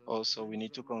 Also, we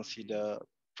need to consider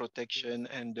protection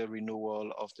and the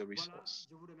renewal of the resource.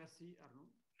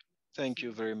 Thank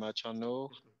you very much, Arnaud.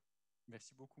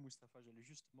 Merci beaucoup, Moustapha. J'allais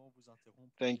justement vous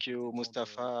interrompre. Thank you,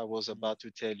 Moustapha. I was about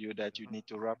to tell you that you need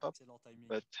to wrap up,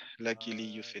 but luckily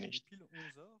you finished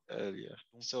earlier.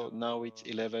 So now it's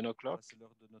 11 o'clock.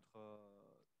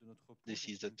 This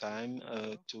is the time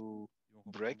to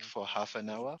break for half an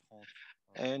hour,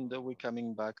 and we're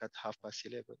coming back at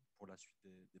 11:30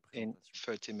 in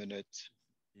 30 minutes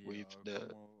with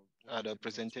the other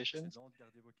presentations.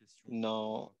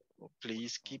 Now,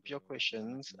 please keep your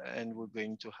questions, and we're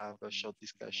going to have a short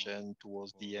discussion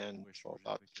towards the end for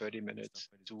about 30 minutes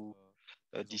to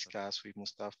discuss with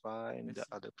Moustapha and the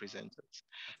other presenters.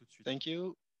 Thank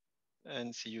you,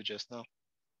 and see you just now.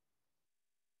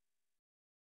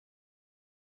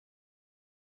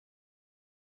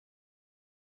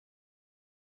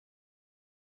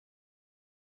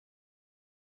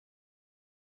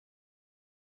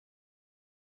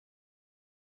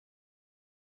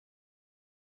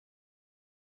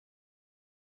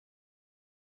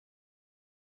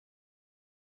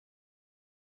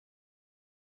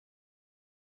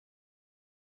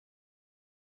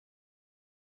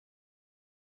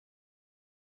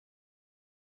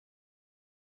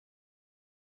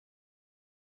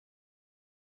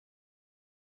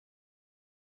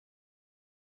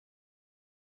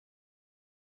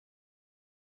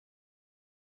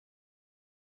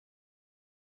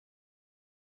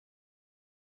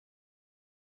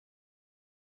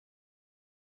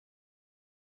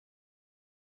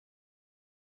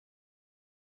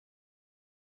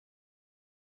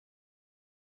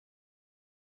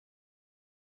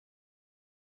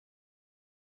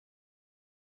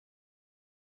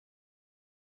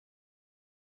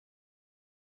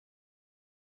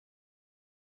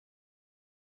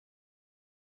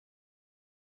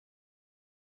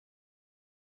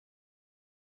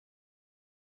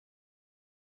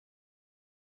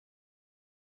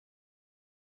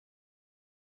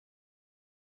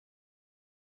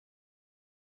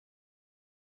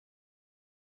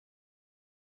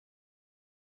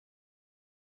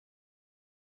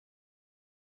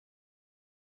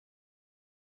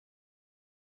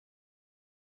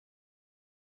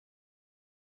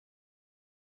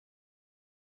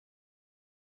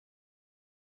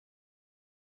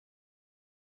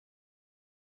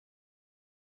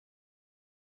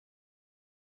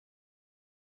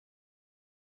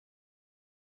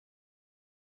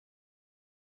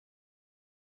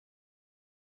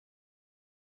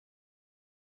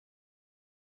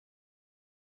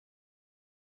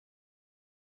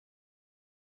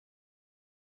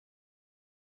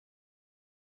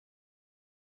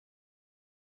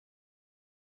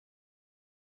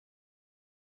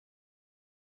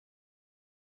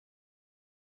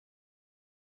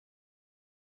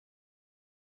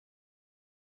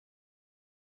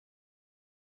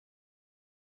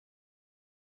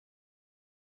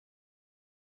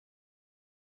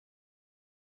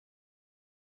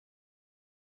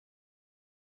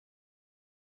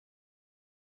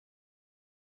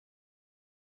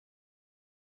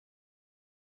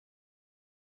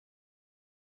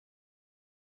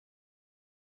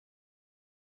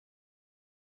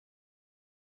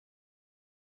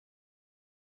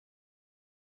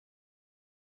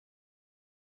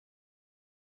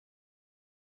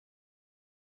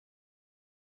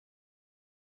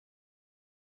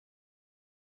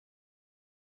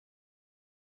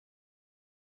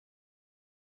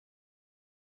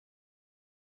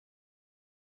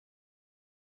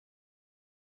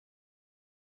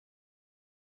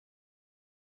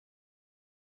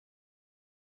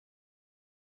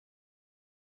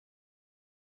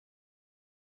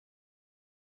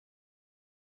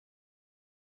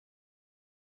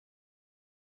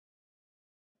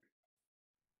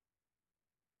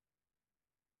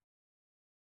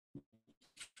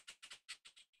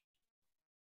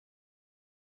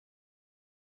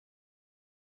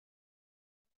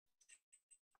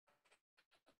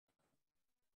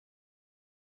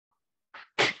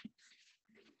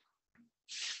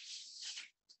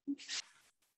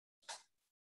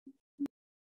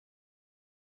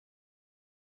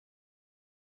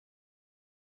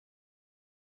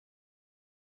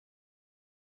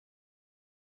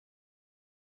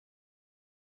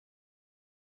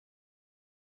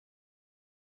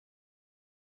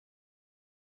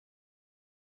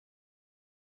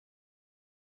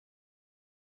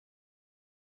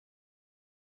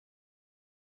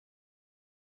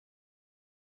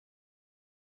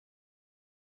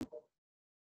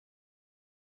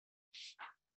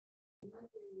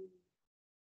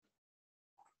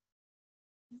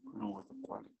 Groundwater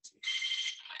quality.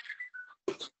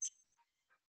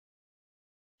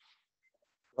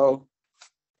 Oh.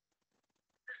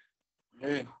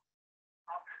 Hey.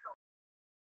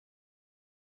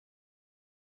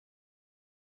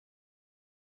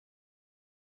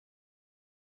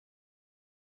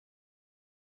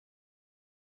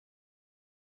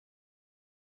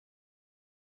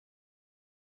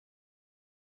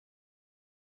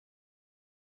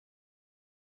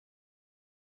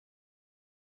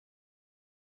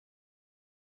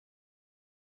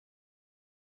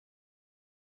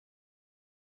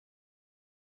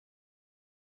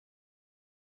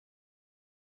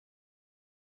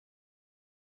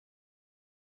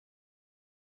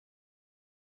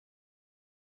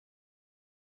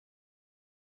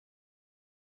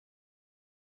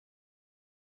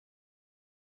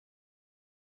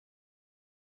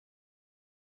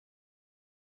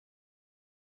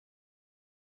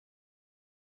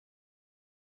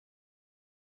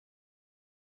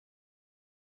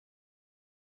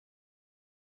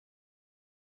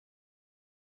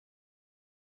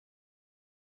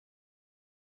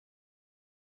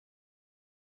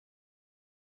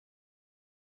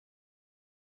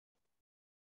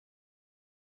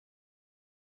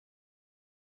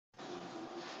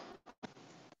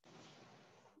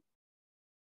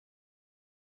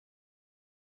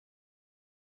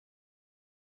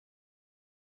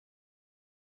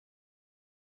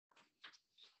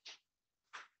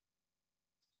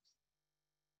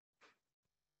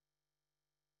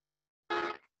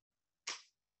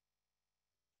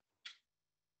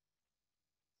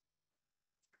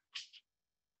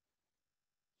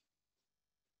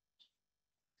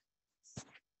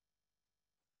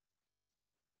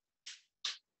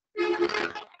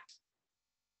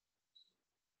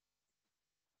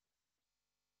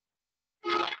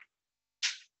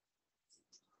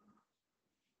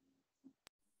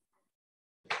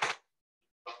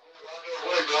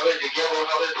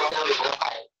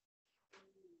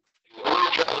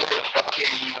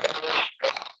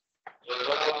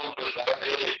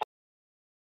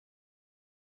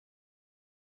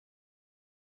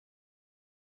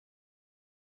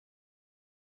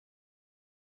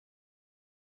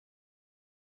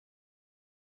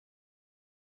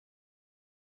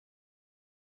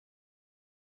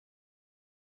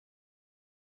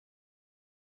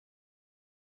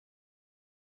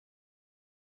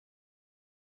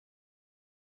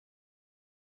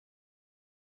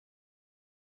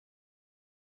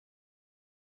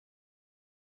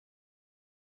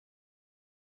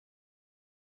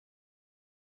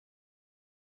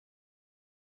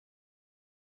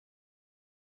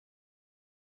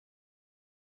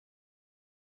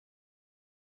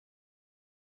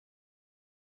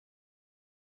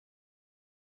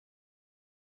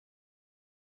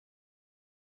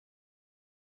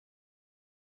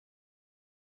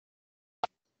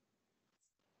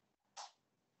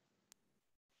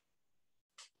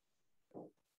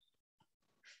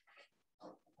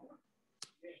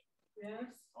 Yes.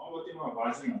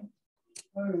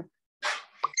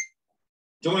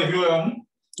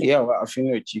 Yeah, well, I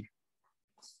finished.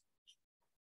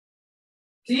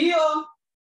 Theo,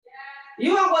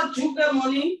 you want what juke the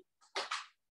money?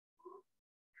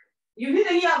 You need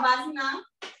to hear Basin now?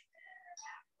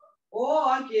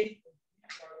 Oh, okay.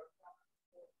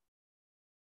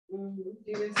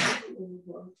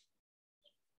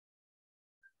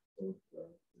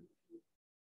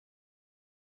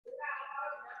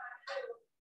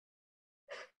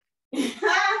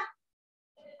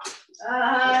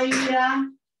 Yeah.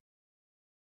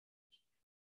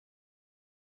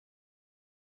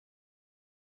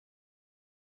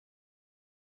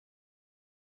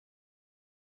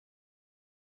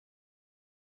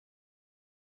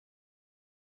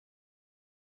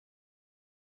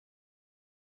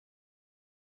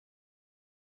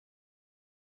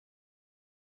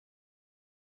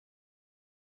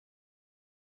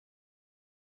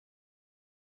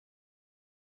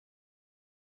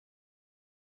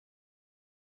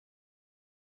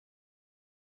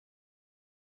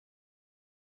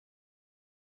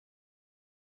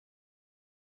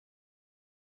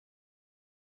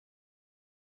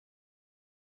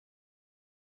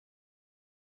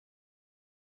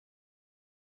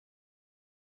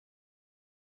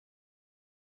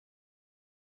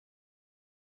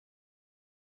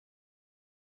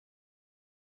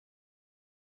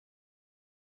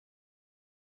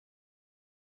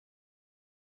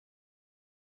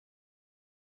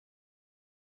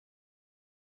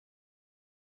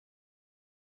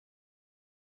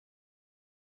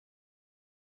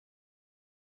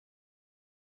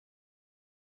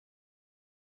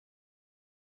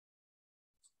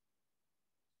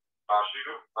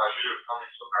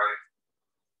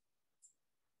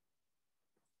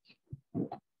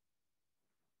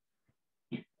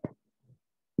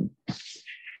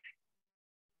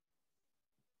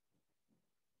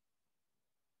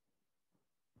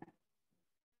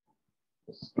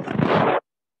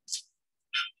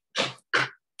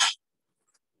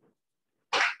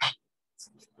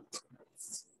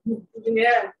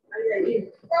 Yeah.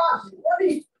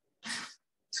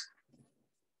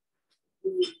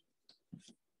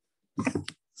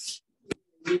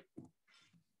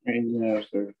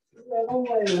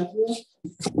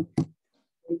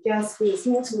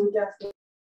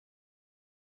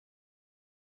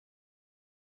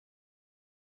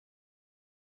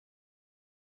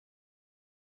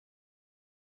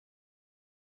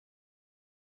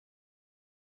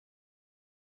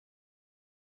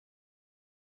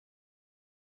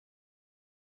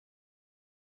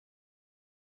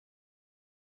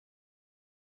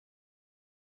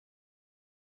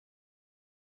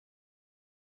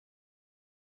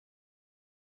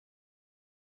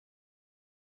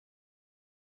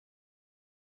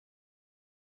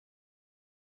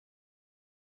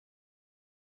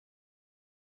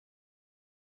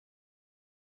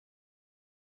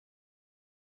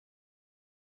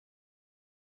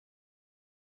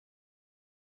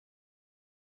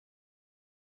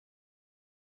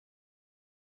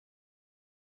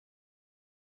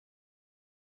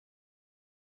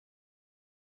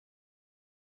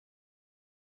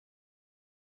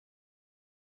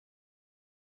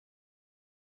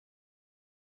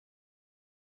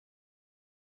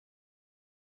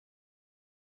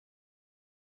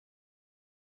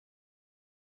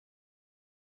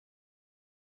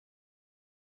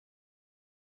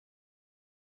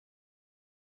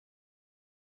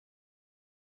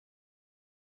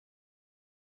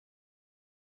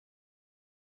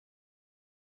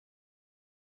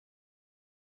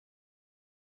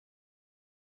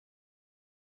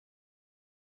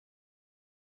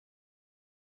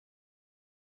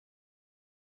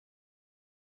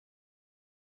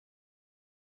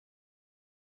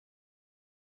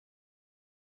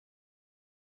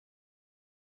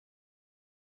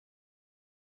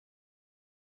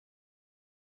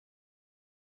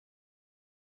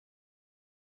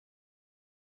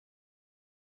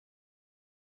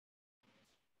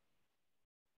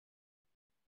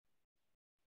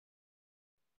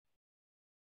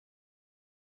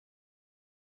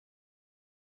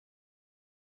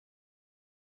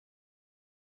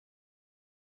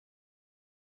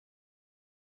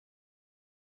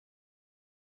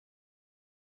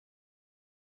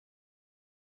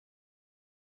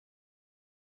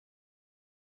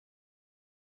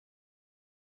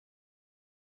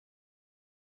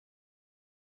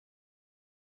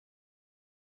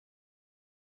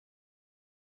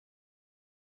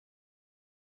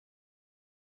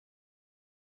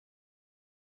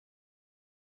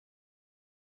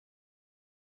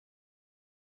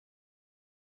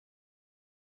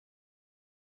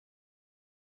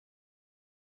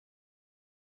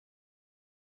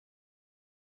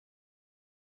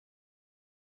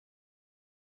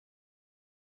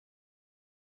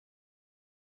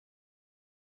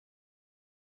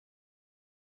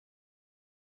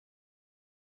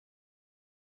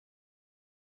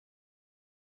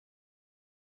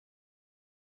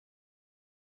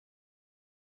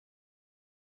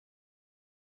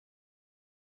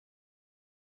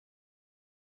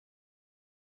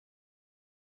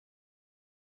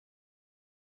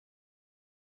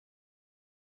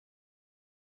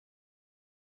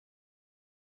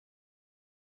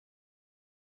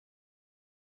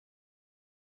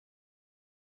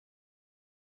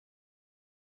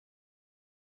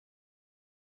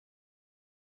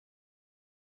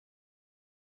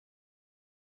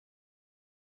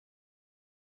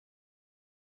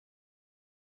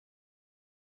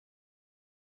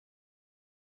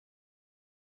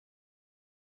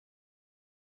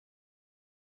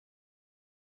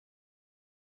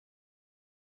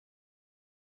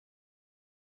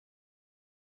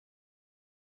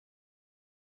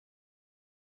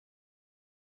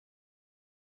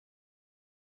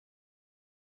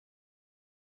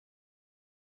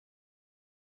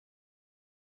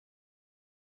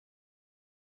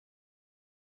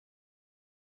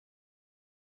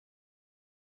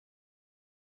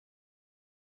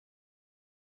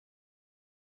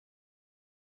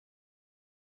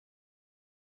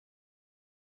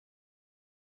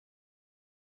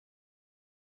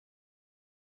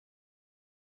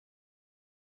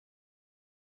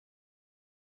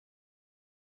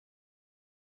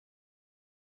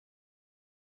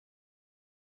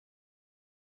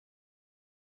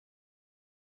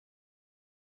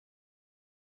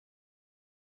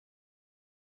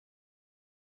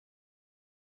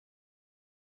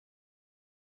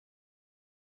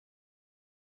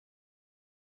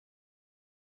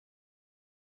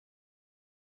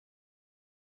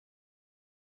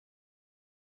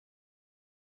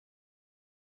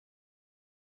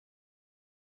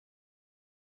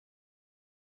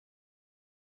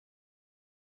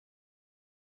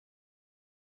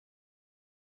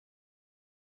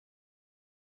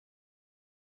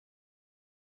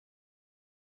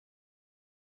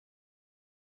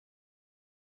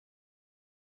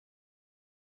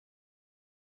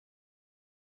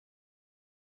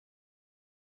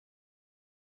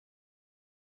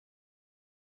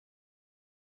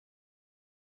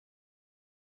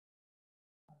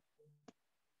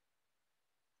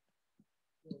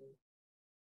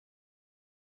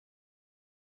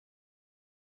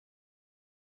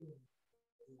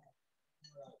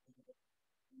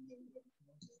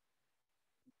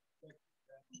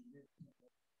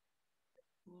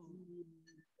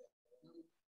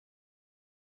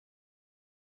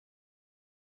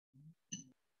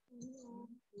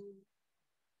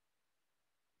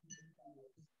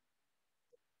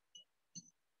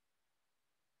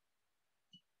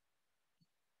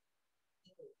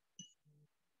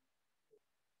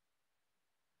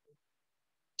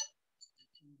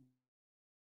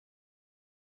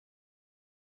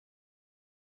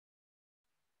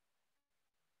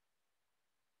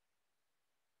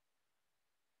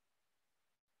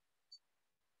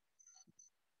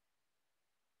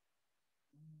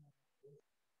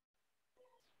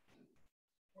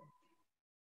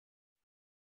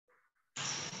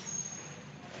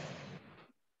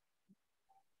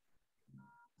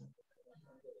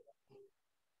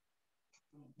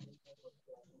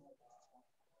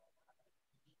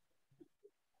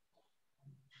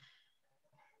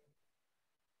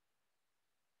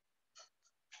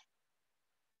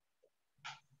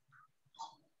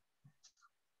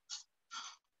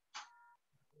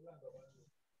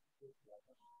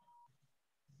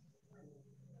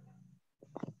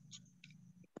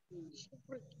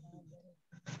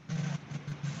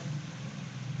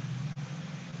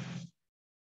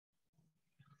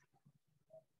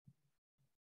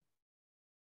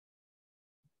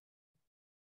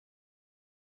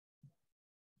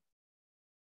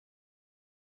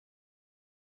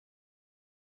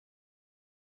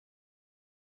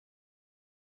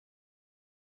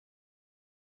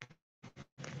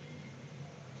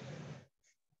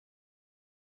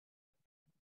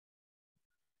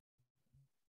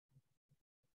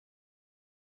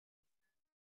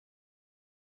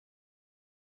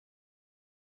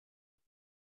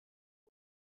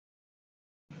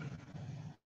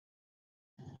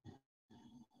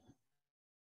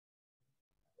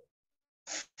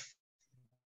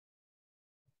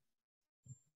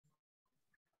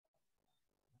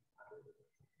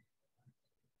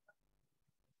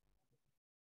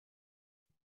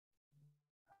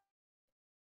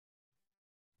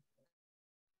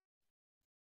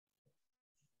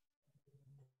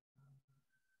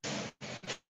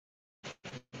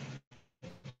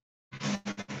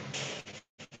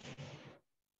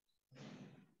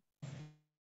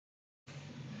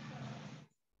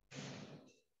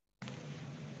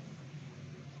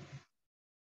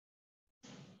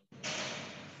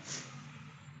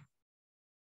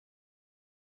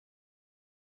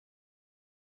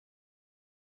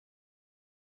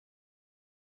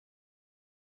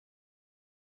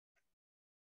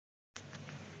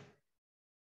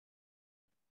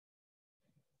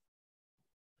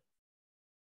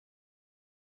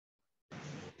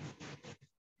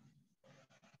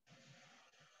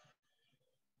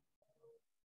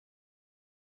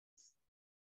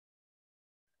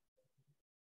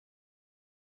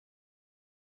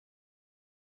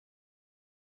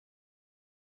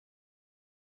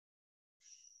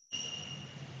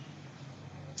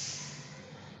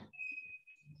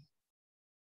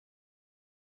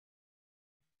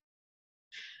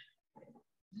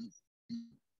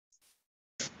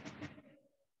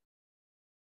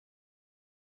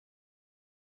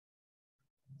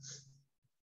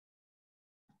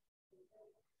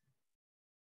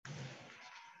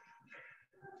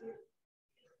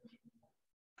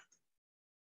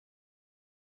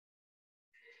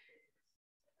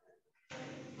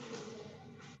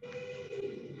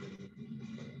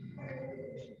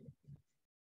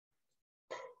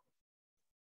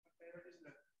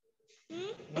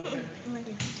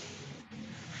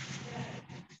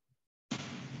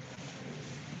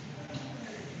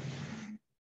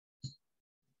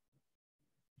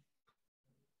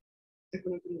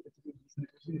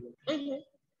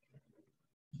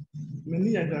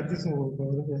 Many are gratis over.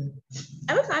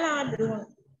 I was allowed to do one.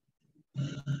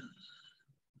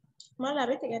 Mala,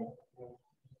 wait again.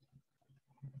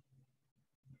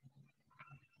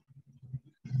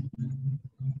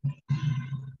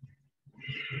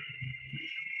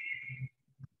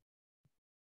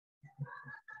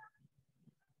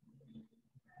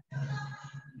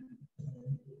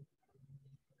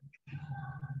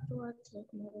 What's like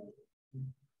more?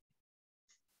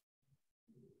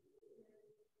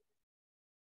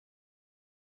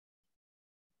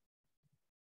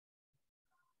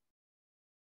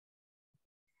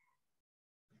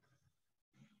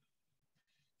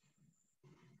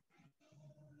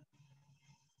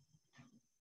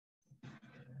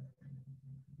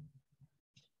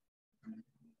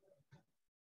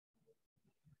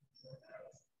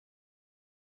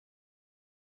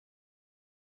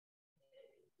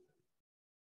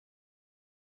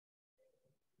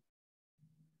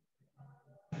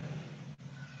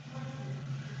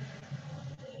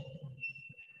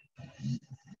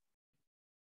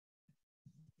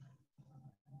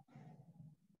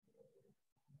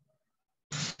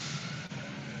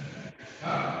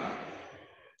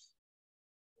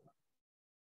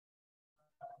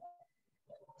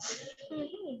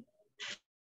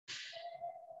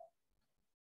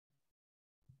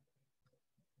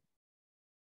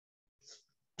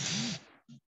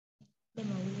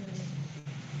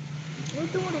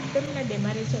 Untung udah na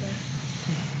demare cara.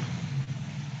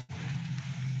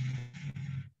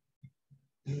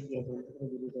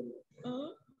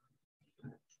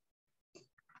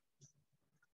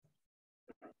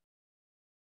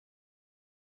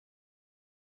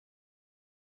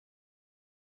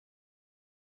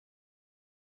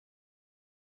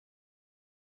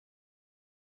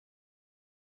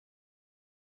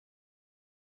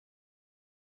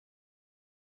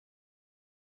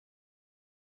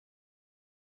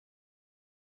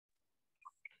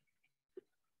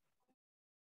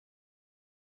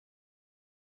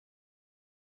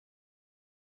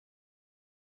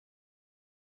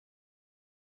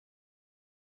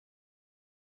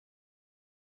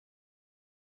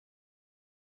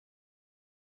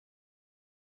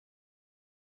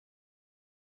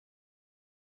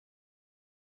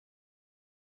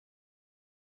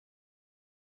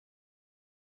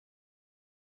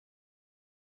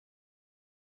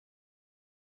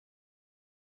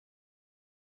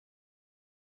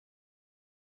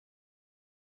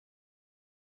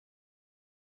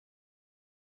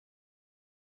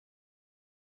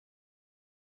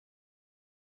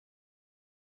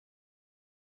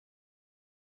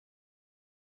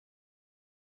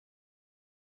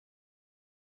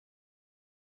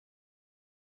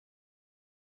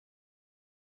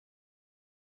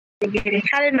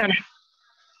 Kale nana.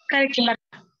 Kale kila.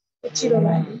 Chiro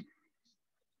lagi.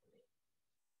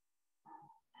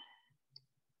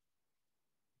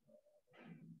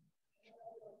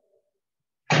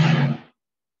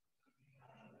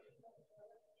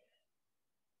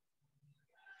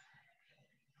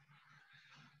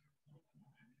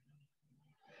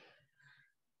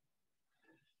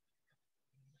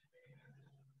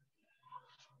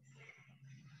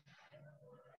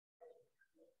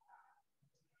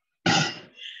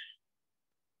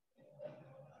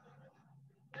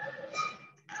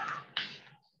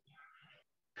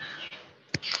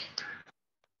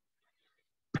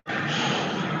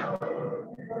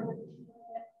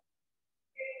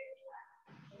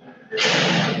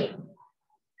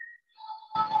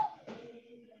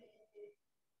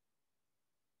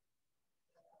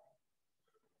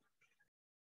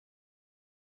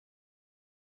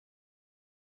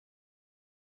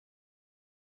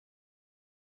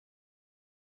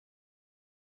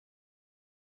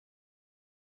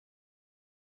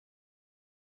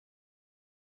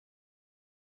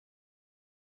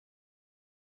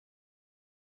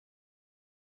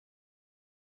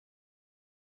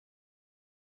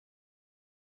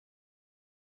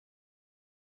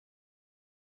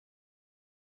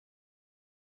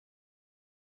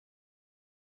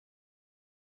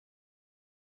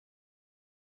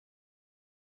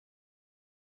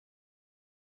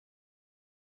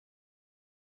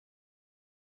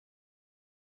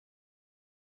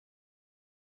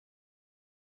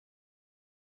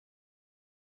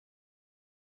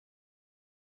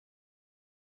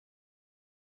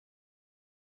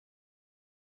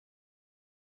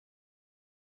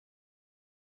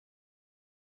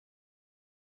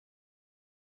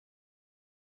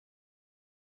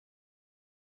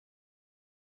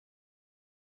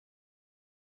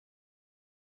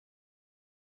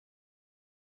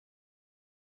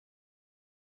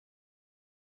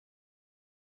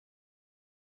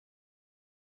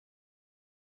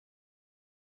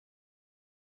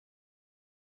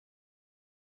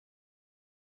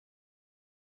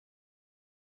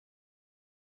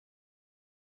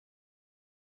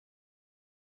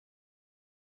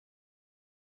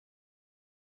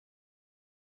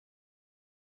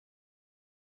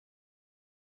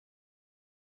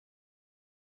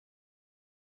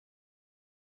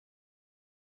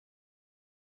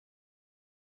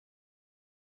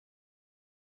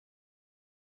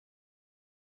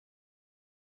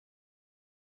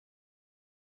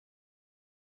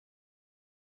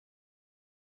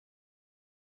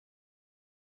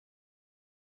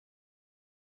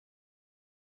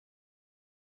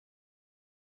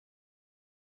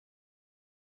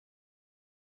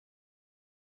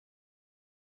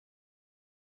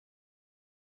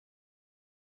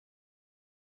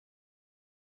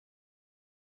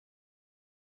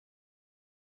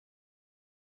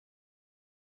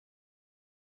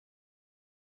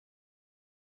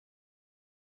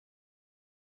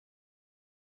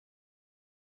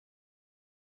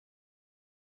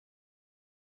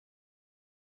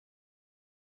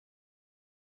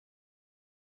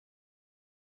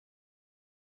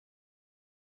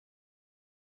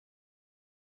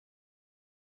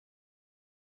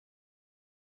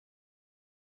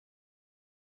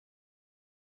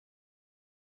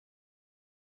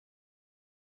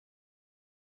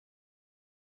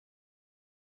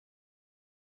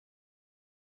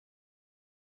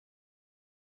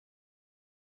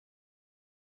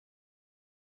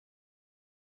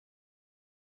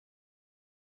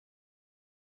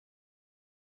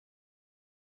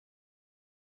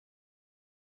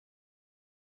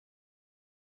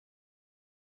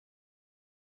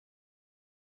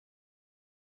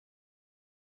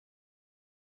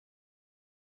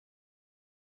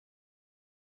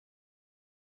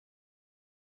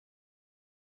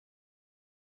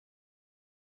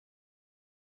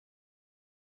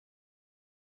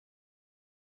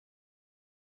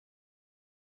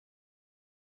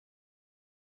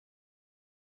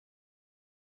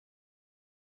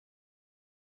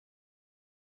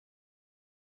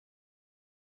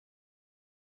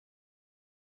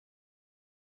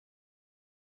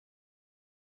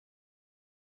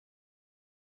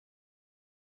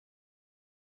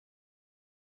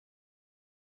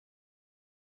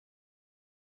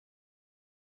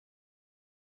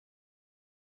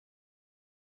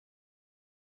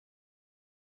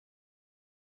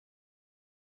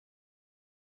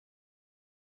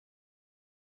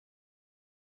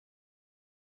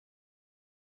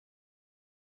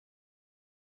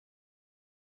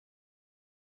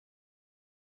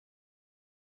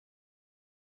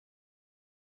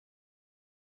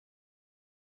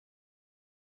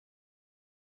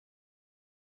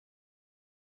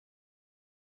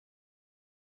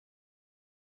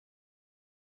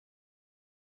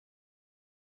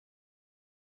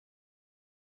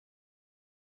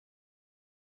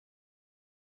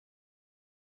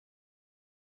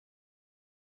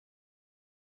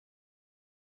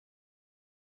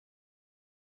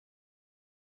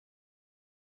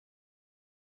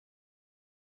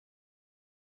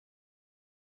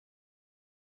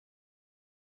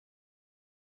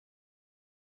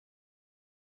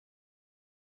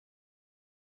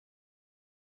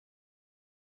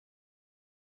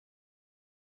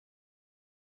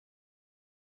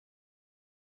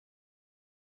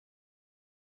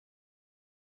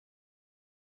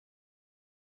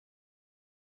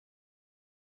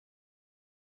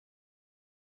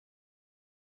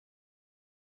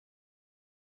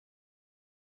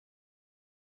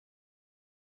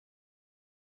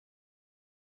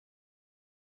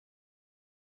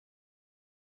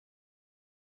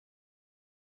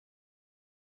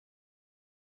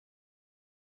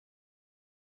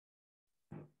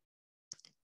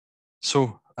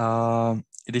 So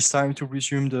it is time to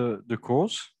resume the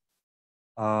course.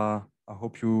 I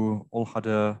hope you all had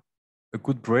a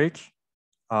good break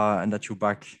and that you're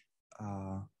back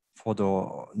for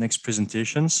the next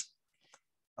presentations.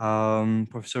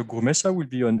 Professor Gurmessa will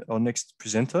be our next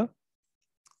presenter.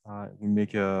 We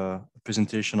make a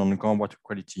presentation on groundwater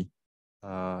quality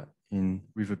in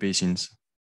river basins.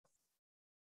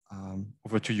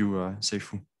 Over to you,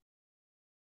 Seifu.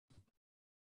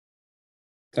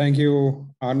 Thank you,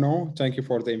 Arnaud. Thank you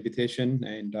for the invitation.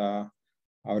 And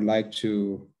I would like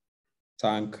to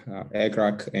thank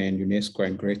IGRAC and UNESCO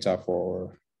and Greta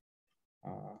for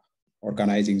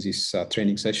organizing this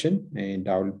training session. And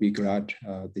I will be glad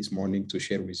this morning to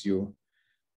share with you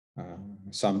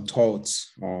some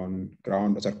thoughts on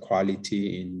groundwater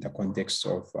quality in the context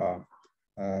of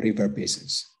river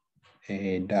basins.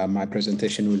 And my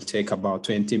presentation will take about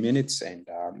 20 minutes, and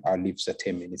I'll leave the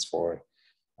 10 minutes for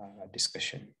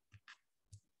discussion.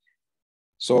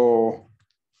 So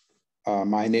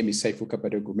my name is Seifu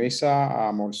Gurmessa.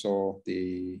 I'm also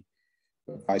the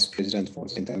Vice President for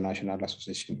the International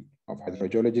Association of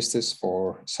Hydrogeologists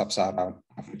for Sub-Saharan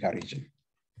Africa region.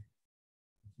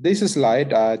 This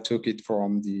slide, I took it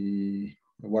from the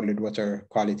World Water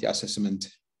Quality Assessment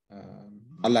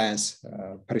Alliance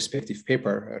perspective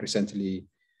paper recently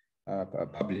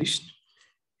published.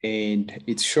 And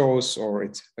it shows, or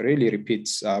it really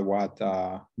repeats what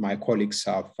my colleagues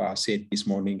have said this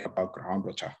morning about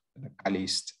groundwater,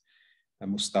 Callist,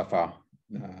 Moustapha,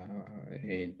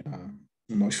 and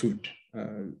Moshood.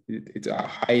 It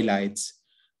highlights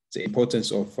the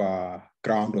importance of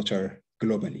groundwater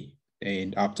globally,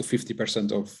 and up to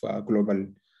 50% of global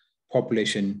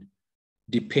population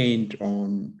depend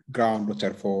on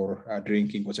groundwater for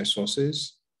drinking water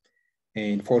sources.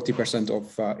 And 40%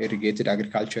 of irrigated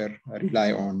agriculture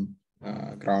rely on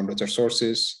groundwater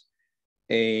sources.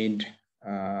 And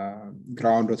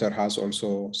groundwater has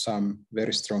also some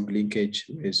very strong linkage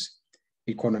with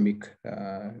economic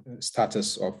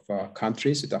status of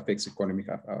countries. It affects economic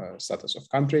status of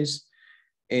countries.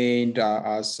 And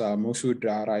as Moshood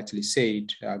rightly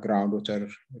said, groundwater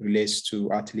relates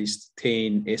to at least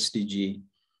 10 SDG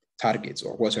targets,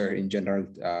 or water in general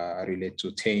relate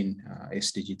to 10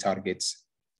 SDG targets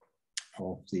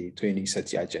of the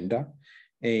 2030 agenda.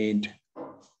 And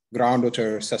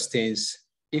groundwater sustains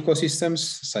ecosystems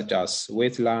such as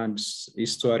wetlands,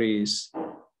 estuaries,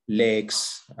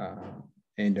 lakes,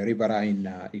 and riverine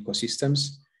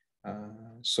ecosystems.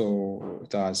 So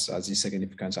it has this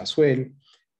significance as well.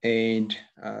 And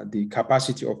the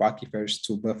capacity of aquifers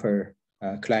to buffer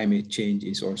climate change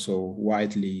is also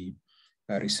widely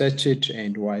researched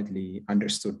and widely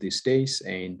understood these days.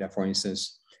 And for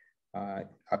instance,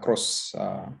 across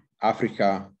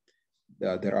Africa,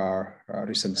 there are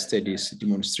recent studies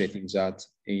demonstrating that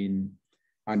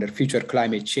under future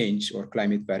climate change or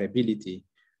climate variability,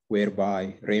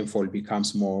 whereby rainfall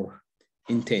becomes more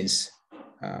intense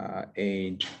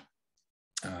and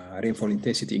rainfall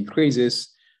intensity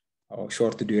increases, or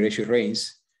short duration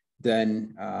rains,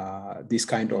 then this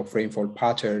kind of rainfall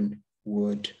pattern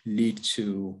would lead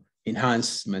to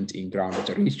enhancement in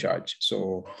groundwater recharge.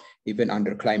 So even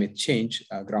under climate change,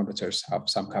 groundwaters have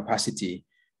some capacity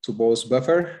to both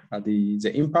buffer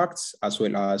the impacts, as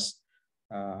well as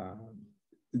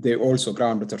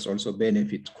groundwaters also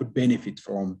could benefit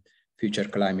from future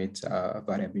climate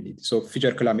variability. So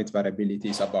future climate variability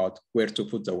is about where to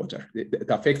put the water. It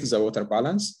affects the water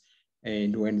balance.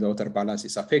 And when the water balance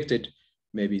is affected,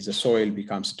 maybe the soil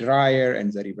becomes drier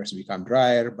and the rivers become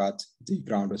drier, but the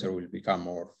groundwater will become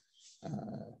more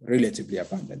relatively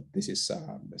abundant. This is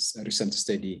a recent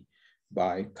study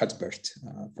by Cuthbert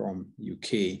from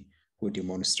UK, who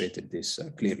demonstrated this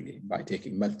clearly by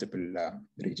taking multiple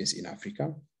regions in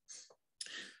Africa.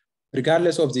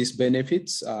 Regardless of these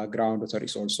benefits, groundwater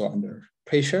is also under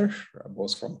pressure,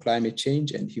 both from climate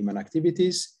change and human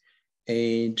activities.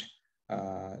 And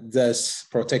thus,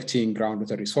 protecting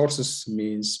groundwater resources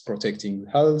means protecting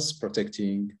health,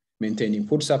 maintaining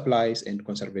food supplies, and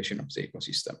conservation of the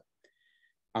ecosystem.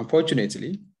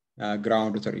 Unfortunately,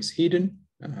 groundwater is hidden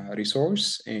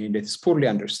resource, and it's poorly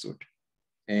understood,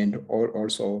 and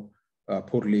also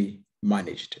poorly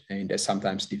managed, and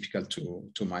sometimes difficult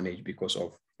to manage because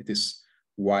of its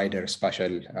wider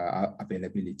spatial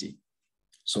availability.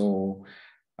 So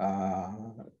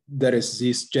there is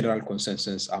this general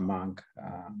consensus among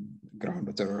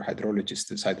groundwater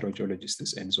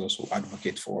hydrogeologists, and those who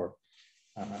advocate for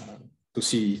to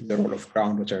see the role of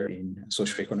groundwater in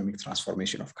socioeconomic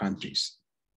transformation of countries.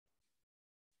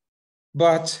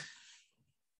 But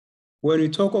when we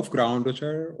talk of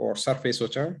groundwater or surface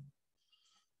water,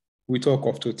 we talk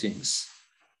of two things.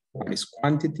 One is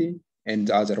quantity and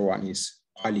the other one is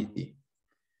quality.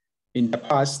 In the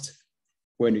past,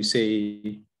 when you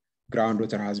say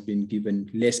groundwater has been given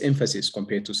less emphasis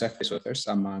compared to surface waters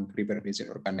among river basin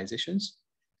organizations,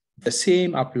 the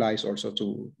same applies also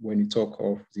to when you talk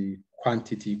of the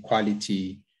quantity,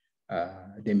 quality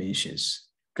dimensions.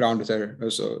 Water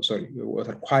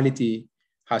quality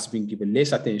has been given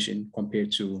less attention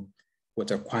compared to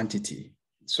water quantity.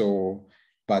 So,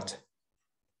 but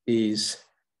is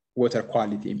water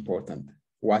quality important?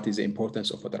 What is the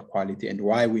importance of water quality and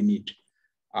why we need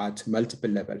at multiple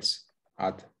levels,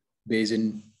 at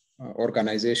basin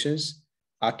organizations,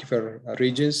 aquifer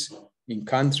regions, in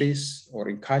countries or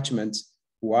in catchments,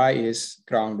 why is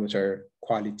groundwater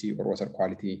quality or water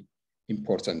quality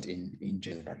important in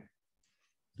general?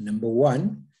 Number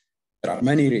one, there are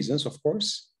many reasons, of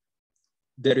course.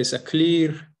 There is a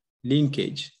clear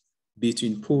linkage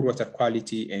between poor water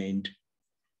quality and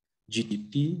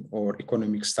GDP or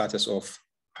economic status of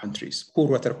countries. Poor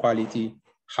water quality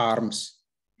harms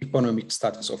economic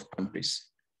status of countries.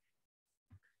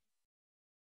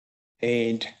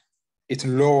 And it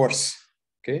lowers,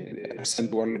 okay, a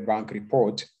recent World Bank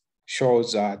report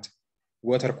shows that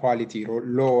water quality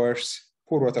lowers,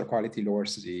 poor water quality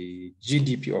lowers the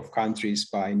GDP of countries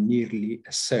by nearly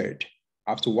a third.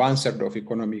 Up to 1/3 of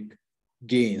economic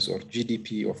gains or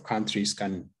GDP of countries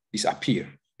can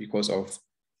disappear because of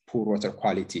poor water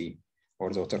quality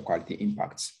or the water quality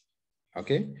impacts,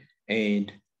 okay?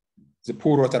 And the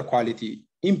poor water quality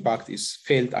impact is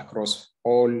felt across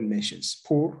all nations,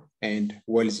 poor and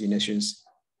wealthy nations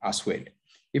as well.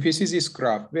 If you see this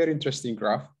graph, very interesting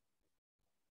graph,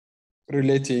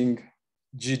 relating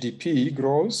GDP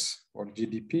growth or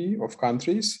GDP of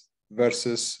countries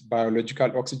versus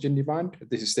biological oxygen demand.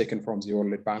 This is taken from the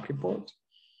World Bank report.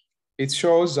 It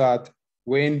shows that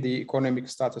when the economic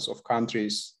status of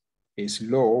countries is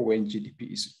low, when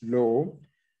GDP is low,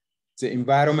 the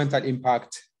environmental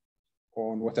impact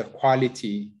on water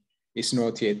quality is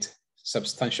not yet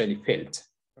substantially felt.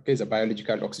 Okay, the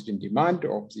biological oxygen demand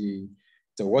of the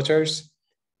waters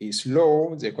is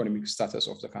low, the economic status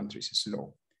of the countries is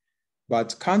low.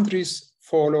 But countries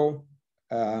follow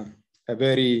a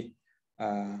very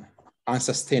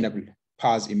unsustainable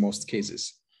path in most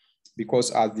cases, because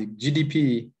as the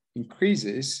GDP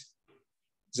increases,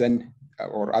 then,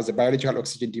 or as the biological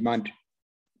oxygen demand,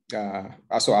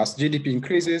 so as GDP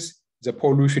increases, the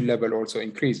pollution level also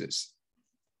increases.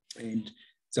 And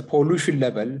the pollution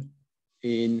level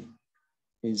in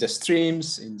the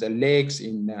streams, in the lakes,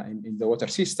 in the water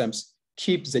systems,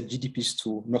 keeps the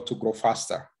GDPs not to grow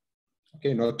faster,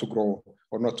 okay, not to grow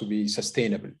or not to be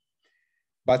sustainable.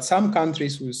 But some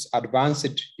countries with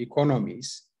advanced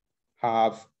economies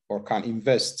have or can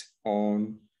invest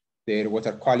on their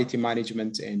water quality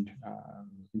management and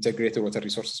integrated water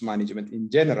resources management in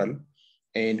general,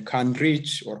 and can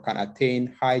reach or can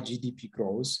attain high GDP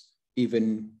growth,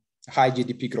 even high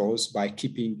GDP growth by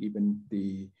keeping even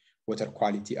the water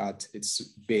quality at its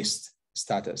best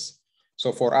status.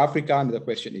 So for Africa, the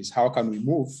question is, how can we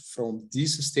move from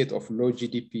this state of low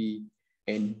GDP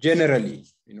and generally,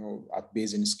 at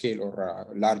basin scale or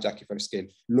large aquifer scale,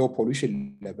 low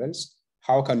pollution levels,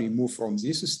 how can we move from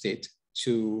this state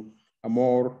to a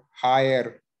more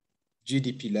higher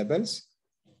GDP levels,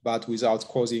 but without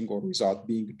causing or without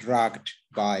being dragged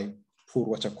by poor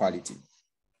water quality?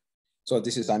 So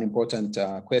this is an important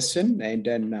question. And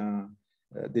then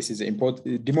this is important,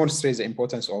 it demonstrates the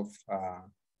importance of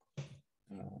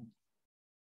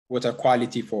water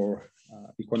quality for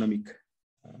economic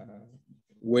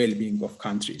well-being of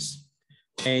countries.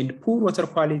 And poor water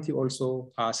quality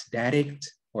also has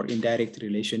direct or indirect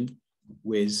relation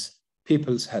with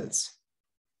people's health.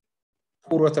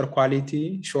 Poor water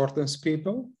quality shortens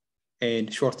people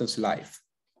and shortens life.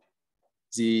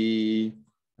 The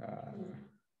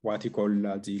what you call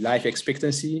the life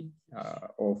expectancy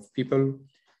of people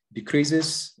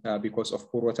decreases because of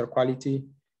poor water quality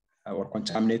or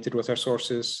contaminated water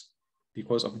sources,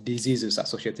 because of diseases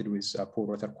associated with poor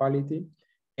water quality.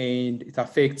 And it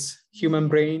affects human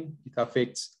brain, it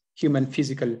affects human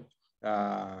physical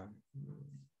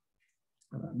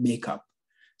makeup.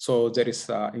 So there is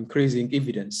increasing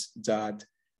evidence that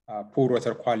poor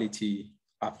water quality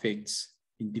affects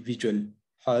individual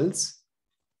health,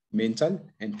 mental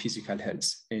and physical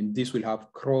health. And this will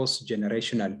have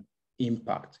cross-generational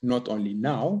impact, not only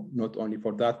now, not only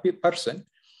for that person.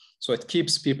 So it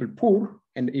keeps people poor.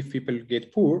 And if people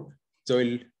get poor, they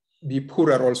will be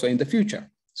poorer also in the future.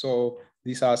 So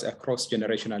this has a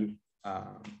cross-generational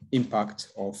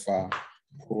impact of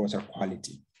poor water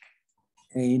quality.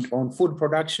 And on food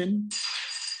production,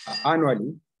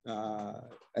 annually,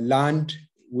 land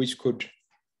which could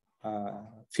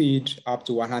feed up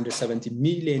to 170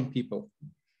 million people,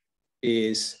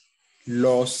 is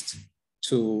lost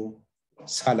to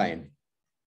saline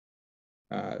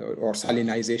or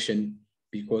salinization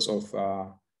because of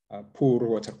poor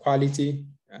water quality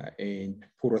and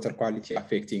poor water quality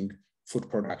affecting food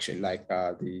production, like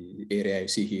the area you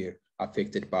see here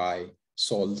affected by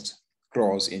salt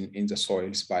growth in the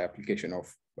soils by application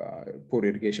of poor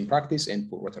irrigation practice and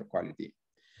poor water quality.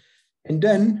 And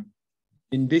then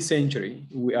in this century,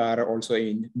 we are also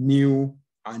in new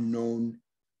unknown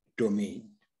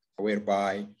domain,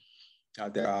 whereby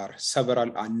there are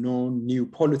several unknown new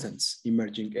pollutants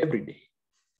emerging every day.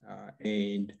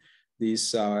 And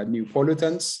these new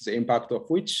pollutants, the impact of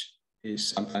which is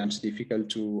sometimes difficult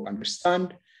to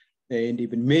understand, and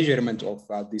even measurement of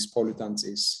these pollutants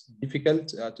is difficult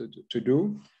to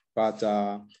do, but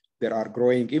there are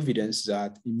growing evidence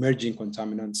that emerging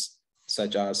contaminants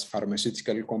such as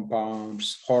pharmaceutical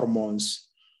compounds, hormones,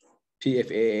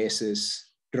 PFASs,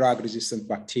 drug-resistant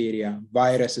bacteria,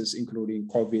 viruses, including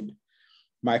COVID,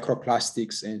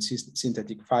 microplastics, and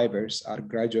synthetic fibers are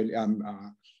gradually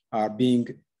are being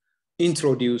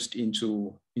introduced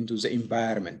into the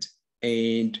environment.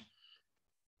 And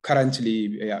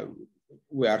currently,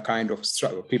 we are kind of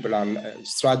people are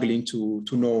struggling to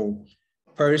know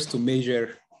first to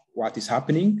measure what is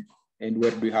happening and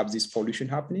where do we have this pollution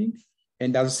happening,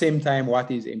 and at the same time,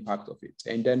 what is the impact of it.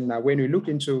 And then when we look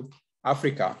into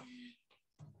Africa,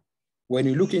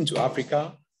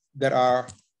 there are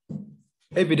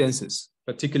evidences,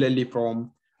 particularly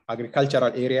from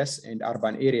agricultural areas and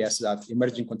urban areas, that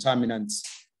emerging contaminants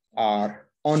are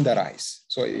on the rise.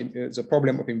 So the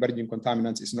problem of emerging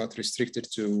contaminants is not restricted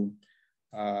to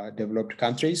developed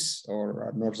countries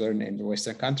or northern and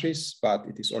western countries, but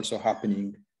it is also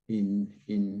happening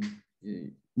in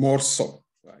more so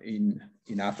in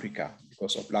Africa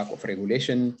because of lack of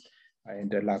regulation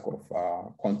and the lack of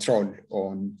control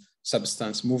on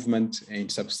substance movement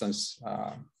and substance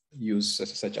use,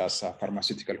 such as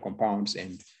pharmaceutical compounds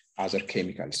and other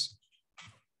chemicals.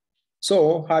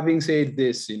 So having said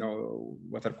this,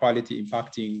 water quality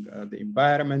impacting the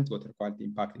environment, water quality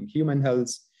impacting human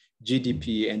health,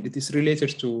 GDP, and it is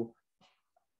related to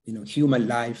human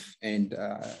life and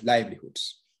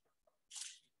livelihoods.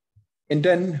 And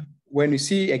then when we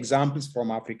see examples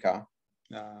from Africa,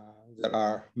 there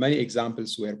are many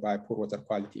examples whereby poor water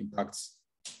quality impacts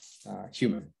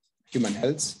human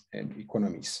health and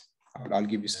economies. I'll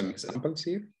give you some examples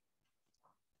here.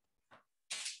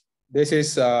 This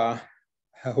is a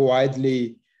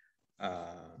widely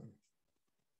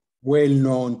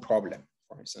well-known problem.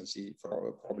 For instance, the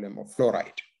problem of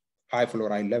fluoride, high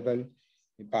fluoride level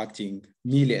impacting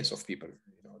millions of people,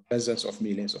 dozens of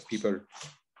millions of people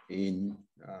in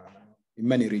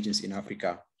many regions in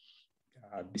Africa.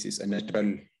 This is a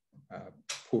natural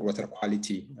poor water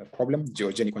quality problem,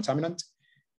 geogenic contaminant,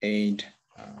 and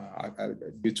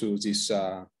due to this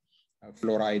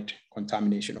fluoride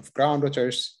contamination of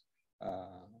groundwaters,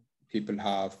 people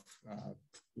have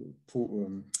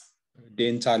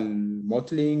dental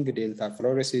mottling, dental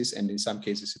fluorosis, and in some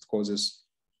cases it causes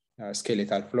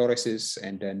skeletal fluorosis,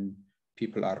 and then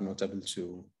people are not able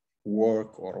to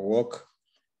work or walk,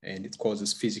 and it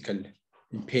causes physical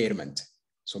impairment.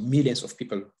 So millions of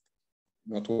people,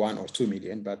 not 1 or 2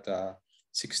 million, but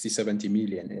 60, 70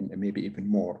 million, and maybe even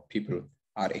more people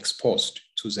are exposed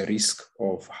to the risk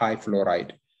of high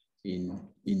fluoride in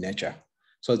nature.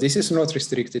 So this is not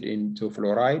restricted into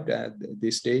fluoride.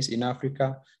 These days in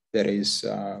Africa, there is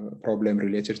a problem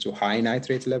related to high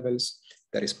nitrate levels.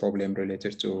 There is problem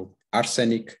related to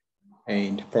arsenic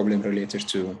and problem related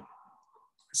to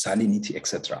salinity,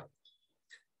 etc.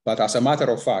 But as a matter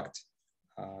of fact,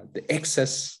 the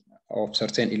excess of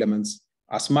certain elements,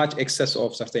 as much excess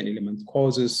of certain elements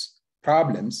causes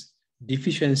problems,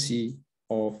 deficiency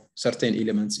of certain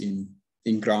elements in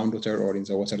groundwater or in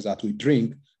the water that we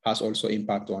drink has also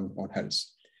impact on health.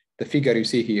 The figure you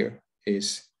see here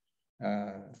is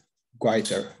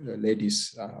goiter,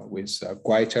 ladies with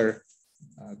goiter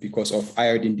because of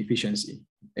iodine deficiency.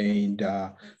 And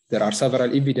there are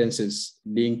several evidences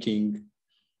linking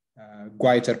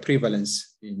goiter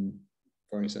prevalence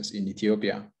for instance, in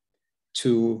Ethiopia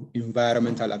to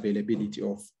environmental availability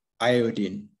of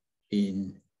iodine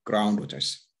in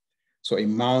groundwaters. So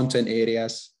in mountain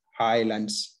areas,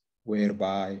 highlands,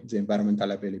 whereby the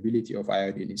environmental availability of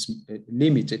iodine is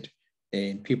limited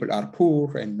and people are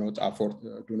poor and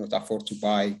do not afford to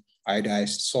buy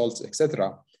iodized salts,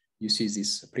 etc., you see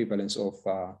this prevalence of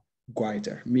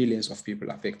goiter, millions of people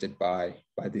affected by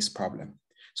this problem.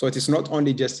 So it is not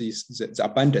only just the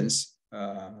abundance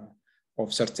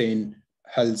of certain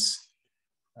health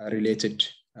related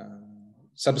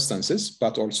substances,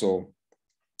 but also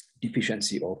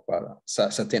deficiency of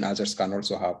certain others can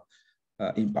also have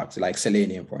impacts, like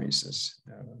selenium, for instance.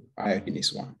 Iodine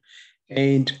is one.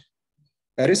 And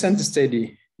a recent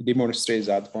study demonstrates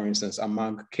that, for instance,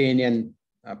 among Kenyan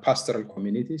pastoral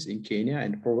communities in Kenya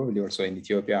and probably also in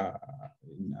Ethiopia,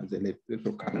 in the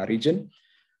Turkana region,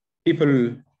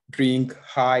 people drink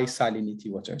high salinity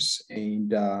waters,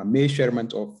 and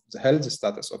measurement of the health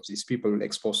status of these people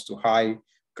exposed to high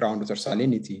groundwater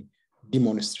salinity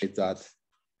demonstrate that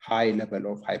high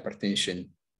level of hypertension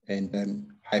and then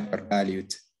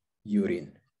hypervalued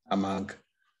urine among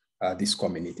these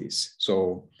communities.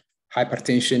 So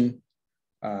hypertension,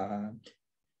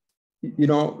 you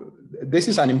know, this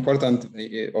is an important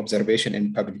observation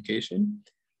and publication.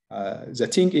 The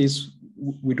thing is,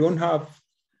 we don't have,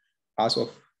 as of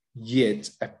yet,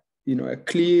 a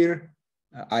clear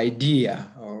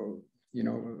idea, or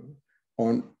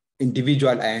on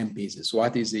individual iron basis.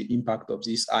 What is the impact of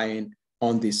this iron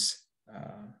on this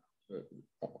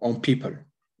on people?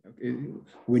 Okay.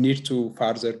 We need to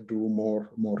further do more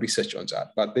research on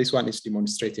that. But this one is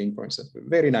demonstrating, for instance,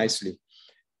 very nicely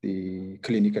the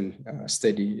clinical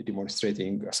study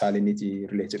demonstrating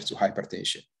salinity related to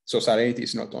hypertension. So salinity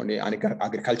is not only an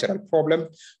agricultural problem,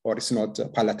 or it's not a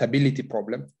palatability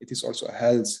problem, it is also a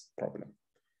health problem.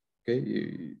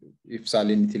 Okay, if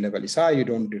salinity level is high, you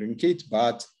don't drink it,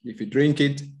 but if you drink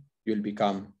it, you'll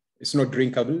become, it's not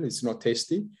drinkable, it's not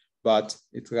tasty, but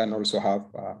it can also have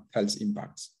health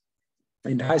impacts.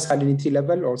 And high salinity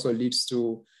level also leads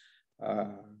to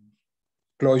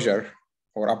closure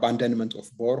or abandonment of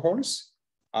boreholes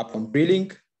upon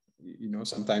drilling.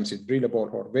 Sometimes you drill a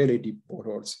borehole, very deep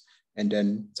boreholes, and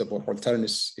then the borehole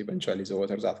turns, eventually the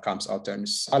water that comes out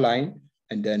turns saline,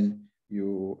 and then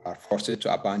you are forced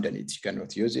to abandon it. You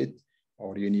cannot use it,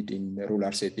 or you need in a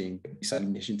rural setting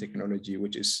desalination technology,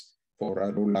 which is for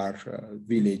a rural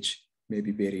village,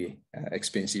 maybe very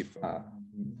expensive.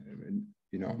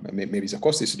 Maybe the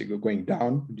cost is going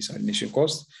down, desalination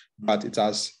cost, but it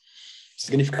has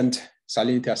significant,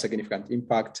 salinity has significant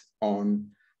impact on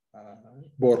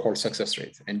borehole success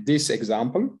rate. And this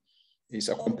example is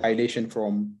a compilation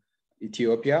from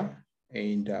Ethiopia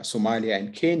and Somalia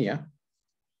and Kenya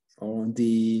on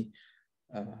the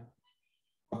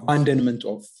abandonment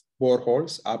of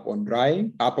boreholes upon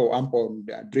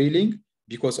drilling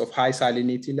because of high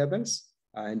salinity levels.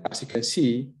 And as you can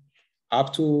see,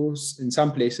 up to, in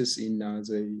some places in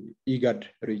the IGAD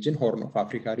region, Horn of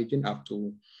Africa region, up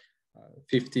to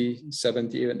 50,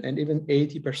 70, and even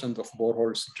 80% of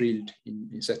boreholes drilled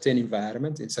in certain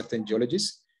environments, in certain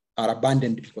geologies, are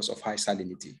abandoned because of high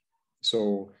salinity.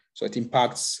 So it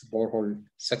impacts borehole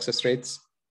success rates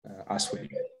as well.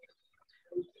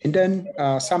 And then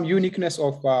some uniqueness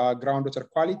of groundwater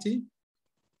quality.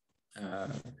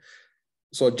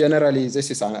 So generally, this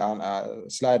is a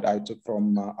slide I took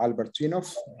from Albert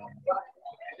Twinoff.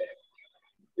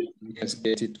 You can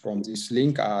get it from this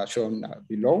link shown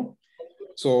below.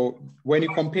 So when you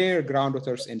compare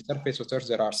groundwaters and surface waters,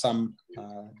 there are some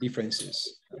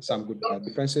differences, some good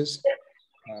differences.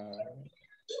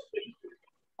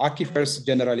 Aquifers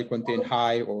generally contain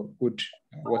high or good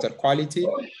water quality,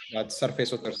 but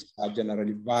surface waters are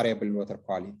generally variable water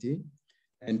quality.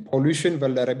 And pollution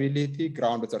vulnerability,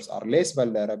 groundwaters are less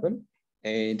vulnerable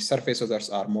and surface waters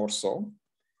are more so.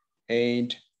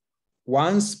 And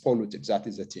once polluted, that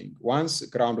is the thing. Once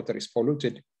groundwater is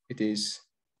polluted, it is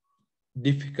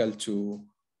difficult to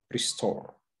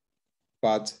restore.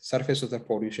 But surface water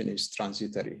pollution is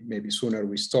transitory. Maybe sooner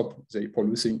we stop the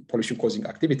pollution causing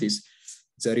activities,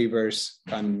 the rivers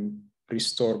can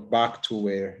restore back to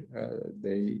where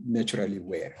they naturally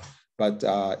were. But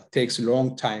it takes a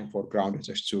long time for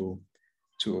groundwaters to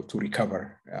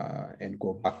recover and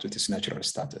go back to this natural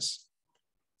status.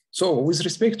 So with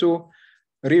respect to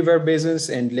river basins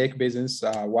and lake basins,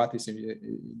 what is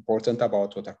important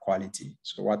about water quality?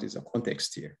 So what is the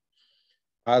context here?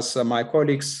 As my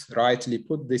colleagues rightly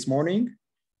put this morning,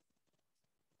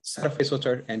 surface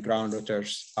water and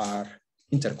groundwaters are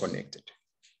interconnected.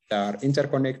 They are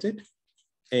interconnected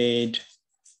and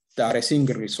they are a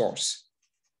single resource.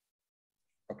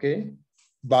 Okay,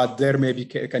 but there may be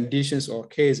conditions or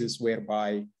cases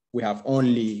whereby we have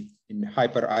only in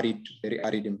hyper-arid, very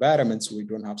arid environments, we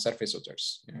don't have surface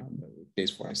waters.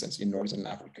 Case, for instance, in Northern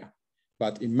Africa.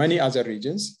 But in many other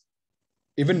regions,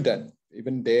 even then,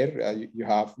 even there, you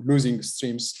have losing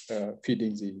streams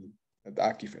feeding the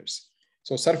aquifers.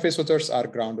 So surface waters are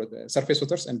surface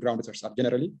waters and groundwaters are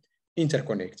generally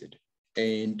interconnected.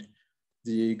 And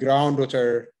the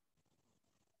groundwater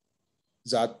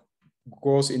that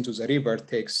goes into the river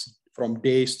takes from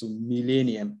days to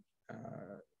millennium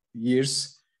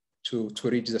years to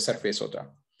reach the surface water.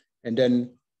 And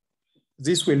then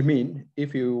this will mean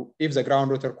if the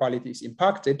groundwater quality is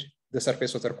impacted, the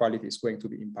surface water quality is going to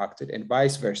be impacted, and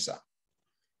vice versa.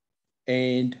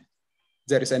 And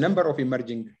there is a number of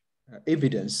emerging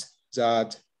evidence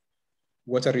that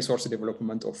water resource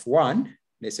development of one,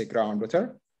 let's say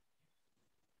groundwater,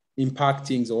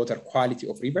 impacting the water quality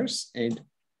of rivers, and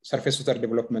surface water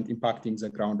development impacting the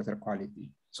groundwater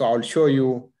quality. So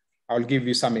I'll give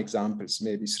you some examples,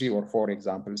 maybe 3 or 4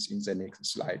 examples in the next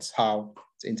slides, how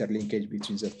the interlinkage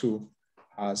between the two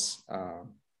has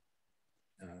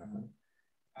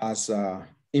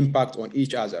impact on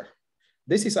each other.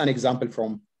 This is an example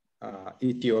from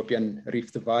Ethiopian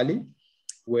Rift Valley,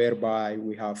 whereby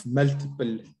we have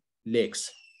multiple lakes.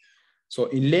 So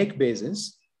in lake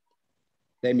basins,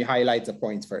 let me highlight the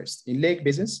point first. In lake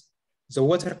basins, the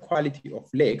water quality of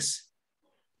lakes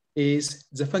is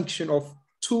the function of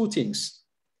 2 things.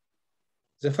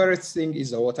 The first thing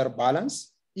is the water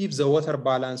balance. If the water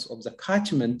balance of the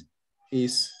catchment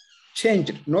is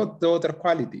changed, not the water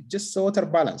quality, just the water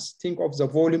balance, think of the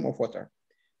volume of water.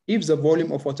 If the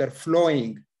volume of water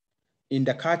flowing in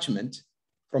the catchment,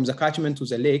 from the catchment to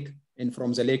the lake, and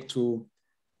from the lake to,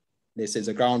 let's say,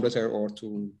 the groundwater or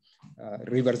to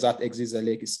rivers that exist in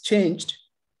the lake is changed,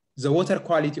 the water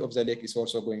quality of the lake is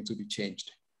also going to be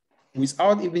changed,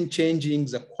 without even changing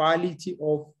the quality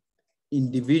of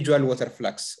individual water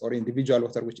flux or individual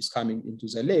water which is coming into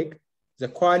the lake. The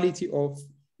quality of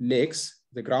lakes,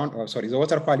 the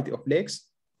water quality of lakes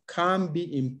can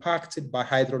be impacted by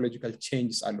hydrological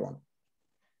changes alone.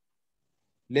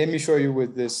 Let me show you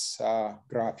with this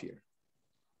graph here.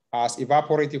 As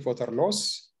evaporative water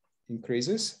loss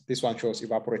increases, this one shows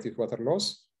evaporative water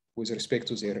loss with respect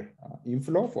to their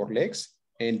inflow for lakes.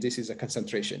 And this is a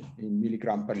concentration in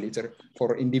milligram per liter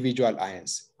for individual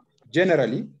ions.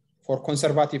 Generally, for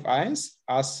conservative ions,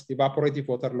 as evaporative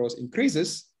water loss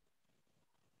increases,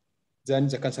 then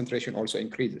the concentration also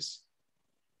increases.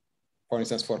 For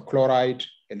instance, for chloride,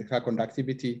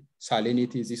 electroconductivity,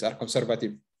 salinity, these are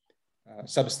conservative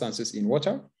substances in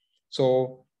water.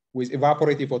 So with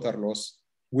evaporative water loss,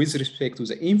 with respect to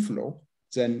the inflow,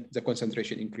 then the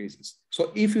concentration increases.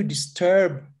 So if you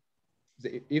disturb,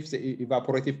 if the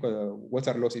evaporative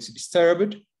water loss is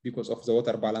disturbed because of the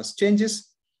water balance changes,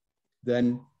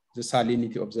 then the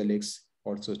salinity of the lakes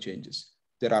also changes.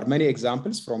 There are many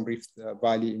examples from Rift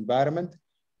Valley environment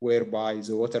whereby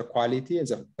the water quality, and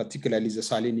particularly the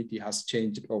salinity, has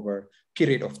changed over a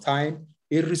period of time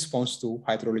in response to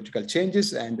hydrological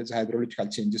changes, and the hydrological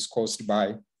changes caused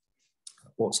by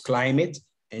both climate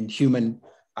and human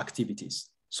activities.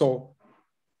 So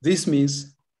this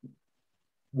means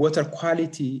water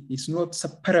quality is not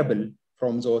separable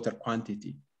from the water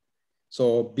quantity.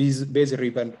 So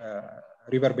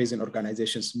river basin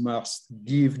organizations must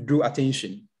give due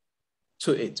attention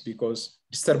to it, because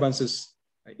disturbances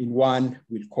in one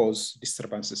will cause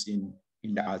disturbances in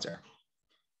the other.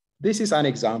 This is an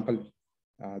example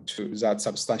that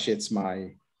substantiates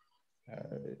my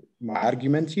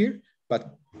argument here.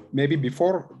 But maybe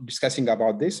before discussing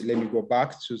about this, let me go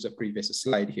back to the previous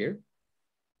slide here.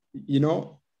 You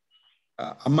know,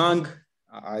 among,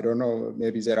 I don't know,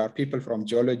 maybe there are people from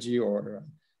geology or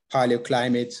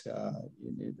paleoclimate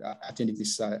attending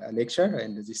this lecture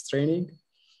and this training.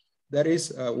 There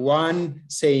is one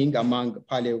saying among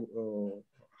paleo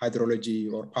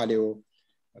hydrology or paleo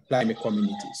climate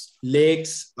communities: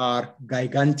 lakes are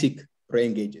gigantic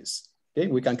rain gauges. Okay,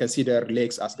 we can consider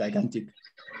lakes as gigantic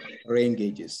rain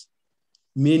gauges,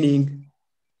 meaning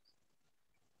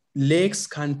lakes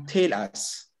can tell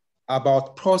us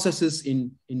about processes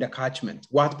in the catchment,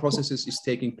 what processes is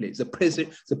taking place. The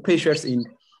pressures in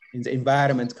the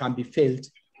environment can be felt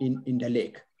in the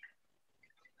lake.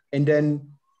 And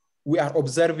then we are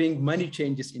observing many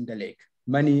changes in the lake,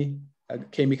 many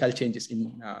chemical changes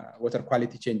in water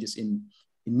quality changes in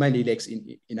many lakes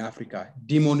in Africa,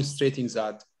 demonstrating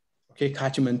that, okay,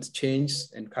 catchment change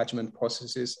and catchment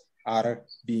processes are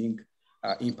being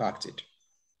impacted.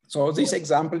 So this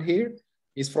example here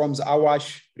is from the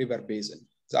Awash River Basin.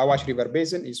 The Awash River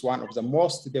Basin is one of the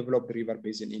most developed river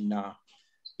basin in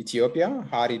Ethiopia,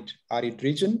 arid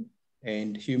region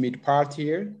and humid part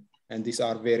here. And these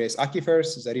are various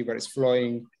aquifers. The river is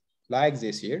flowing like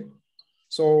this here.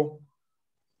 So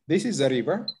this is the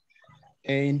river,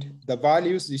 and the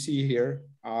values you see here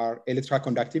are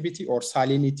electroconductivity or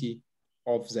salinity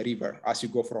of the river as you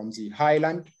go from the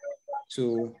highland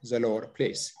to the lower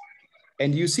place.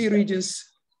 And you see regions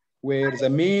where the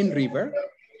main river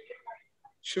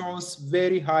shows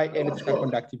very high electrical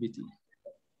conductivity.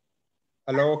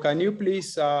 Hello, can you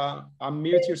please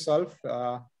unmute yourself?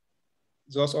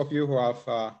 Those of you who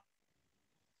have,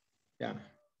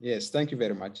 yes, thank you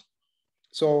very much.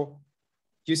 So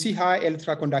you see high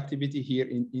electroconductivity here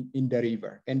in the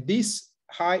river. And this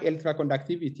high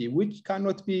electroconductivity, which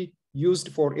cannot be used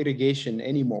for irrigation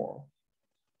anymore,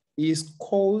 is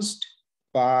caused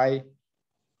by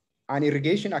an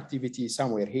irrigation activity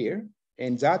somewhere here.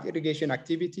 And that irrigation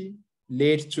activity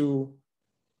led to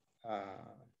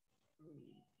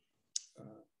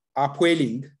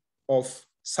upwelling of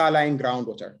saline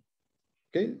groundwater.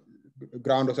 Okay,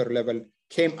 groundwater level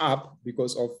came up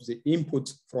because of the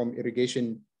input from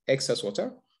irrigation excess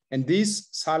water. And this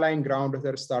saline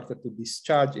groundwater started to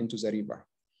discharge into the river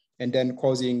and then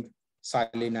causing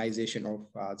salinization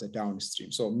of the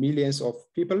downstream. So millions of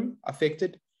people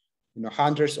affected,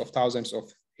 hundreds of thousands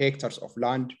of hectares of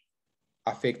land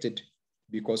affected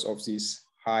because of this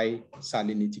high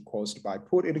salinity caused by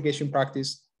poor irrigation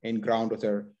practice and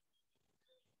groundwater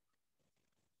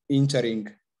entering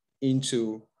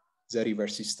into the river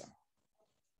system.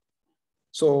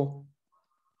 So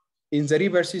in the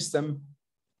river system,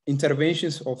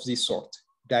 interventions of this sort,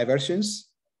 diversions,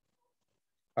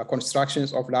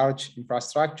 constructions of large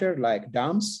infrastructure like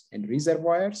dams and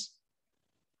reservoirs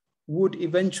would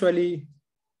eventually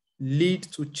lead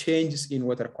to changes in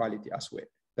water quality as well.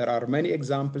 There are many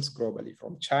examples globally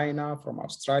from China, from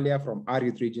Australia, from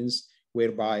arid regions,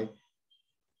 whereby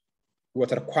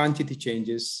water quantity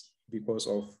changes because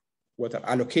of water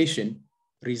allocation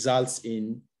results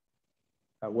in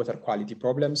water quality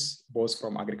problems, both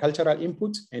from agricultural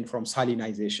input and from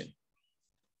salinization.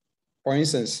 For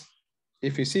instance,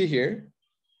 if you see here,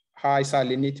 high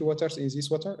salinity waters in this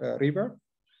river,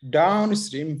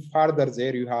 downstream further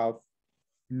there you have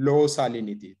low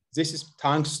salinity. This is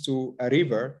thanks to a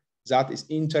river that is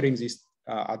entering this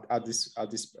at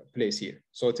this place here.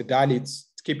 So it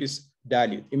dilutes, it keeps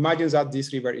dilute. Imagine that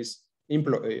this river is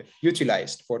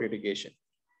utilized for irrigation.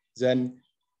 Then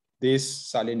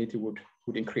this salinity would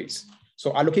increase.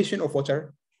 So allocation of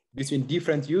water between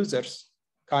different users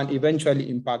can eventually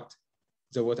impact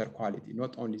the water quality,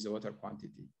 not only the water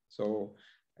quantity. So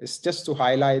it's just to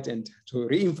highlight and to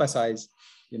re-emphasize,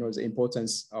 the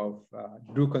importance of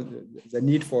the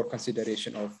need for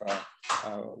consideration of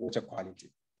water quality.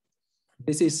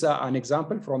 This is an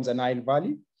example from the Nile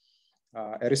Valley,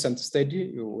 a recent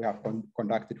study we have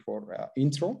conducted for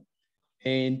intro.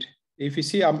 And if you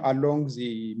see along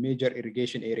the major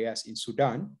irrigation areas in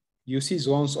Sudan, you see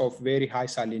zones of very high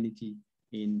salinity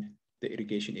in the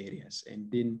irrigation areas.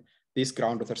 And then this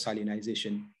groundwater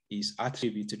salinization is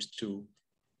attributed to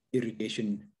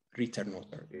irrigation return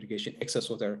water, irrigation excess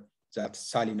water that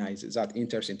salinizes, that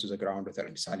enters into the groundwater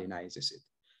and salinizes it.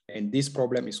 And this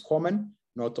problem is common,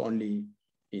 not only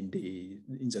in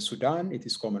the Sudan, it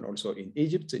is common also in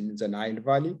Egypt, in the Nile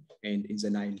Valley, and in the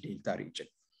Nile Delta region.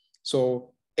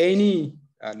 So any,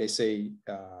 let's say,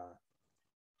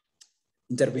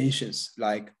 interventions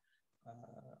like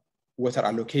water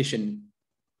allocation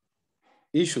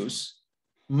issues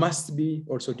must be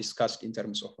also discussed in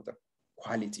terms of water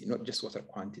quality, not just water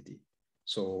quantity.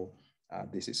 So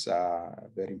this is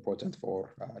very important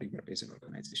for river basin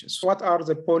organizations. So what are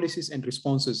the policies and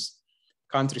responses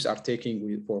countries are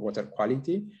taking for water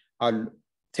quality? I'll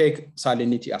take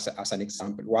salinity as an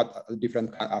example, what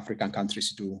different African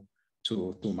countries do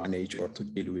to manage or to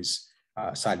deal with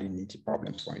salinity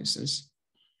problems, for instance.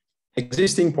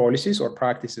 Existing policies or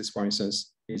practices, for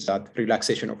instance, is that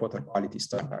relaxation of water quality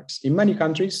standards. In many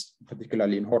countries,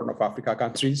 particularly in Horn of Africa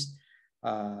countries,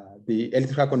 the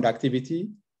electrical conductivity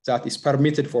that is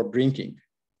permitted for drinking,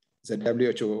 the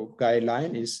WHO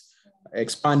guideline is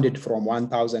expanded from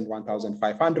 1,000,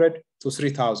 1,500 to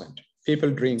 3,000.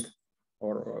 People drink,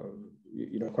 or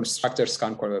constructors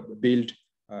can build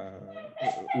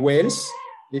wells,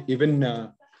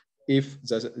 even if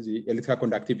the electrical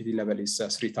conductivity level is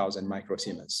 3,000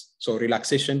 microsiemens. So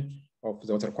relaxation of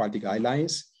the water quality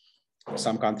guidelines.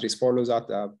 Some countries follow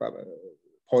that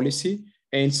policy,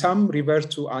 and some revert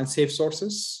to unsafe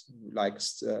sources like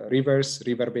rivers,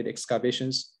 riverbed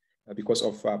excavations because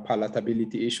of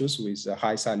palatability issues with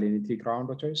high salinity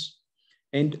groundwaters.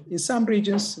 And in some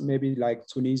regions, maybe like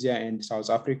Tunisia and South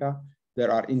Africa,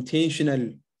 there are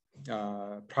intentional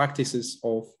practices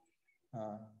of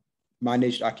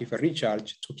managed aquifer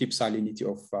recharge to keep salinity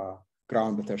of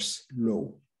groundwaters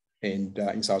low. And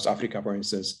in South Africa, for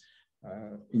instance,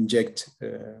 inject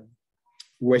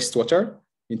wastewater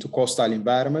into coastal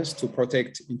environments to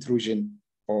protect intrusion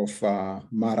of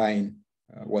marine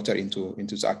water into the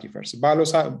aquifers.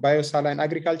 Biosaline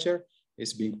agriculture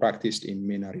is being practiced in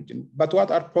MENA region. But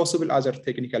what are possible other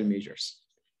technical measures?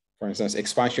 For instance,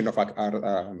 expansion of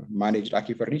our managed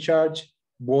aquifer recharge,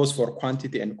 both for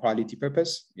quantity and quality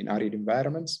purpose in arid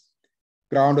environments,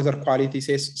 groundwater quality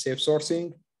safe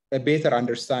sourcing, a better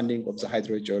understanding of the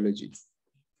hydrogeology.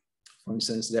 For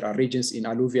instance, there are regions in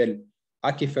alluvial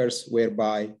aquifers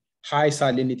whereby high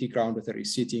salinity groundwater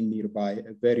is sitting nearby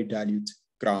a very dilute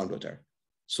groundwater.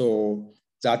 So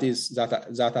that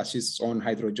assists on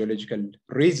hydrogeological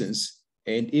reasons.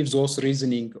 And if those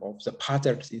reasoning of the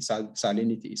patterns in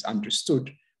salinity is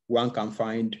understood, one can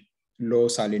find low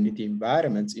salinity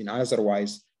environments in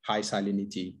otherwise high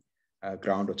salinity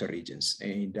groundwater regions.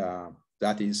 And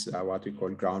that is what we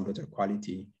call groundwater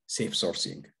quality safe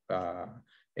sourcing.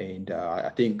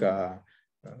 I think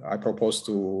I propose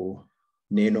to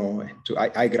NENO, to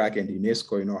IGRAC and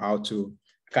UNESCO, how to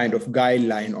kind of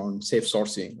guideline on safe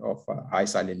sourcing of high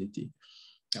salinity.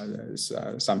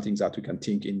 Something that we can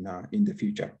think in the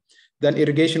future. Then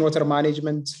irrigation water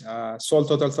management, soil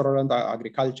total tolerant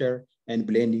agriculture, and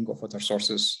blending of water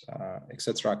sources,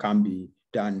 etc., can be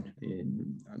done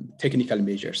in technical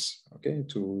measures, okay,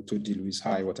 to deal with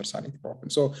high water salinity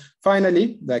problems. So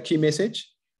finally, the key message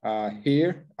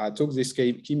here, I took this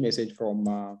key message from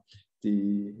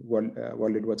the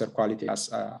World Water Quality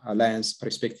Alliance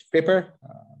perspective paper.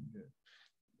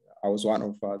 I was one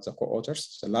of the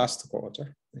co-authors, the last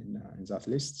co-author in that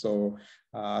list. So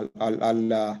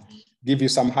I'll give you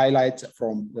some highlights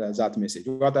from that message.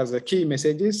 What are the key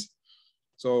messages?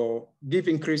 So give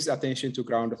increased attention to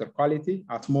groundwater quality,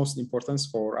 utmost importance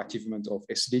for achievement of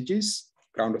SDGs.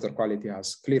 Groundwater quality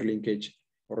has clear linkage,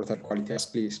 or water quality has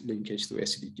clear linkage to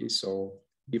SDGs. So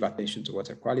give attention to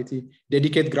water quality.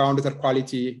 Dedicate groundwater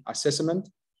quality assessment.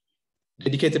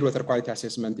 Dedicated water quality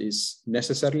assessment is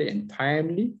necessary and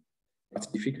timely, but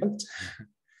difficult.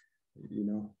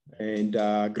 And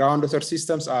groundwater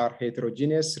systems are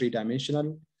heterogeneous,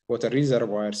 three-dimensional water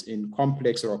reservoirs in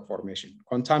complex rock formation.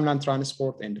 Contaminant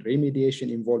transport and remediation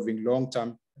involving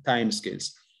long-term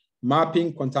timescales.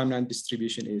 Mapping contaminant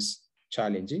distribution is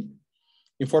challenging.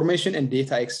 Information and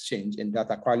data exchange and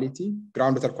data quality,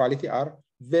 groundwater quality are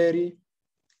very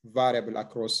variable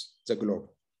across the globe.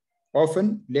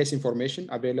 Often less information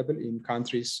available in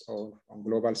countries of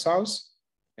global south,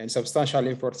 and substantial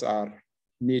efforts are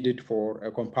needed for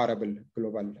a comparable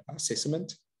global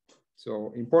assessment.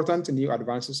 So important new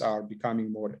advances are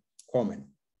becoming more common.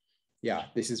 Yeah,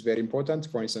 this is very important.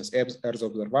 For instance, Earth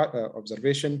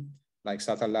observation, like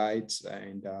satellites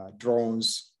and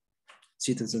drones,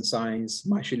 citizen science,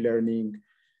 machine learning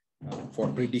for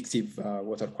predictive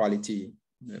water quality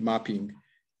mapping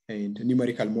and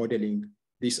numerical modeling.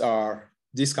 This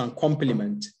can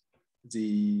complement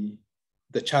the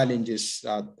challenges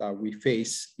that we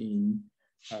face in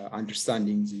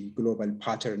understanding the global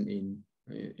pattern in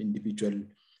individual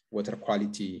water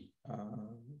quality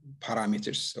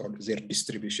parameters or their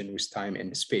distribution with time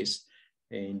and space.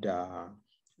 And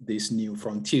these new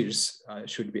frontiers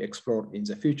should be explored in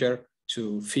the future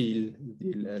to fill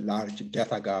the large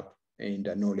data gap and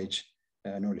knowledge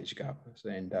gap.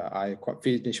 And I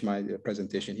finish my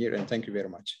presentation here, and thank you very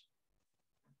much.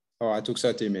 Oh, I took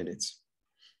 30 minutes.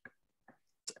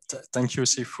 Thank you,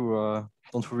 Seifu.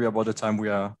 Don't worry about the time. We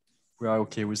are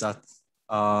okay with that.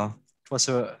 It was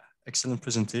an excellent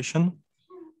presentation.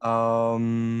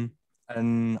 And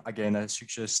again, I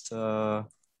suggest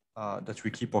that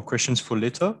we keep our questions for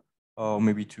later, or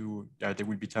maybe there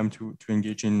will be time to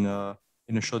engage in a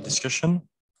short discussion.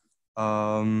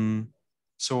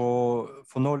 So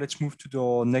for now, let's move to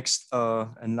the next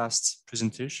and last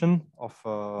presentation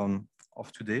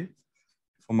of today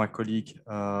from my colleague,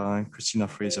 Christina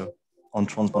Fraser, on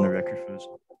transboundary aquifers.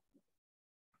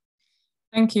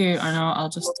 Thank you, Arnaud. I'll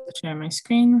just share my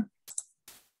screen.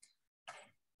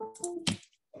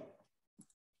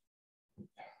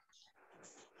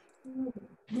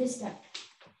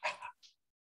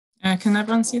 Can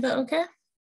everyone see that okay?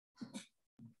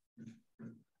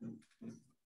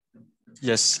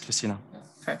 Yes, Christina.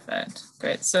 Perfect,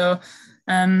 great. So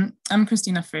I'm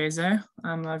Christina Fraser.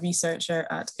 I'm a researcher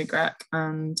at IGRAC,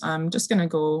 and I'm just going to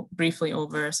go briefly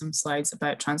over some slides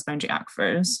about transboundary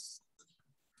aquifers.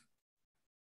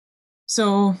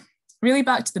 So really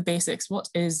back to the basics, what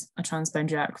is a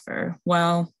transboundary aquifer?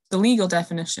 Well, the legal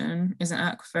definition is an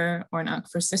aquifer or an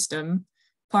aquifer system,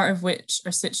 part of which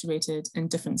are situated in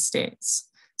different states.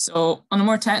 So on a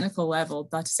more technical level,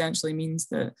 that essentially means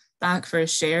that the aquifer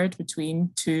is shared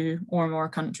between two or more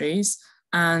countries.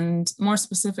 And more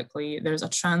specifically, there's a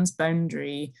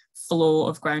transboundary flow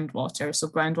of groundwater. So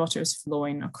groundwater is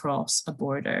flowing across a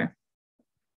border.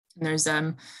 And there's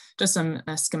just some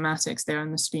schematics there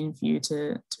on the screen for you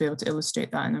to be able to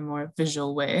illustrate that in a more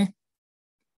visual way.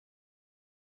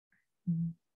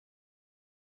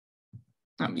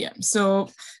 Yeah, so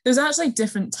there's actually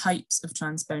different types of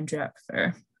transboundary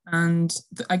aquifer. And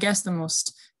I guess the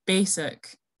most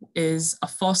basic is a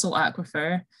fossil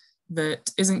aquifer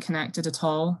that isn't connected at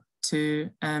all to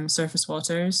surface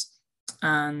waters,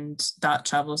 and that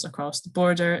travels across the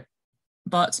border.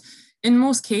 But in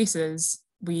most cases,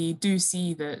 we do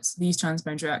see that these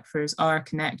transboundary aquifers are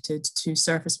connected to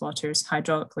surface waters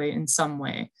hydraulically in some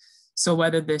way. So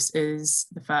whether this is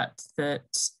the fact that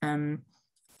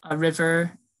a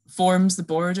river forms the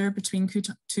border between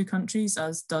two countries,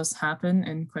 as does happen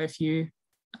in quite a few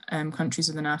countries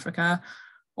within Africa,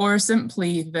 or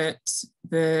simply that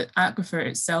the aquifer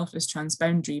itself is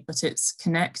transboundary, but it's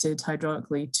connected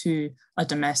hydraulically to a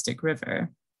domestic river.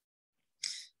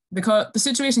 The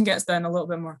situation gets then a little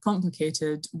bit more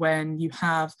complicated when you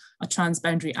have a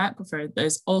transboundary aquifer that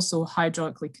is also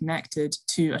hydraulically connected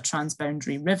to a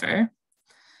transboundary river.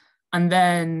 And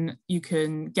then you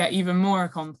can get even more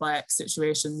complex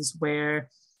situations where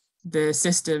the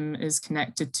system is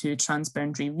connected to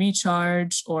transboundary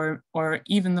recharge, or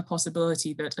even the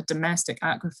possibility that a domestic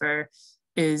aquifer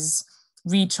is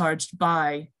recharged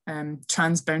by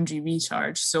transboundary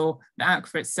recharge. So the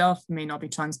aquifer itself may not be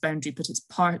transboundary, but it's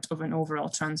part of an overall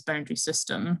transboundary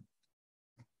system.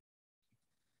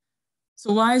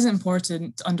 So why is it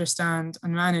important to understand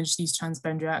and manage these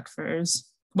transboundary aquifers?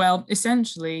 Well,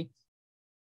 essentially,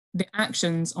 the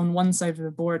actions on one side of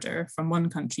the border from one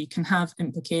country can have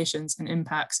implications and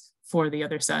impacts for the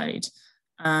other side.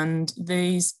 And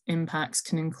these impacts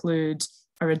can include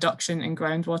a reduction in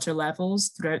groundwater levels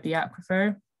throughout the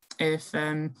aquifer if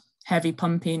heavy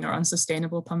pumping or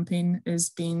unsustainable pumping is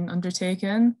being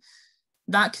undertaken.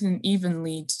 That can even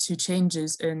lead to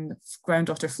changes in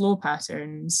groundwater flow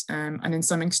patterns, and in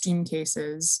some extreme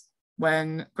cases,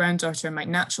 when groundwater might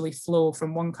naturally flow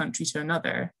from one country to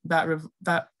another,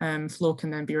 that flow can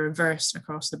then be reversed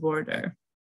across the border.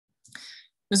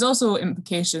 There's also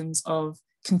implications of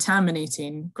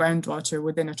contaminating groundwater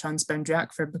within a transboundary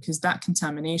aquifer, because that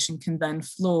contamination can then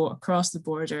flow across the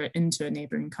border into a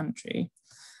neighboring country.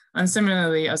 And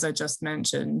similarly, as I just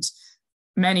mentioned,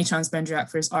 many transboundary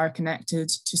aquifers are connected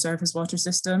to surface water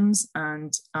systems,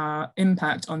 and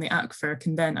impact on the aquifer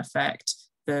can then affect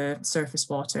the surface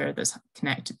water that's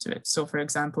connected to it. So for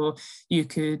example, you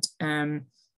could,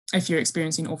 if you're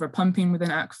experiencing overpumping within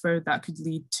an aquifer, that could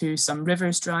lead to some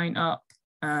rivers drying up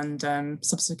and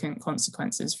subsequent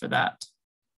consequences for that.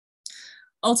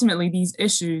 Ultimately, these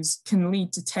issues can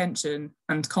lead to tension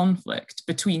and conflict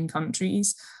between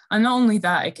countries. And not only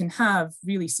that, it can have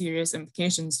really serious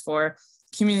implications for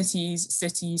communities,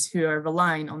 cities who are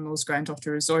relying on those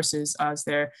groundwater resources as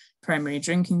their primary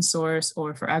drinking source,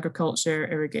 or for agriculture,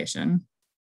 irrigation.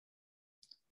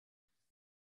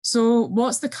 So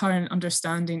what's the current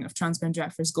understanding of transboundary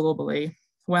aquifers globally?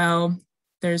 Well,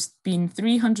 there's been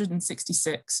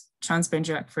 366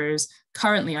 transboundary aquifers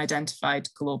currently identified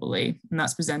globally, and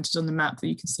that's presented on the map that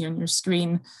you can see on your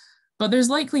screen. But there's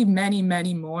likely many,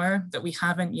 many more that we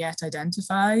haven't yet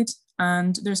identified.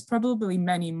 And there's probably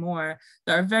many more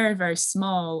that are very, very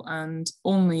small and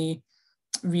only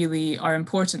really are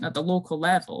important at the local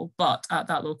level, but at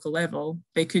that local level,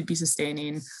 they could be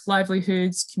sustaining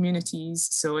livelihoods, communities.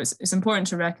 So it's important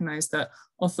to recognize that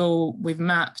although we've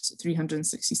mapped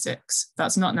 366,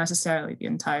 that's not necessarily the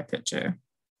entire picture.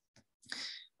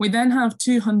 We then have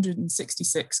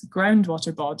 266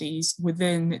 groundwater bodies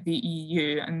within the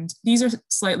EU, and these are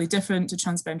slightly different to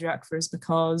transboundary aquifers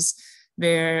because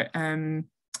they're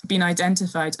being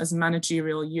identified as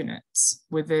managerial units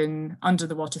under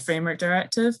the Water Framework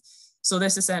Directive. So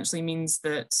this essentially means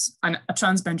that a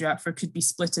transboundary aquifer could be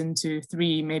split into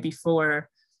 3, maybe 4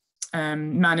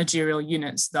 managerial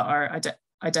units that are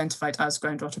identified as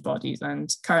groundwater bodies.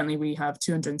 And currently we have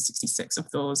 266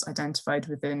 of those identified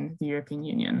within the European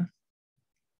Union.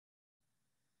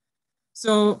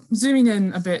 So zooming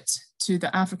in a bit to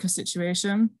the Africa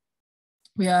situation,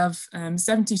 we have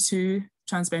 72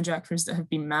 transboundary aquifers that have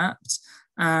been mapped,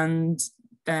 and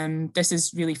this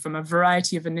is really from a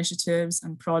variety of initiatives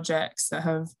and projects that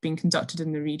have been conducted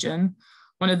in the region.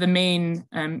 One of the main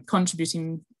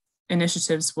contributing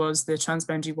initiatives was the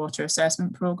Transboundary Water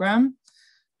Assessment Programme,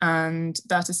 and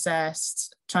that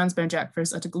assessed transboundary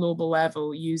aquifers at a global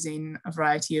level using a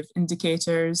variety of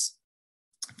indicators.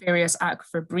 Various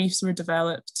aquifer briefs were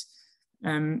developed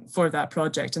for that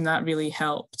project, and that really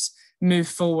helped move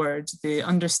forward the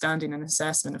understanding and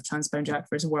assessment of transboundary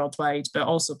aquifers worldwide, but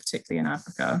also particularly in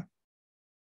Africa.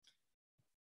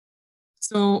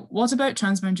 So what about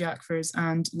transboundary aquifers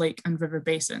and lake and river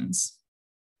basins?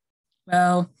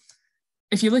 Well,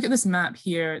 if you look at this map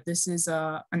here, this is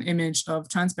an image of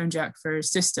transboundary aquifer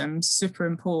systems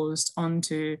superimposed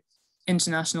onto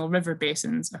international river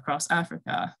basins across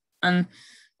Africa. And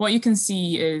what you can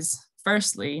see is,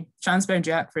 firstly,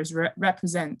 transboundary aquifers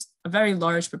represent a very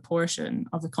large proportion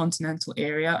of the continental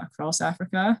area across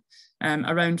Africa,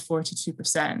 around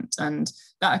 42%, and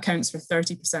that accounts for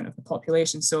 30% of the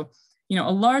population. So, you know,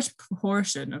 a large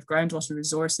proportion of groundwater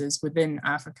resources within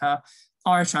Africa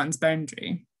are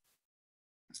transboundary.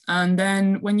 And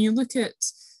then when you look at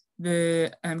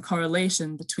the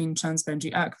correlation between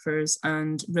transboundary aquifers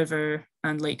and river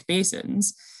and lake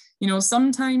basins, you know,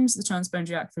 sometimes the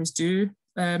transboundary aquifers do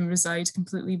reside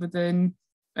completely within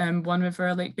one river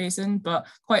or lake basin, but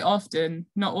quite often,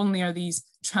 not only are these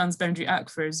transboundary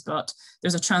aquifers, but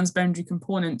there's a transboundary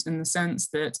component in the sense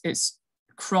that it's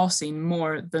crossing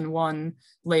more than one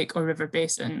lake or river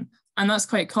basin. And that's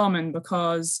quite common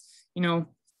because, you know,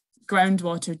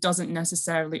 groundwater doesn't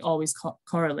necessarily always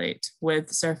correlate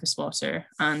with surface water.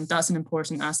 And that's an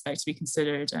important aspect to be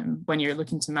considered when you're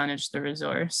looking to manage the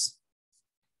resource.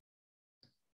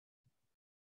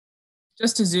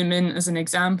 Just to zoom in as an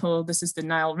example, this is the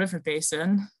Nile River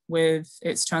Basin with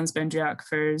its transboundary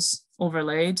aquifers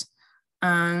overlaid.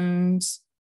 And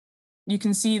you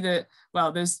can see that,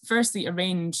 well, there's firstly a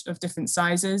range of different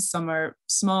sizes. Some are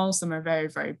small, some are very,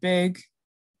 very big.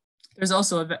 There's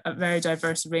also a very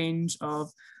diverse range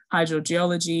of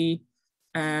hydrogeology.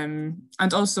 And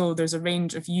also there's a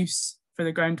range of use for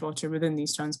the groundwater within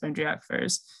these transboundary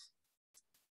aquifers.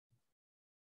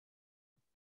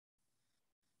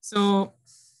 So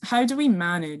how do we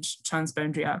manage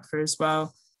transboundary aquifers?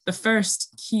 Well, the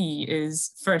first key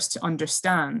is first to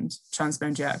understand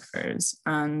transboundary aquifers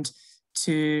and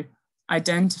to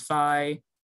identify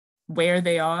where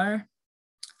they are,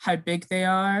 how big they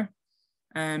are,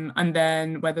 and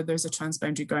then whether there's a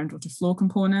transboundary groundwater flow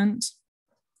component.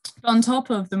 But on top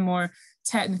of the more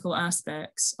technical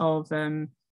aspects of an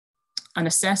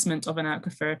assessment of an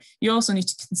aquifer, you also need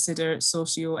to consider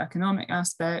socio-economic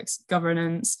aspects,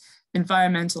 governance,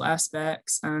 environmental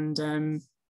aspects, and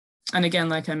again,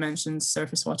 like I mentioned,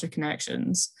 surface water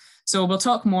connections. So we'll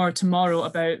talk more tomorrow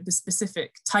about the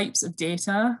specific types of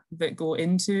data that go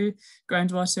into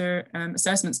groundwater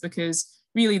assessments, because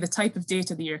really the type of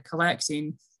data that you're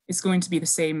collecting is going to be the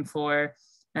same for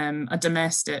a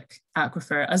domestic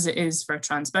aquifer as it is for a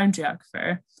transboundary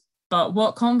aquifer. But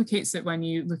what complicates it when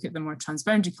you look at the more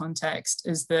transboundary context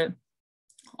is that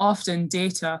often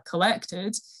data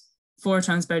collected for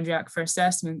transboundary aquifer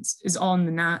assessments is on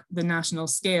the national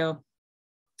scale.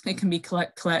 It can be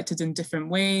collected in different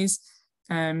ways.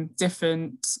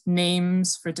 Different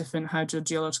names for different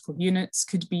hydrogeological units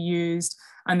could be used.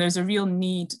 And there's a real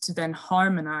need to then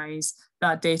harmonize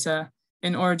that data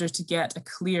in order to get a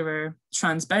clearer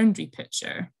transboundary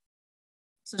picture.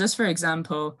 So just for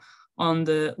example, on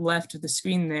the left of the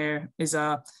screen there is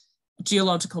a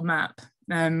geological map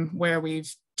where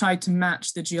we've tried to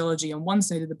match the geology on one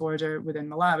side of the border within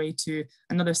Malawi to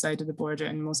another side of the border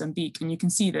in Mozambique. And you can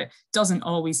see that it doesn't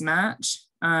always match,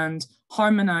 and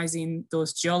harmonizing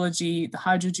those geology, the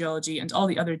hydrogeology, and all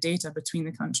the other data between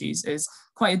the countries is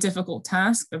quite a difficult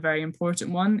task, a very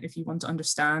important one if you want to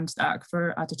understand the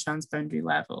aquifer at a transboundary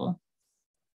level.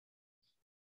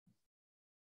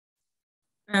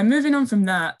 Moving on from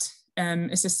that,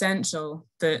 it's essential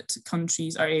that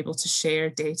countries are able to share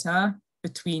data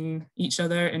between each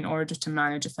other in order to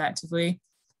manage effectively.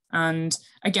 And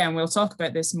again, we'll talk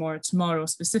about this more tomorrow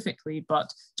specifically,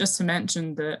 but just to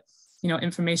mention that, you know,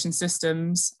 information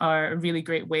systems are a really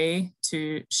great way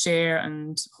to share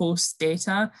and host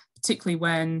data, particularly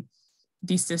when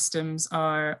these systems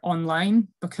are online,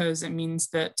 because it means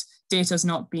that data is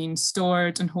not being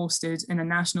stored and hosted in a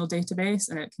national database,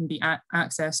 and it can be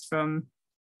accessed from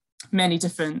many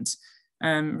different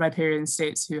riparian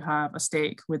states who have a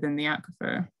stake within the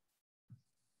aquifer.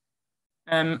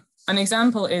 An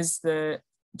example is the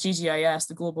GGIS,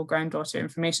 the Global Groundwater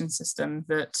Information System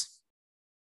that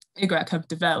IGRAC have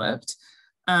developed.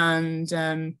 And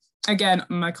again,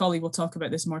 my colleague will talk about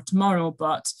this more tomorrow,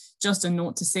 but just a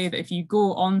note to say that if you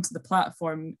go onto the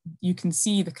platform, you can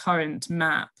see the current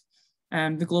map,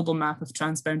 the global map of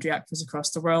transboundary aquifers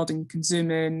across the world, and you can zoom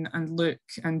in and look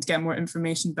and get more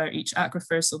information about each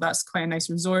aquifer. So that's quite a nice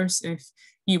resource if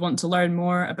you want to learn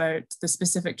more about the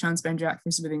specific transboundary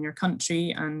aquifers within your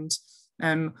country and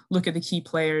look at the key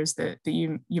players that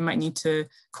you might need to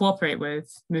cooperate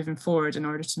with moving forward in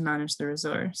order to manage the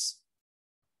resource.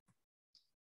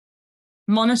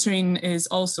 Monitoring is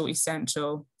also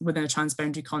essential within a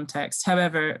transboundary context.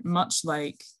 However, much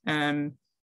like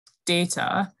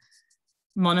data,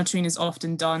 monitoring is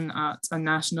often done at a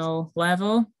national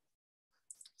level.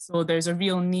 So there's a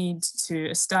real need to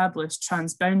establish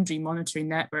transboundary monitoring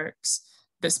networks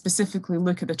that specifically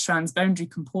look at the transboundary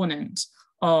component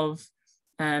of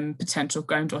potential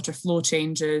groundwater flow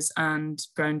changes and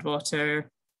groundwater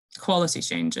quality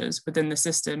changes within the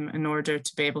system in order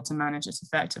to be able to manage it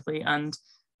effectively. And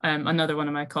another one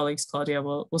of my colleagues, Claudia,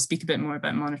 will speak a bit more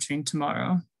about monitoring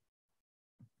tomorrow.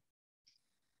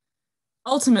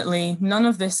 Ultimately, none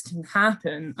of this can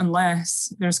happen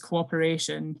unless there's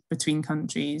cooperation between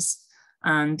countries.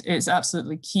 And it's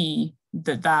absolutely key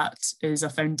that that is a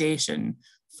foundation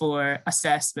for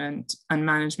assessment and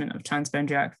management of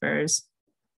transboundary aquifers.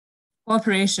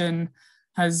 Cooperation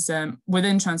has,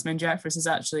 within transboundary aquifers, has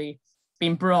actually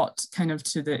been brought kind of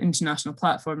to the international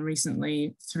platform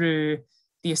recently through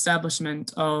the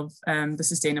establishment of the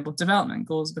Sustainable Development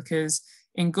Goals, because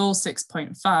in Goal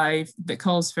 6.5 that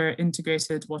calls for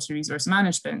integrated water resource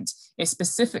management, it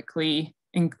specifically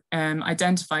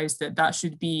identifies that that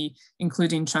should be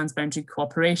including transboundary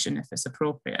cooperation if it's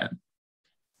appropriate.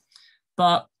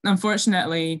 But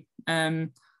unfortunately,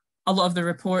 a lot of the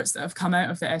reports that have come out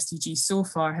of the SDG so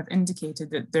far have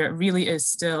indicated that there really is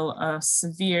still a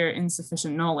severe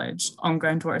insufficient knowledge on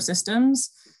groundwater systems.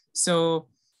 So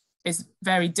it's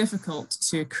very difficult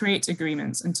to create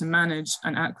agreements and to manage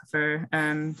an aquifer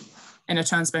in a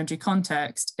transboundary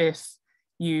context if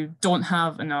you don't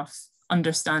have enough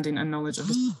understanding and knowledge of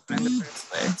the system in the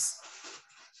first place.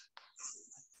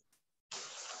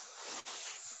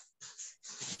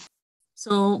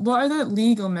 So what are the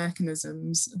legal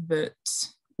mechanisms that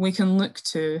we can look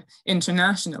to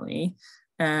internationally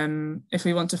if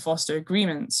we want to foster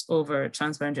agreements over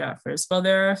transboundary aquifers? Well,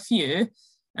 there are a few.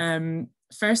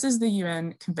 First is the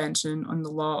UN Convention on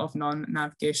the Law of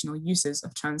Non-Navigational Uses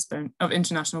of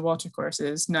International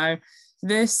Watercourses. Now,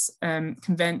 this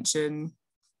convention,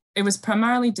 it was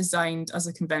primarily designed as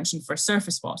a convention for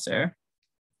surface water.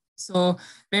 So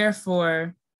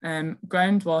therefore,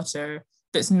 groundwater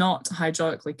that's not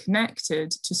hydraulically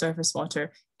connected to surface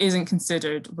water isn't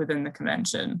considered within the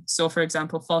convention. So for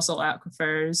example, fossil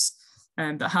aquifers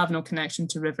that have no connection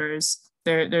to rivers,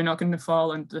 they're not going to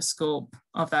fall under the scope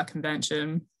of that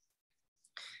convention.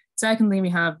 Secondly, we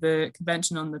have the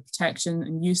Convention on the Protection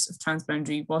and Use of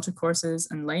Transboundary Watercourses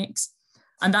and Lakes.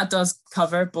 And that does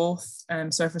cover both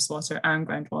surface water and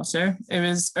groundwater. It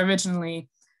was originally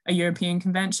a European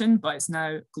convention, but it's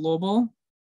now global.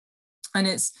 And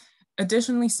it's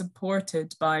additionally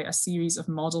supported by a series of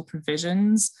model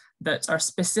provisions that are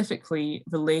specifically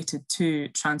related to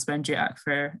transboundary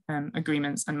aquifer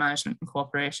agreements and management and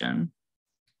cooperation.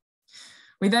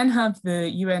 We then have the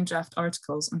UN draft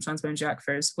articles on transboundary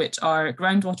aquifers, which are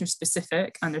groundwater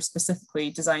specific, and they're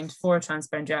specifically designed for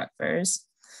transboundary aquifers.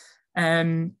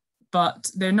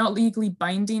 But they're not legally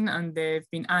binding, and they've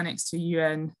been annexed to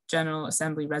UN General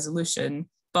Assembly resolution,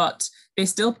 but they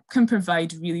still can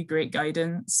provide really great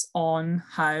guidance on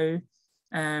how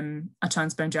a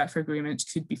transboundary aquifer agreement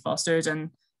could be fostered. And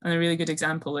a really good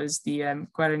example is the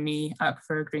Guarani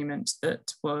Aquifer Agreement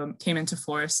that came into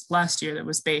force last year that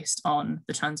was based on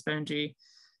the transboundary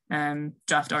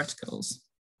draft articles.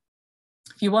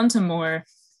 If you want a more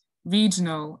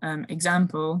regional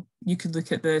example, you could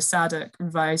look at the SADC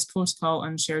Revised Protocol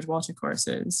on Shared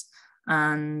Watercourses.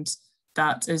 And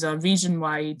that is a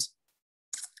region-wide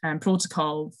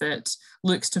protocol that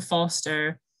looks to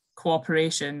foster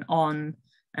cooperation on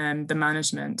the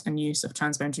management and use of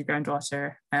transboundary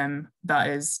groundwater that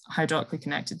is hydraulically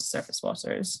connected to surface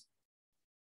waters.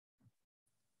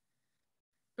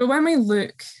 But when we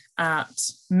look at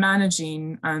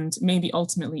managing and maybe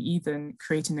ultimately even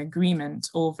creating agreement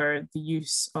over the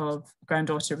use of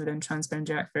groundwater within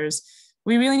transboundary aquifers,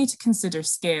 we really need to consider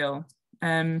scale.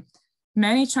 Many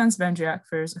transboundary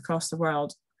aquifers across the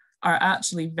world are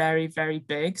actually very, very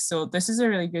big. So this is a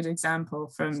really good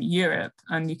example from Europe.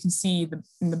 And you can see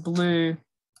in the blue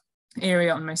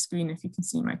area on my screen, if you can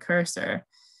see my cursor,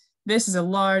 this is a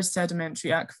large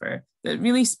sedimentary aquifer that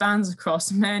really spans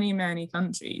across many, many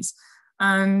countries.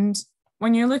 And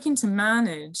when you're looking to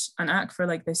manage an aquifer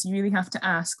like this, you really have to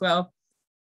ask, well,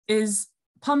 is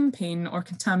pumping or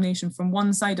contamination from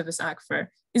one side of this aquifer,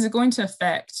 is it going to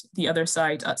affect the other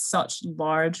side at such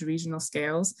large regional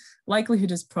scales?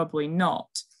 Likelihood is probably not.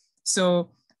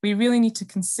 So we really need to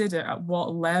consider at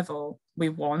what level we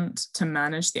want to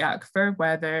manage the aquifer,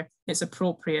 whether it's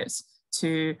appropriate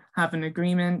to have an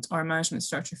agreement or a management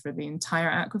structure for the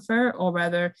entire aquifer, or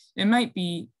whether it might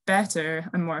be better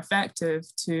and more effective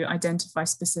to identify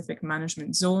specific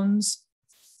management zones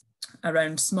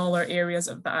around smaller areas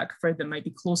of the aquifer that might be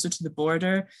closer to the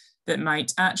border, that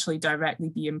might actually directly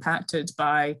be impacted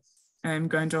by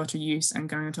groundwater use and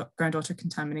groundwater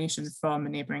contamination from a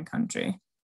neighboring country.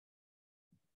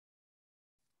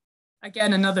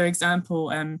 Again, another example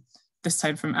this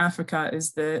time from Africa,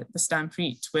 is the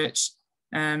Sterckx, which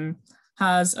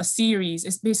has a series,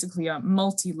 it's basically a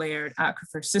multi-layered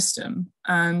aquifer system.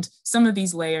 And some of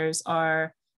these layers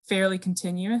are fairly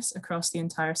continuous across the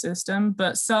entire system,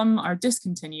 but some are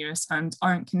discontinuous and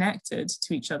aren't connected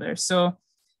to each other. So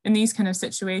in these kind of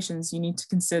situations, you need to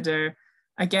consider,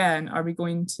 again, are we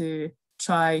going to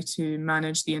try to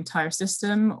manage the entire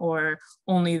system, or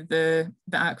only the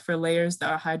aquifer layers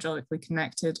that are hydraulically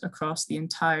connected across the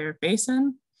entire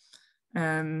basin?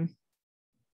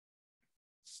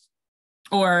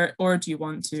 Or do you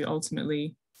want to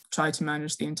ultimately try to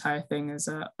manage the entire thing as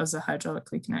a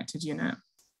hydraulically connected unit?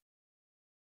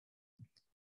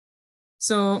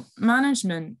 So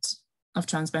management of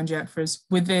transboundary aquifers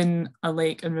within a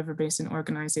lake and river basin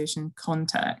organization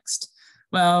context.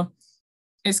 Well,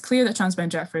 it's clear that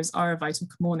transboundary aquifers are a vital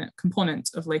component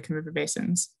of lake and river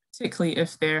basins, particularly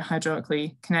if they're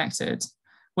hydraulically connected,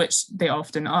 which they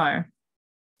often are.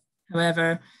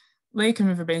 However, lake and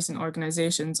river basin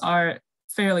organizations are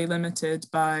fairly limited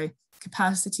by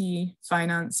capacity,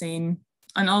 financing,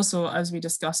 and also, as we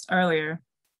discussed earlier,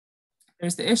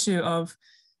 there's the issue of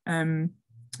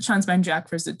transboundary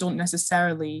aquifers that don't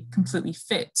necessarily completely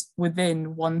fit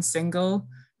within one single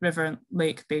river and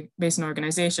lake basin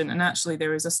organization. And actually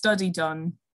there was a study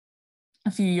done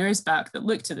a few years back that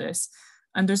looked at this,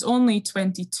 and there's only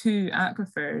 22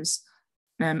 aquifers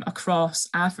across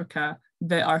Africa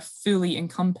that are fully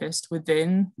encompassed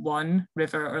within one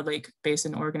river or lake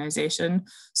basin organization.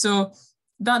 So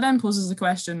that then poses the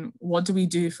question, what do we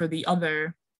do for the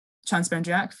other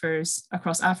transboundary aquifers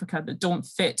across Africa that don't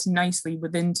fit nicely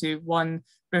within one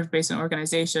river basin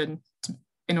organization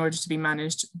in order to be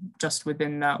managed just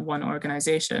within that one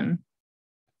organization?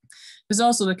 There's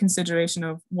also the consideration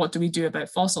of what do we do about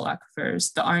fossil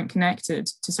aquifers that aren't connected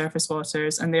to surface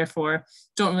waters and therefore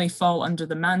don't really fall under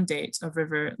the mandate of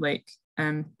river, lake,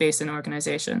 basin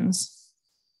organizations.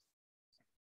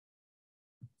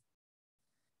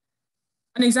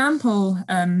 An example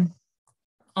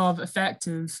of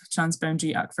effective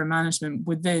transboundary aquifer management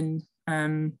within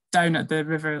down at the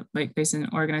river lake basin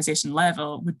organization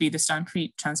level would be the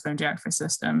Sterckx transboundary aquifer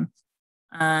system.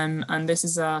 And this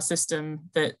is a system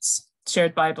that's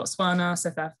shared by Botswana,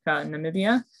 South Africa, and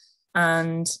Namibia.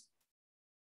 And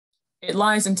it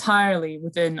lies entirely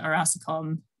within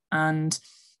AMCOW. And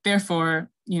therefore,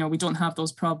 we don't have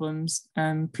those problems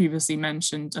previously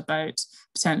mentioned about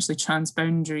potentially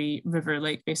transboundary river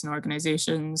lake basin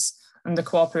organizations and the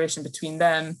cooperation between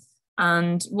them.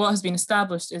 And what has been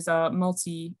established is a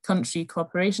multi-country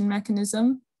cooperation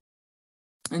mechanism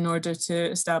in order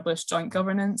to establish joint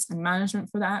governance and management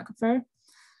for the aquifer.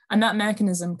 And that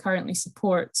mechanism currently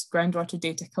supports groundwater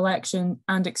data collection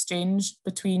and exchange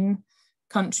between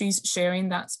countries sharing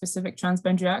that specific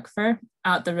transboundary aquifer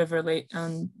at the river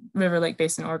lake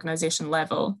basin organization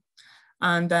level.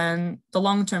 And then the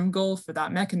long-term goal for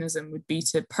that mechanism would be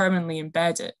to permanently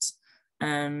embed it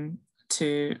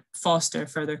to foster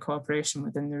further cooperation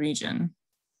within the region.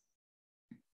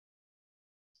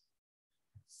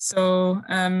 So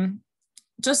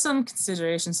just some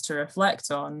considerations to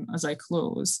reflect on as I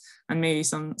close, and maybe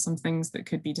some things that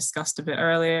could be discussed a bit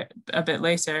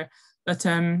later. But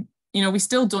we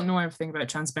still don't know everything about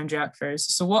transboundary aquifers.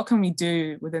 So what can we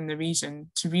do within the region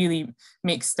to really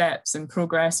make steps in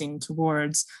progressing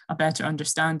towards a better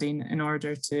understanding in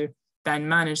order to then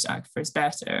manage aquifers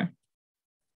better?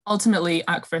 Ultimately,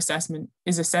 aquifer assessment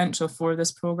is essential for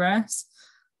this progress.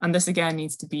 And this again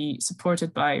needs to be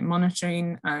supported by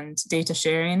monitoring and data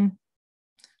sharing.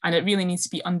 And it really needs to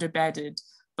be underbedded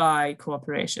by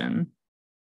cooperation.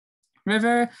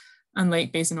 River and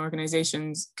lake basin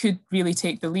organizations could really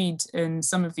take the lead in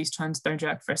some of these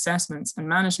transboundary aquifer assessments and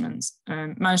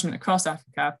management across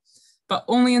Africa, but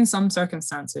only in some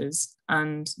circumstances.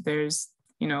 And there's,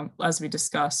 as we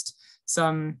discussed,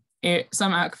 some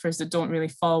aquifers that don't really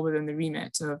fall within the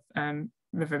remit of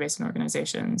river basin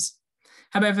organizations.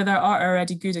 However, there are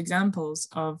already good examples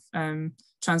of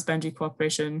transboundary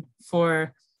cooperation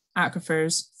for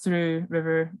aquifers through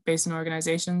river basin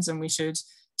organizations, and we should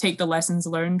take the lessons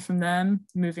learned from them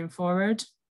moving forward.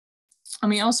 And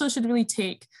we also should really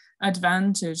take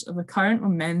advantage of the current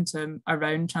momentum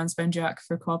around transboundary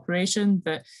aquifer cooperation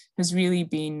that has really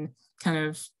been kind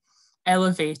of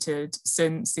elevated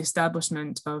since the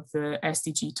establishment of the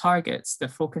SDG targets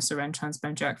that focus around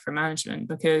transboundary aquifer management,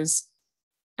 because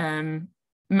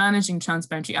managing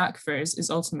transboundary aquifers is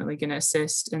ultimately going to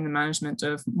assist in the management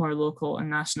of more local and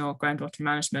national groundwater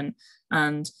management.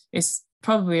 And it's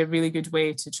probably a really good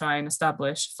way to try and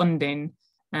establish funding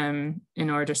in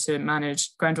order to manage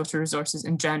groundwater resources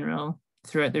in general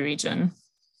throughout the region.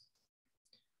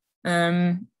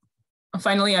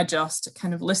 finally, I just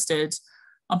kind of listed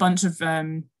a bunch of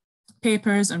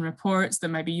papers and reports that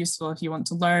might be useful if you want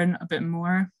to learn a bit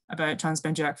more about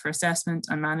transboundary aquifer assessment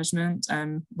and management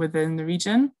within the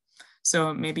region.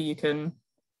 So maybe you can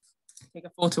take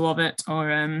a photo of it,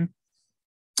 or I'm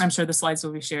sure the slides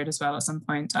will be shared as well at some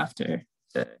point after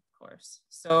the course.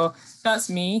 So that's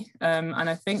me. And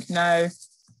I think now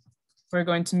we're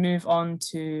going to move on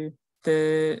to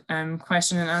the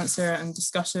question and answer and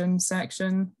discussion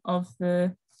section of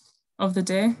the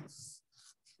day.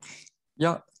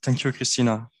 Yeah, thank you,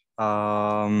 Christina.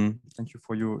 Thank you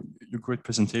for your great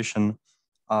presentation.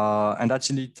 And that's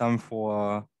indeed time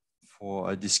for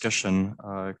a discussion,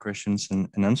 questions and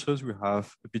answers. We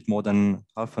have a bit more than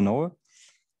half an hour.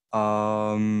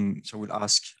 So we'll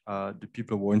ask the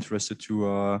people who are interested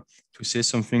to say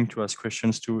something, to ask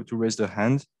questions, to raise their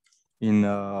hand,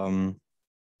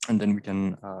 and then we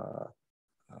can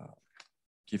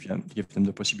give them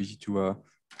the possibility to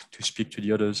speak to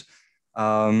the others.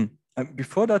 And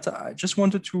before that, I just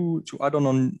wanted to add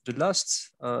on the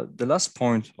last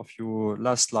point of your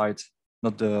last slide,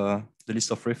 not the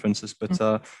list of references,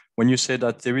 but when you say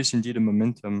that there is indeed a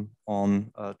momentum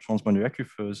on transboundary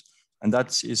aquifers, and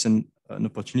that is an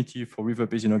opportunity for river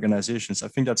basin organizations. I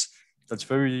think that's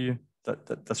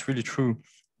really true,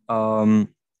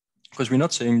 because we're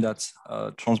not saying that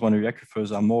transboundary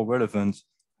aquifers are more relevant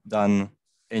than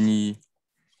any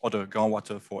other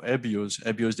groundwater for RBOs.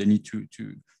 RBOs, they need to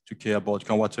care about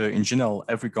groundwater in general,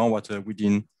 every groundwater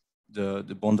within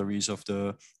the boundaries of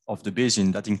the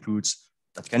basin. That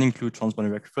can include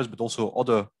transboundary aquifers, but also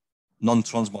other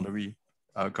non-transboundary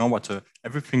groundwater.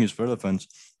 Everything is relevant,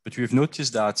 but we've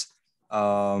noticed that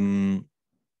the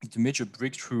major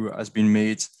breakthrough has been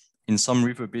made in some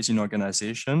river basin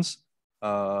organizations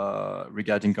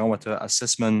regarding groundwater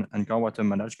assessment and groundwater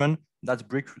management. That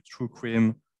breakthrough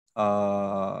came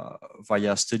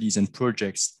via studies and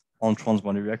projects on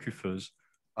transboundary aquifers.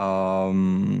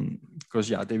 Because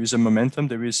yeah, there is a momentum,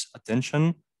 there is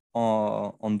attention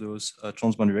on those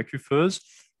transboundary aquifers.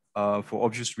 For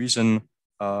obvious reason,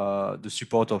 the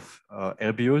support of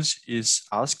RBOs is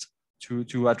asked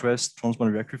to address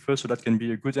transboundary aquifers, so that can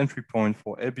be a good entry point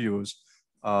for RBOs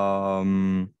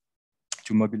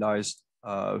to mobilize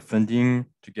funding,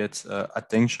 to get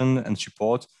attention and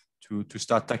support to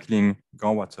start tackling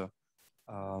groundwater.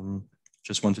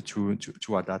 Just wanted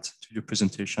to add that to your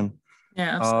presentation.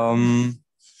 Yeah, absolutely.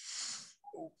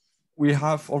 We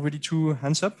have already 2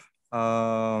 hands up.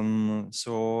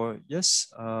 So yes,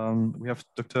 we have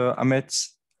Dr. Ahmed.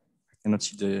 I cannot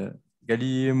see the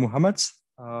Gali Muhammad.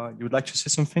 You would like to say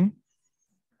something?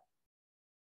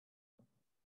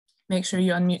 Make sure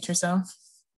you unmute yourself.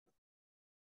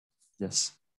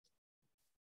 Yes.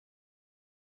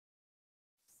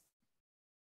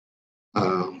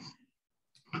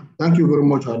 Thank you very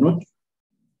much, Arnaud,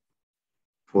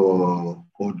 for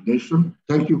coordination.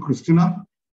 Thank you, Christina.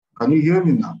 Can you hear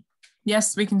me now?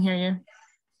 Yes, we can hear you.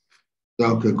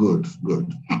 Okay, good.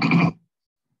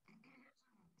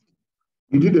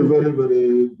 You did a very,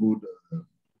 very good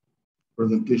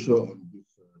presentation on this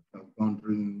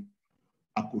transboundary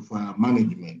aquifer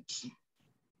management.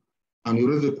 And you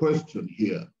raise a question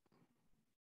here.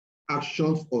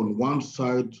 Actions on one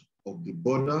side of the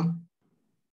border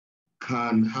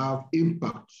can have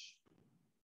impact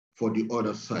for the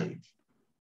other side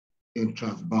in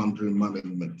transboundary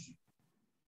management.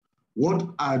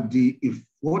 What are the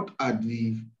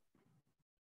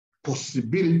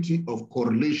possibility of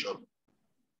correlation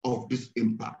of this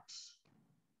impact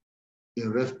in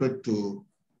respect to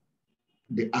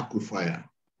the aquifer?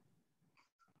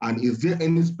 And is there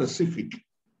any specific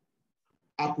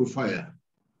aquifer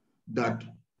that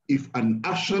if an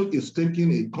action is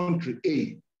taken in country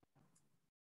A,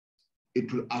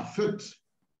 it will affect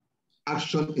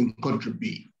action in country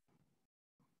B?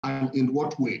 And in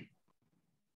what way?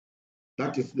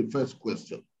 That is the first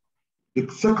question. The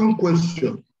second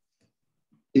question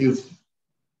is,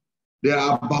 there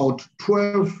are about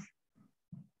 12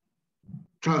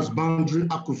 transboundary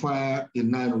aquifer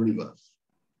in 9 rivers.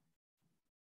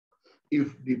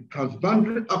 If the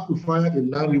transboundary aquifer in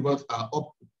 9 rivers are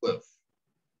up to 12,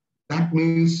 that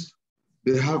means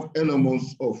they have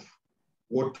elements of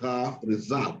water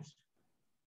reserves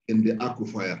in the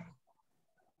aquifer.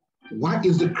 What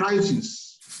is the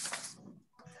crisis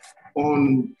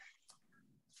on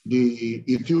the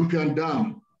Ethiopian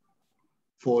dam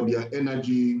for their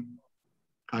energy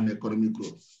and economic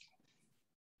growth?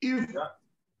 If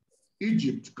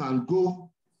Egypt can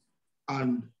go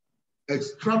and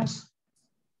extract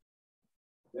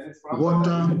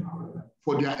water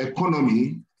for their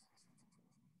economy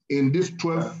in this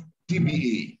 12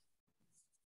 TBA,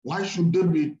 Why should there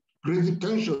be crazy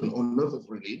tension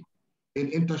unnecessarily in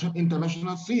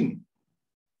international scene?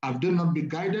 Have they not been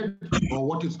guided, or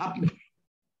what is happening?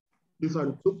 These are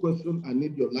the two questions. I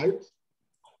need your light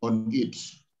on it.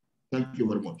 Thank you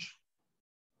very much.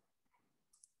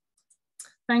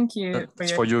 Thank you.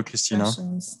 That's for you, Christina.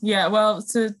 Questions. Yeah, well,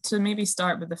 to maybe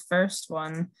start with the first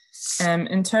one,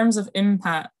 in terms of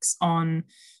impacts on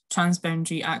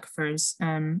transboundary aquifers,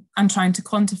 and trying to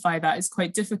quantify that is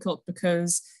quite difficult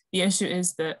because the issue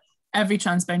is that every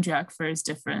transboundary aquifer is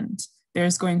different.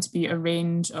 There's going to be a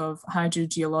range of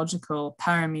hydrogeological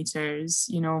parameters,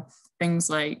 you know, things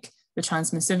like the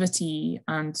transmissivity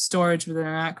and storage within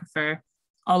an aquifer.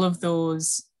 All of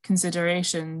those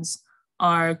considerations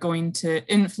are going to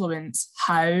influence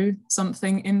how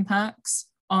something impacts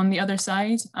on the other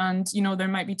side. And, you know, there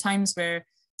might be times where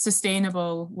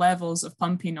sustainable levels of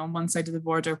pumping on one side of the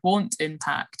border won't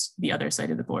impact the other side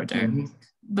of the border. Mm-hmm.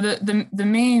 But the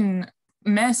main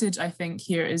message, I think,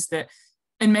 here is that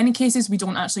in many cases, we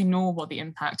don't actually know what the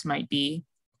impact might be.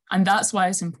 And that's why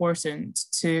it's important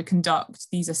to conduct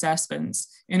these assessments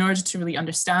in order to really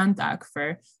understand the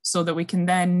aquifer so that we can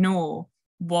then know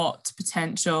what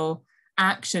potential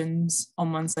actions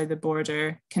on one side of the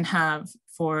border can have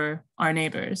for our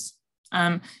neighbours.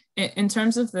 In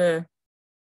terms of the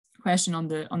question on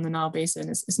the Nile Basin,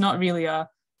 it's not really a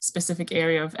specific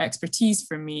area of expertise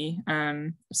for me,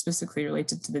 specifically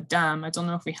related to the dam. I don't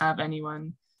know if we have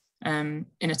anyone in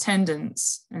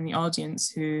attendance in the audience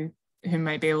who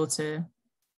might be able to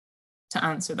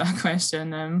answer that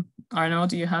question. Arnaud,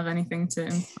 do you have anything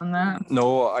on that?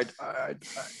 No, I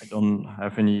don't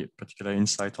have any particular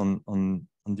insight on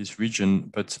this region,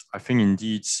 but I think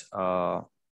indeed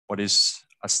what is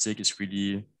at stake is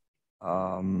really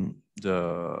how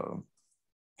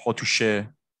to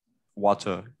share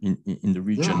water in the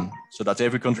region, so that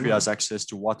every country has access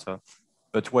to water.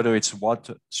 But whether it's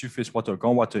water, surface water,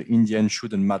 groundwater, in the end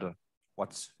shouldn't matter.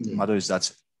 What matters is that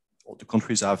all the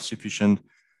countries have sufficient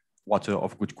water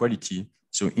of good quality.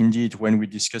 So indeed, when we're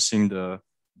discussing the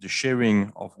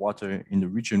sharing of water in the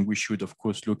region, we should of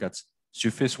course look at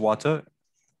surface water,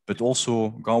 but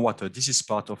also groundwater. This is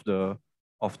part of the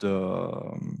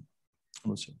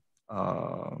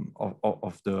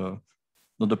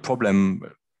not the problem.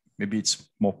 Maybe it's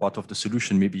more part of the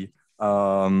solution. Maybe,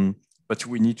 but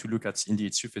we need to look at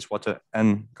indeed surface water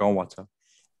and groundwater.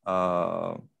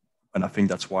 And I think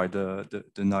that's why the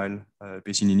Nile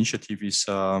Basin Initiative is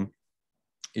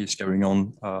carrying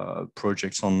on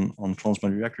projects on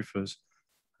transboundary aquifers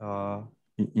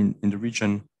in the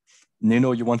region.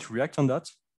 Nino, you want to react on that?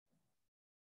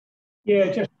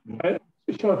 Yeah, just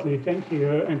shortly. Thank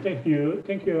you, and thank you,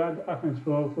 Ahmed,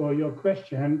 for your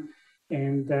question.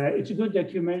 And it's good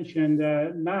that you mentioned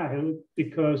Nile,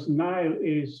 because Nile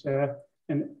is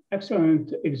an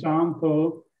excellent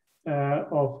example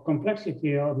of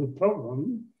complexity of the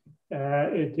problem.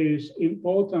 It is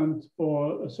important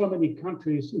for so many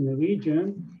countries in the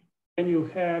region, and you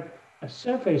have a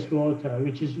surface water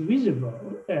which is visible.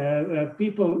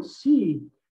 People see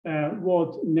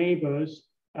what neighbors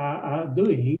are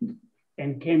doing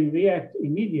and can react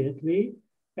immediately,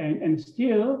 and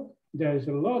still there's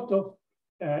a lot of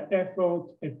effort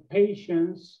and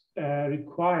patience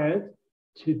required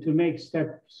to make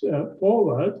steps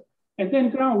forward. And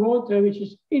then groundwater, which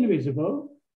is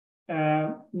invisible,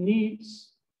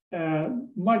 needs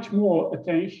much more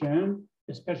attention,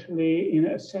 especially in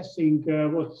assessing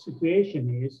what the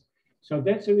situation is. So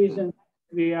that's the reason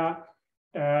we are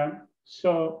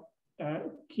so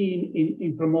keen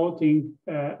in promoting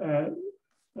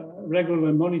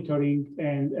regular monitoring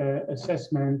and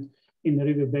assessment in the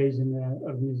river basin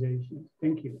organization.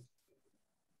 Thank you.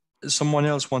 Someone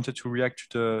else wanted to react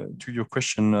to your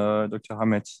question, Dr.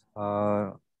 Hamed.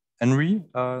 Henry,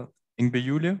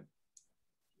 Ingbe,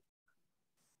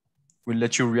 we'll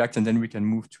let you react, and then we can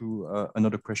move to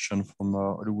another question from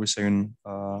Oluwaseun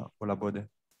Olabode.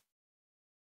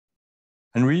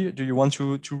 Henry, do you want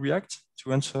to react,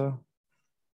 to answer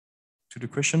to the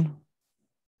question?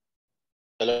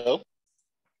 Hello.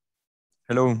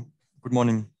 Hello. Good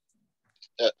morning.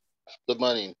 Good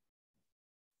morning.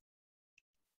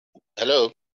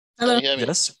 Hello. Hello. Can you hear me?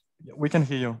 Yes, we can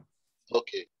hear you.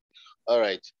 Okay. All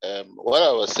right. What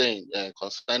I was saying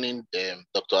concerning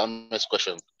Dr. Ahmed's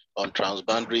question on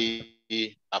transboundary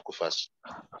aquifers,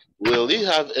 will it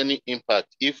have any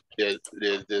impact if they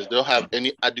don't have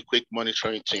any adequate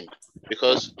monitoring team?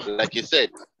 Because, like you said,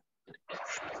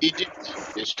 Egypt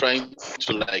is trying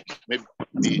to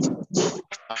maybe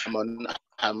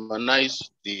harmonize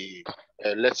the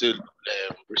let's say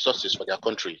resources for their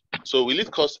country. So will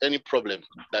it cause any problem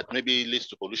that maybe leads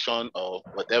to pollution or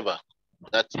whatever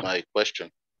That's my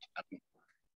question,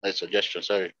 my suggestion,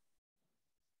 sorry.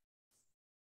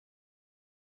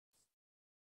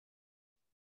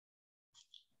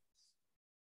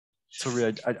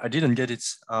 Sorry, I didn't get it.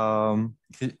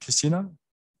 Christina?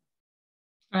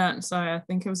 Sorry, I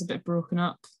think it was a bit broken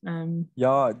up.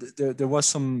 Yeah, there was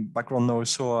some background noise,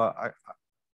 so I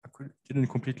didn't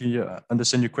completely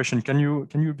understand your question. Can you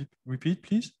repeat,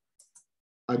 please?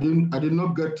 I did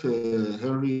not get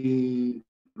Henry's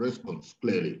response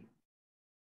clearly.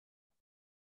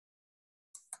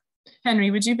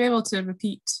 Henry, would you be able to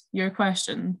repeat your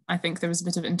question? I think there was a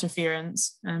bit of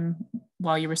interference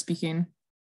while you were speaking.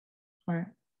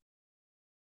 Or...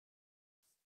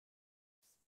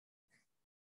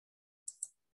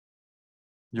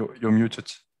 You're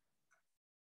muted.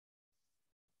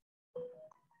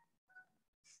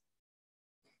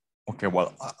 Okay,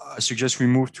 well, I suggest we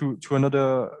move to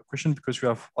another question because we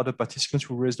have other participants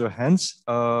who raised their hands.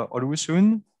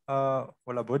 Oluwaseun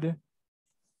Olabode,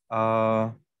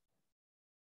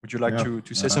 would you like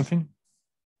to say something?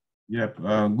 Yeah,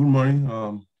 good morning.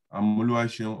 I'm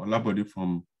Oluwaseun Olabode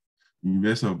from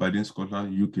University of Basin,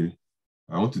 Scotland, UK.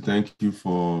 I want to thank you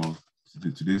for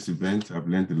today's event. I've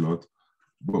learned a lot.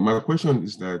 But my question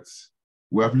is that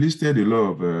we have listed a lot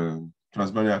of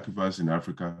transboundary aquifers in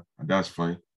Africa, and that's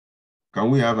fine. Can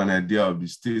we have an idea of the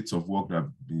states of work that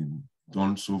have been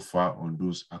done so far on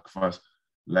those aquifers?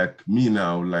 Like me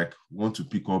now, want to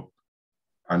pick up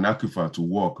an aquifer to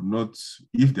work, not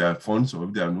if there are funds or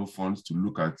if there are no funds, to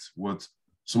look at what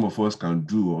some of us can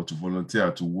do or to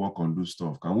volunteer to work on those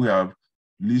stuff. Can we have a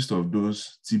list of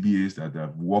those TBAs that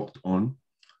have worked on?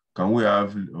 Can we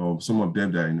have some of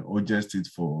them that are in urgent state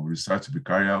for research to be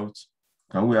carried out?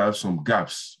 Can we have some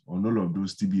gaps on all of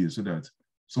those TBAs so that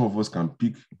some of us can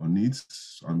pick on it?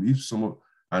 And if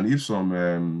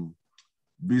some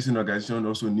basin organizations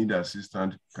also need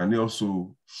assistance, can they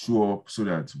also show up so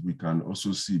that we can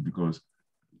also see? Because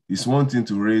it's one thing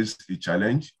to raise a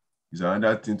challenge, it's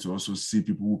another thing to also see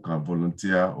people who can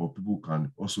volunteer or people who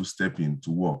can also step in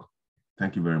to work.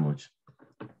 Thank you very much.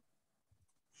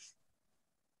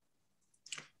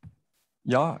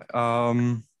 Yeah,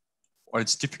 well,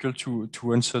 it's difficult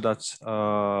to answer that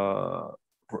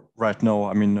right now.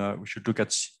 I mean, we should look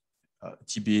at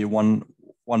TBA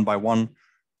one by one.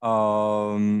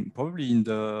 Probably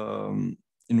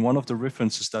in one of the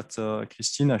references that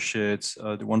Christina shared,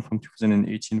 the one from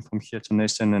 2018 from Geert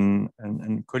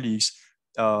and colleagues,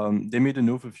 they made an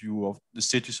overview of the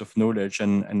status of knowledge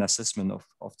and assessment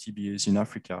of TBAs in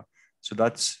Africa. So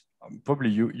that's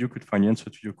probably you could find the answer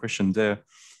to your question there.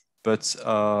 But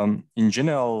in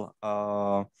general,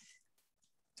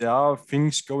 there are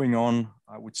things going on,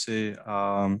 I would say,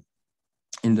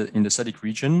 in the Seifu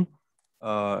region,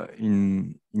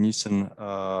 in Eastern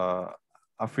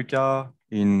Africa,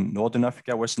 in Northern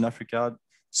Africa, Western Africa,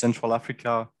 Central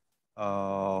Africa.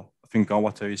 I think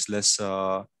groundwater is less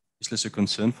a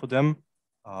concern for them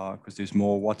because there's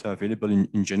more water available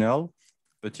in general.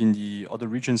 But in the other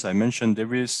regions I mentioned,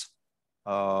 there is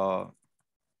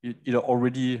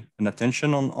already an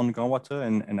attention on groundwater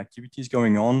and activities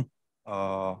going on,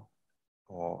 or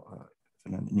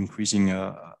an increasing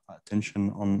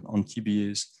attention on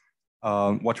TBAs.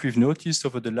 What we've noticed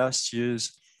over the last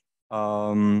years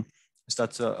is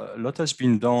that a lot has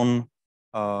been done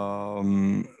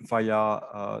via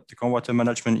the Groundwater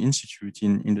Management Institute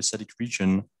in the Seifu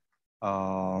region.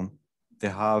 They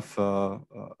have a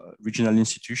regional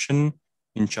institution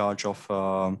in charge of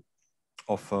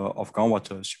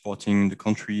groundwater, supporting the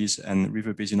countries and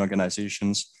river basin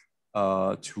organizations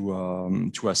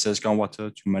to assess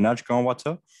groundwater, to manage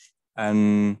groundwater.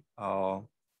 And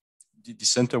the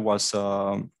center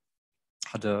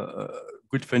had a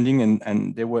good funding,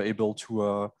 and they were able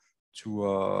to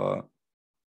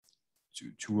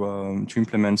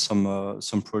implement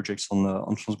some projects on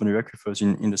transboundary aquifers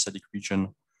in the Seifu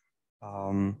region.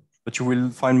 But you will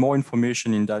find more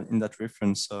information in that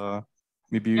reference.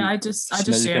 Maybe yeah, I just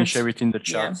you shared. can share it in the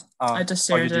chat. Yeah, I just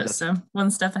shared it, so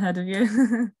one step ahead of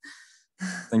you.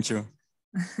 Thank you.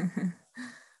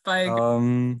 But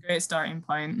great starting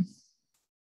point.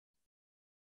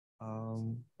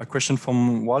 A question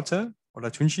from Walter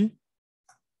Olatunji.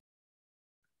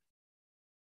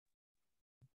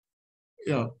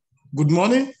 Yeah. Good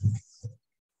morning.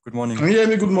 Good morning. Can you hear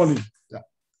me? Good morning. Yeah.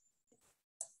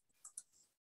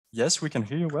 Yes, we can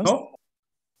hear you well. No?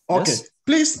 Okay. Yes.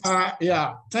 Please,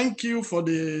 yeah, thank you for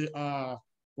the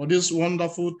for this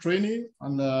wonderful training,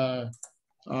 and I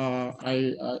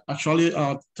actually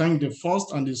thank the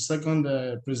first and the second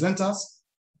presenters.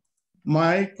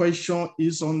 My question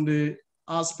is on the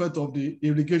aspect of the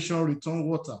irrigation return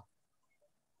water.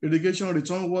 irrigation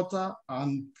return water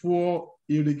and poor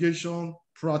irrigation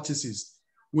practices.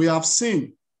 We have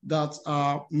seen that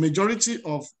majority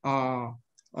of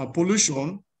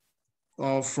pollution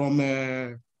from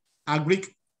agric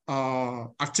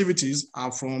activities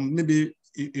are from maybe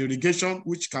irrigation,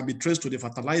 which can be traced to the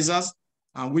fertilizers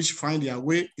and which find their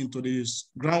way into the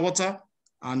groundwater.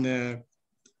 And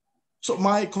so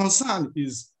my concern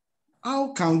is,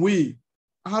 how can we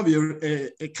have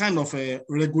a kind of a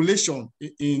regulation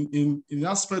in the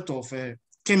aspect of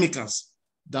chemicals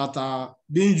that are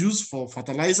being used for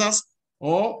fertilizers,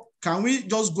 or can we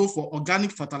just go for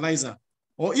organic fertilizer?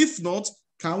 Or if not,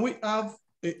 can we have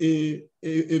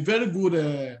a very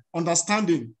good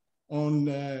understanding on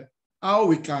how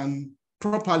we can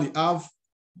properly have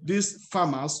these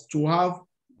farmers to have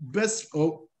best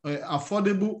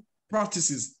affordable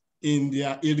practices in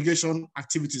their irrigation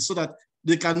activities, so that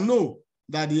they can know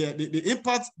that the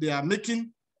impact they are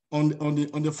making on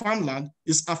the farmland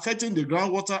is affecting the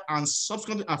groundwater and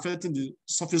subsequently affecting the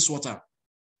surface water.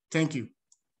 Thank you.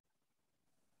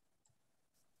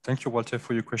 Thank you, Walter,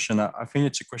 for your question. I think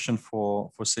it's a question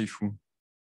for Seifu.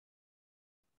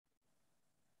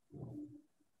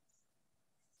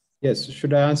 Yes,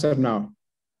 should I answer now?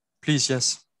 Please,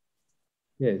 yes.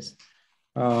 Yes.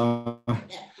 I'm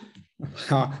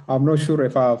not sure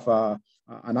if I have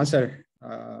an answer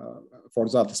for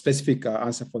that, specific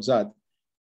answer for that.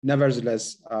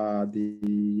 Nevertheless,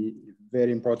 the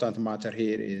very important matter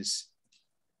here is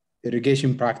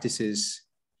irrigation practices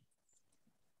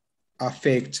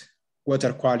affect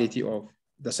water quality of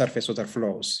the surface water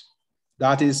flows.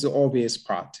 That is the obvious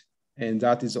part, and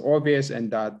that is obvious, and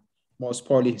that most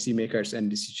policymakers and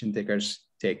decision takers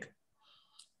take.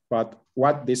 But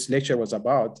what this lecture was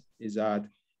about is that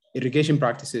irrigation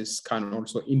practices can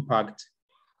also impact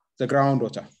the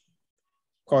groundwater.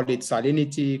 Call it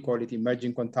salinity, call it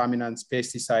emerging contaminants,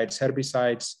 pesticides,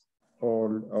 herbicides,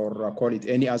 or call it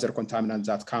any other contaminant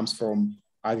that comes from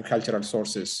agricultural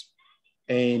sources.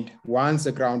 And once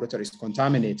the groundwater is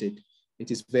contaminated,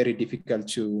 it is very difficult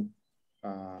to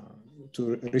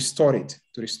restore it,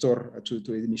 to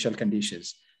the initial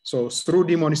conditions. So through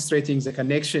demonstrating the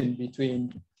connection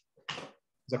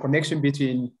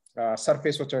between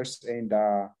surface waters and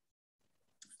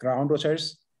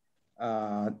groundwaters,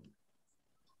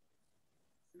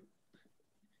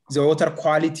 the water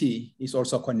quality is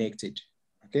also connected,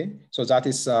 okay? So that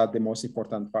is the most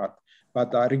important part.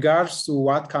 But regards to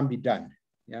what can be done,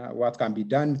 what can be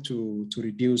done to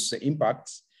reduce the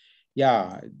impacts,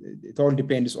 it all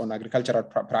depends on agricultural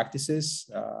practices.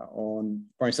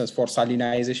 For instance, for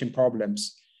salinization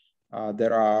problems,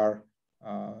 there are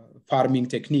farming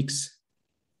techniques,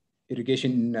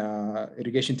 irrigation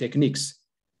techniques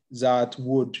that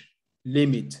would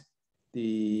limit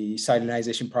the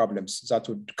salinization problems, that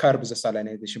would curb the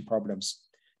salinization problems.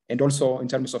 And also in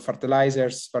terms of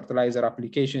fertilizer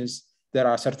applications, there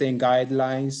are certain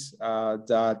guidelines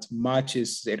that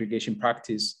matches the irrigation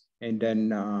practice. And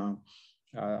then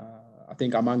I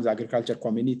think among the agriculture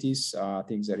communities, I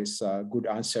think there is a good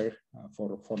answer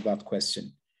for that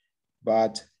question.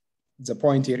 But the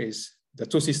point here is the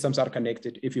two systems are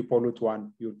connected. If you pollute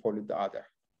one, you pollute the other.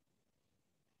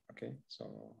 Okay,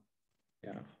 so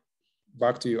yeah.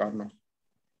 Back to you, Arnaud.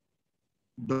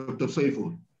 Dr.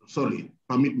 Seifu, sorry,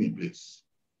 permit me, please.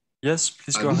 Yes,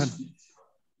 please go ahead.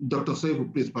 Dr.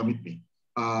 Seifu, please permit me.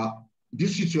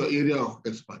 This is your area of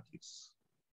expertise.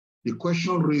 The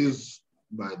question raised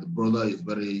by the brother is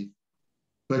very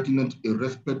pertinent in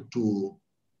respect to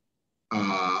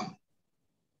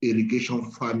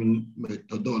irrigation farming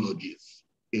methodologies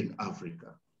in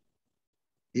Africa.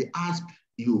 He asked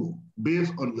you,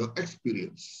 based on your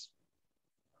experience,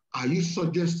 are you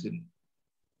suggesting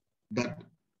that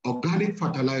organic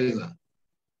fertilizer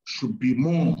should be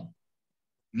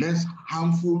less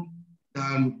harmful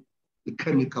than the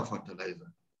chemical fertilizer?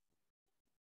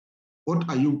 What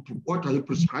are you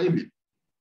prescribing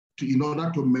in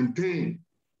order to maintain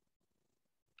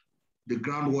the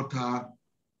groundwater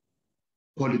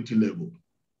quality level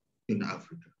in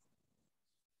Africa?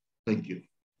 Thank you.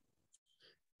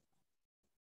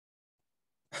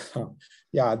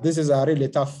 Yeah, this is a really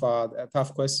tough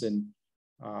question.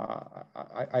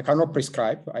 I cannot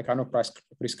prescribe. I cannot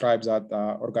prescribe that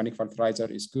organic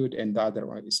fertilizer is good and the other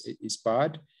one is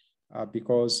bad,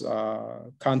 because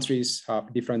countries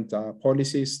have different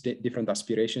policies, different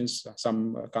aspirations.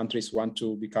 Some countries want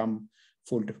to become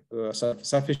food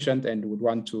self-sufficient and would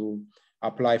want to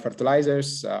apply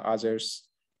fertilizers. Others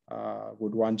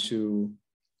would want to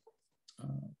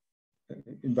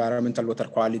environmental water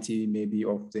quality maybe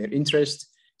of their interest.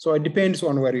 So it depends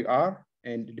on where you are.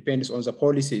 and it depends on the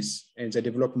policies and the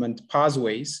development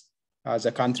pathways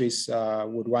the countries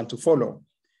would want to follow.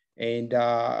 And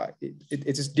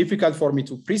it is difficult for me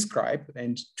to prescribe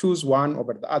and choose one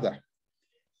over the other.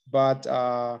 But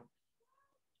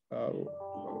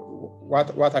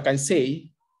what I can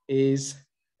say is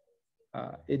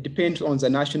it depends on the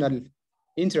national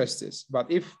interests.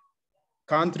 But if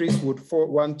countries would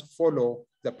want to follow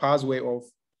the pathway of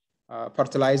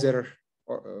fertilizer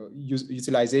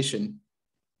utilization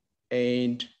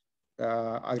and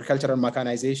agricultural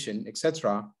mechanization,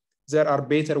 etc., there are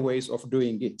better ways of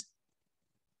doing it.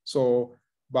 So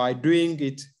by doing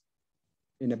it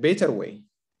in a better way,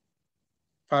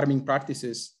 farming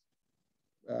practices,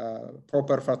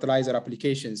 proper fertilizer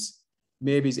applications,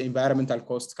 maybe the environmental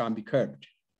costs can be curbed.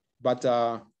 But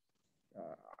I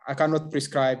cannot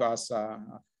prescribe as, I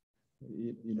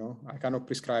cannot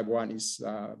prescribe one is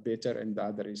better and the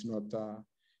other is not.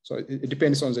 So it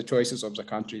depends on the choices of the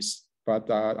countries. But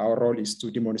our role is to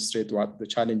demonstrate what the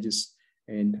challenges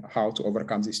and how to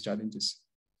overcome these challenges.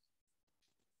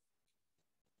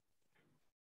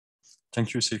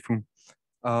 Thank you, Seifu.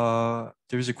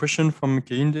 There is a question from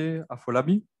Kebede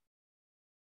Afolabi.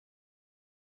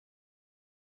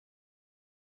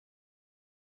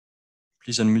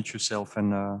 Please unmute yourself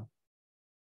and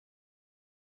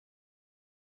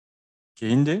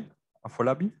Kebede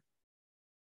Afolabi.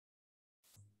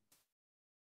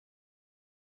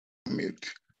 We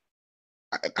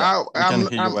can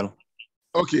hear you well.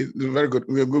 Okay, very good.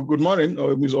 Good morning,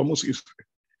 or it's almost.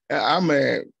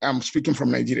 I'm speaking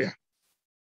from Nigeria.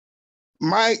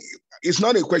 It's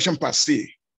not a question per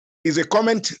se. It's a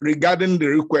comment regarding the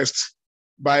request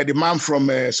by the man from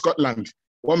Scotland,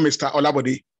 one Mr.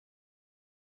 Olabode.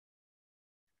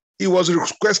 He was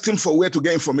requesting for where to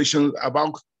get information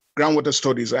about groundwater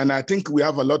studies, and I think we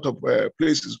have a lot of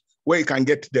places where you can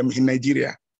get them in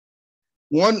Nigeria.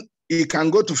 One, you can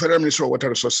go to Federal Ministry of Water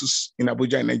Resources in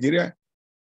Abuja, in Nigeria,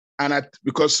 and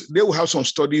because they will have some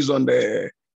studies on the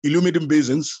illuminating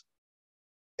basins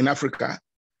in Africa.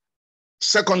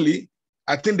 Secondly,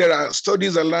 I think there are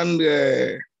studies along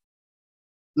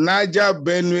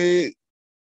Niger-Benue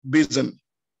Basin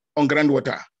on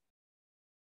groundwater.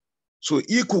 So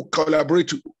you could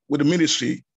collaborate with the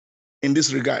ministry in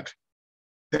this regard.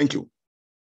 Thank you.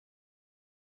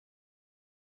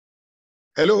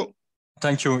 Hello.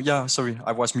 Thank you. Yeah, sorry,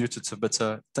 I was muted, but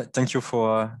thank you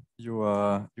for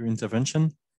your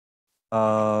intervention.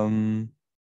 There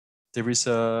is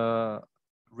a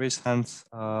raised hand.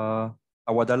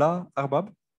 Awadala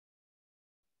Arbab.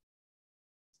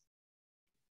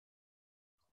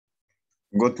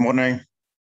 Good morning,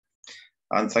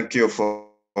 and thank you for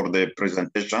the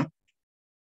presentation.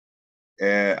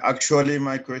 Actually,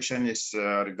 my question is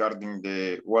regarding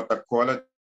the water quality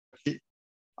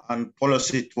and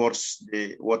policy towards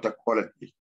the water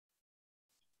quality.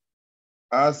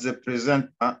 As the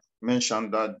presenter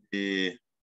mentioned that the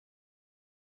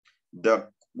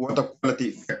water quality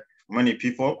affects many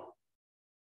people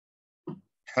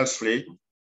healthfully.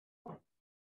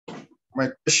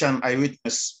 My question, I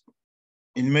witness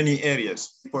in many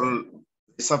areas, people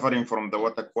suffering from the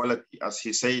water quality. As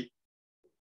he said,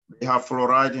 they have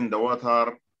fluoride in the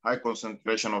water, high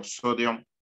concentration of sodium.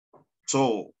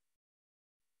 So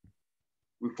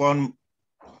we found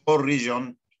whole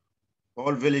region,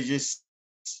 all villages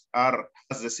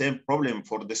has the same problem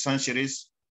for the centuries.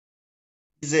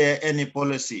 Is there any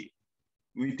policy,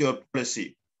 meteor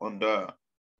policy on the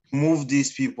move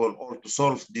these people or to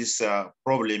solve this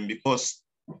problem? Because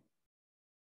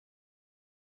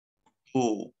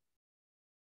to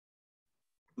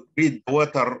treat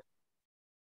water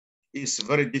is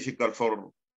very difficult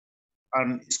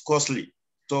and it's costly.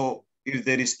 So if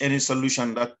there is any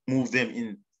solution that move them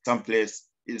in some place,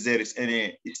 if there is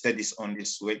any studies on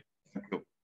this way. Thank you.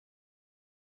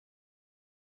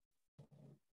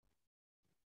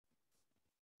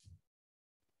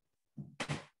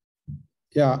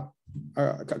 Yeah,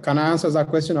 can I answer that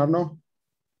question, Arnaud?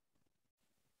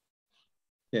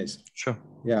 Yes. Sure.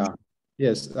 Yeah.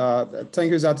 Yes.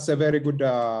 Thank you. That's a very good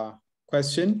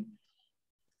question.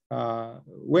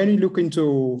 When you look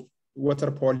into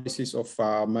water policies of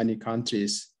many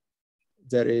countries,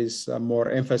 there is more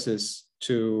emphasis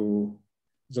to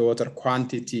the water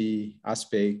quantity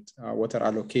aspect, water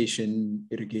allocation,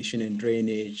 irrigation and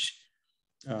drainage,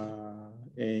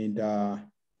 and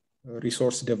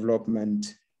resource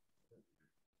development.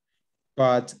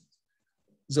 But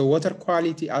the water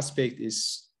quality aspect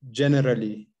is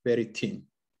generally very thin,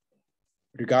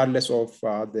 regardless of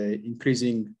the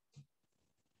increasing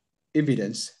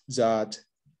evidence that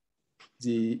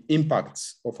the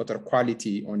impacts of water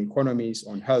quality on economies,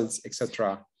 on health,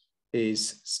 etc.,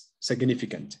 is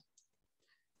significant.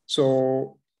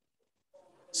 So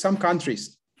some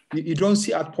countries, you don't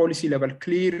see at policy level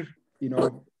clear,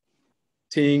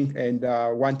 thing and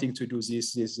wanting to do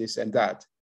this, and that.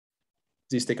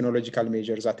 These technological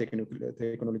measures are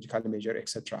technological measure,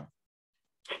 etc.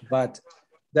 But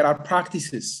there are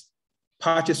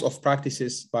patches of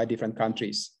practices by different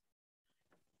countries.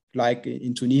 Like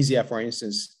in Tunisia, for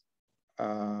instance,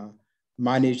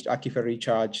 managed aquifer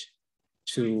recharge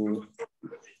to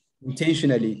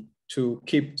intentionally to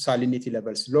keep salinity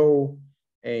levels low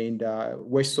and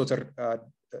wastewater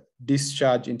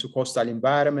discharge into coastal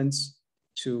environments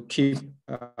to keep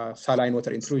saline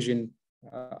water intrusion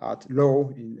at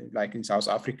low, like in South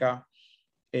Africa.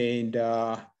 And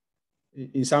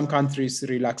in some countries,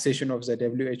 relaxation of the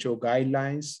WHO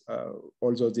guidelines,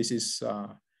 although this is,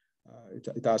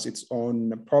 it has its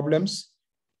own problems.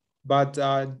 But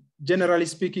generally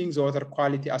speaking, the water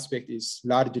quality aspect is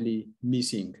largely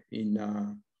missing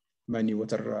in many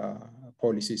water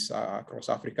policies across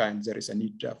Africa, and there is a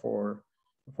need for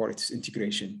its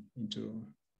integration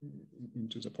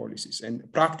into the policies.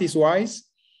 And practice-wise,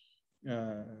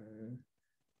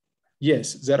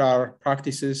 yes, there are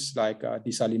practices like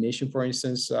desalination, for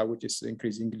instance, which is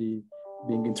increasingly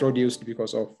being introduced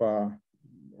because of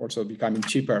also becoming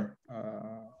cheaper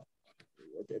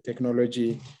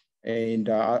technology. And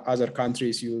other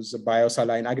countries use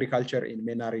biosaline agriculture in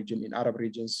MENA region, in Arab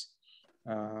regions.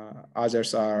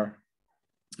 Others are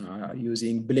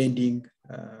using blending.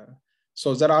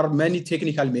 So there are many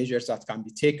technical measures that can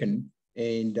be taken,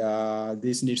 and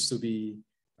this needs to be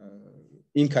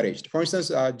encouraged. For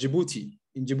instance, Djibouti.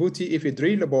 In Djibouti, if you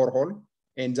drill a borehole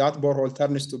and that borehole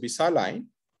turns to be saline,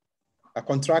 a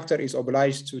contractor is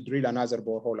obliged to drill another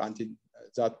borehole until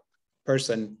that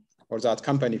person or that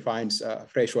company finds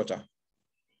fresh water.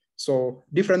 So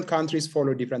different countries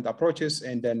follow different approaches,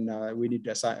 and then we need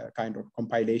a kind of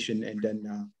compilation and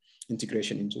then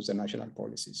integration into the national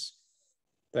policies.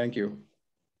 Thank you.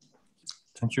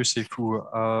 Thank you,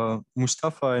 Seifu.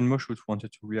 Moustapha and Moshood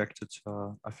wanted to react,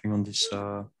 I think,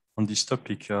 on this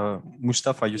topic.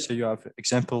 Moustapha, you say you have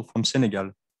example from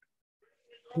Senegal.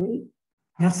 Oui.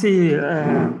 Merci,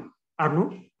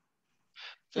 Arnaud.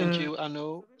 Thank you,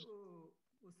 Arnaud.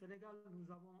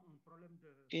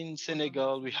 In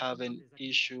Senegal, we have an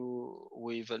issue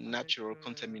with a natural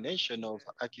contamination of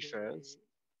aquifers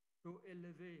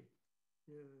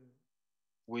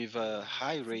with a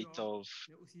high rate of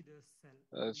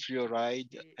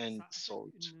fluoride and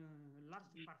salt.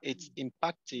 It's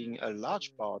impacting a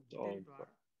large part of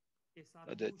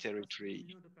the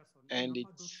territory, and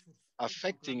it's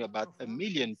affecting about 1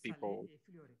 million people.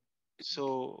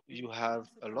 So you have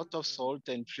a lot of salt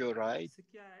and fluoride.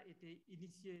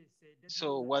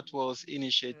 So what was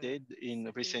initiated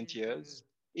in recent years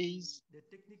is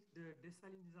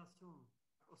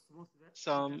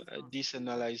some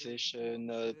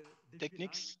desalination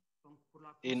techniques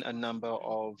in a number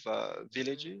of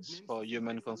villages for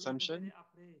human consumption.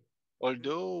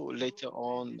 Although later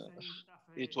on,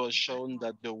 it was shown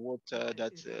that the water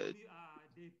that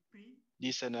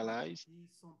desalinized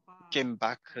came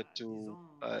back to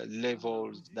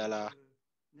levels that are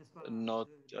not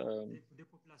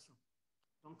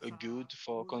good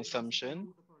for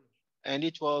consumption, and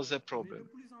it was a problem.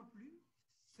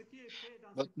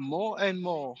 But more and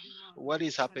more, what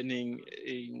is happening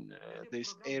in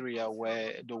this area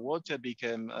where the water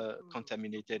became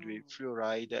contaminated with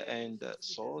fluoride and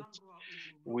salt,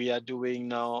 we are doing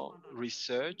now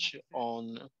research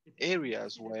on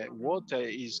areas where water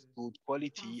is good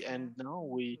quality, and now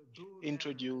we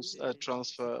introduce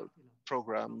transfer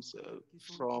programs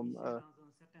from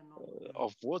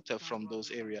of water from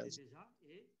those areas.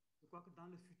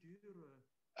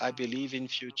 I believe in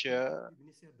future,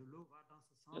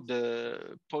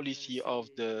 the policy of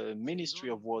the Ministry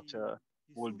of Water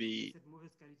will be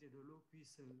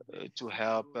to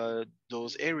help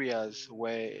those areas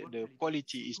where the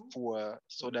quality is poor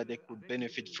so that they could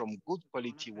benefit from good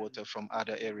quality water from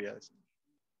other areas.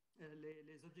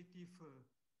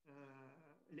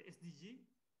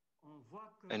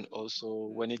 And also,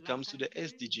 when it comes to the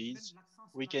SDGs,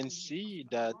 we can see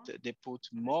that they put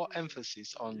more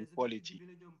emphasis on quality.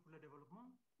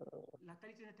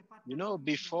 You know,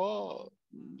 before,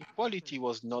 quality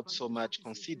was not so much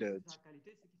considered.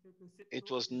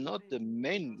 It was not the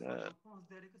main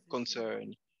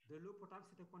concern.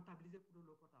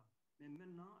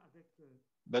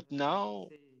 But now,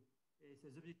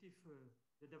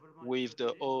 with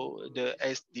the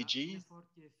SDGs,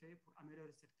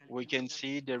 we can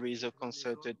see there is a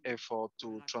concerted effort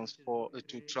to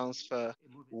transfer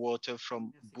water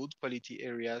from good quality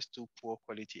areas to poor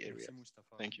quality areas.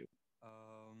 Thank you.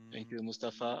 Thank you,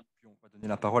 Moustapha. On va donner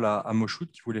la parole à Moshood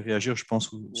qui voulait réagir, je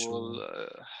pense. We'll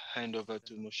hand over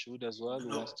to Moshood as well, who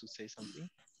wants to say something.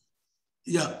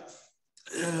 Yeah,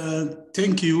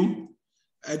 thank you.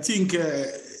 I think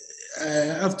I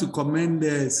have to commend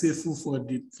Seifu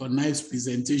for nice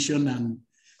presentation and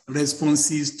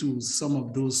responses to some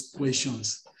of those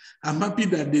questions. I'm happy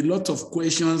that there are a lot of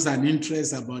questions and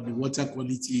interest about the water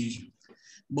quality issue.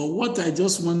 But what I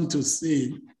just want to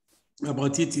say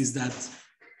about it is that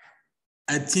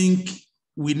I think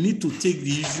we need to take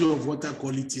the issue of water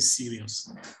quality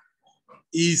serious.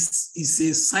 It's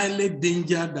a silent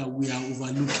danger that we are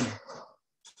overlooking.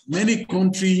 Many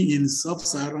countries in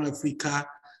sub-Saharan Africa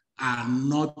are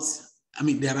not, I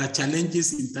mean, there are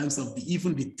challenges in terms of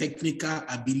even the technical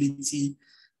ability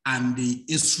and the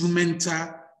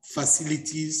instrumental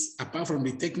facilities, apart from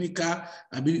the technical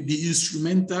ability, the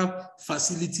instrumental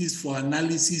facilities for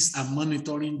analysis and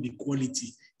monitoring the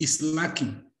quality is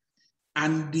lacking.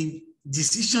 And the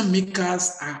decision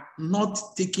makers are not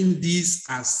taking this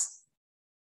as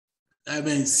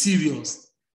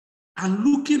serious. And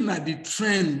looking at the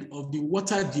trend of the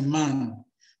water demand,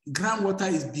 groundwater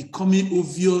is becoming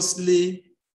obviously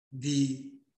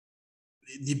the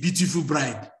beautiful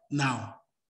bride now.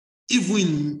 Even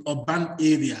in urban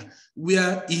area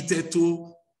where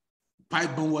hitherto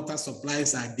pipe-borne water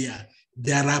supplies are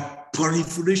there are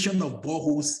proliferation of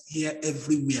boreholes here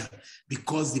everywhere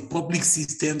because the public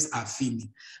systems are failing.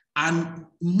 And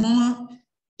more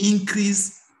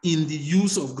increase in the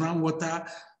use of groundwater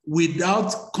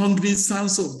without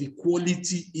cognizance of the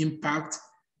quality impact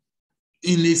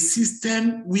in a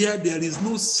system where there is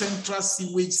no central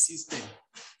sewage system,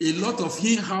 a lot of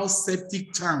in-house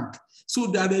septic tank. So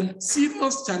there are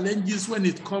serious challenges when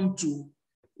it comes to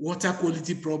water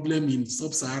quality problem in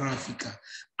sub-Saharan Africa.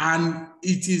 And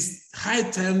it is high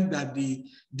time that the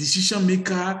decision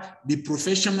maker, the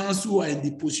professionals who are in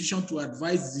the position to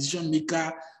advise the decision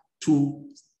maker to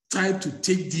try to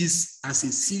take this as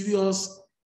a serious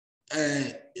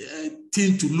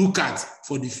thing to look at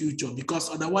for the future, because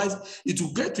otherwise it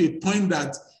will get to a point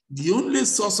that the only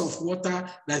source of water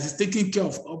that is taking care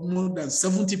of more than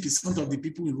 70% of the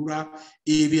people in rural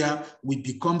area will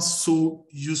become so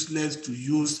useless to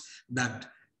use that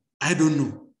I don't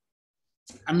know.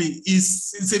 I mean,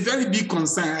 it's a very big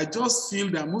concern. I just feel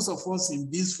that most of us in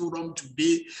this forum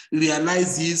today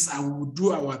realize this and will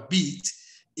do our bit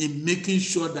in making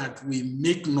sure that we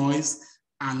make noise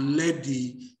and let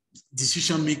the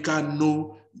decision maker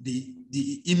know the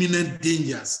imminent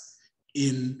dangers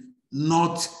in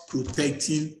not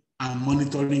protecting and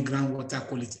monitoring groundwater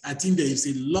quality. I think there is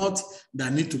a lot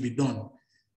that needs to be done.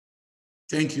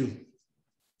 Thank you.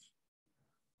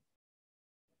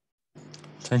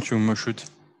 Thank you, Moshood.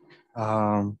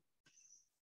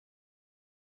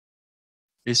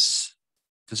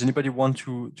 Does anybody want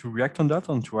to react on that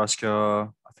and to ask, I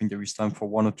think there is time for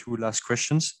one or two last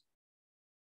questions.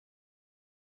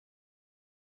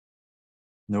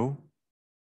 No?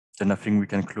 Then I think we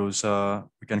can close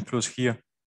here.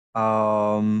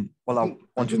 Well, I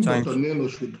want to thank Dr. Neno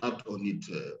should act on it,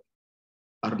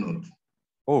 Arnaud.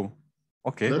 Oh,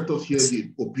 okay. Let us hear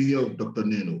the opinion of Dr.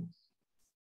 Neno.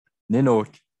 Neno,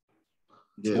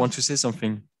 yes. You want to say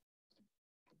something?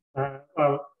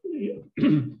 Well,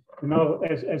 you know,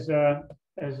 as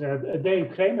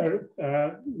Dave Kramer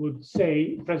would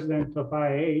say, president of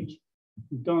IIH,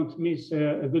 don't miss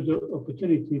a good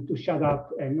opportunity to shut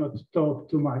up and not talk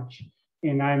too much.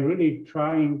 And I'm really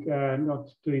trying not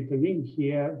to intervene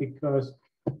here because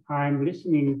I'm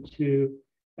listening to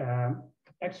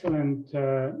excellent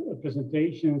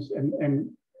presentations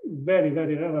and very,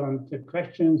 very relevant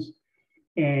questions.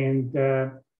 And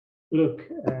look,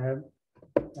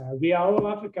 we are all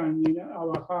African in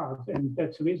our heart, and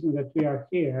that's the reason that we are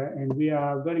here. And we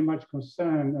are very much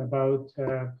concerned about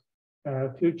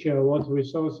future water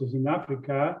resources in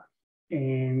Africa,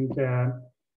 and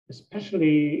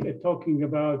especially talking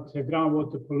about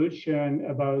groundwater pollution,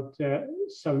 about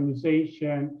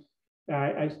salinization.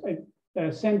 I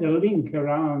send a link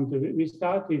around. We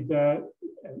started,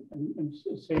 and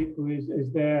Seifu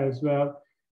is there as well,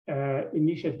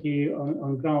 initiative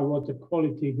on groundwater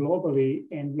quality globally,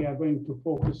 and we are going to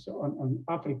focus on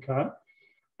Africa.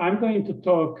 I'm going to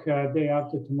talk day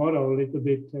after tomorrow a little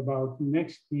bit about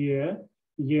next year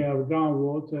of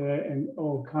groundwater and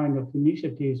all kind of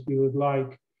initiatives we would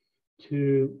like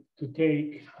to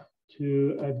take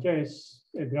to address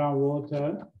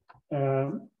groundwater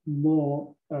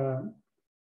more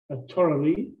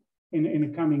thoroughly in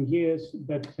the coming years,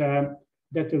 but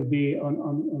that will be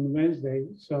on Wednesday.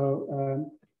 So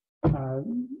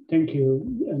thank you,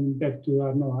 and back to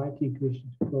Arnaud. I think we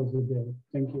should close the day.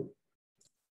 Thank you.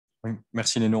 Oui,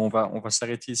 merci Neno. On va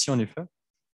s'arrêter ici en effet.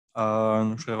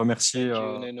 Je voudrais remercier.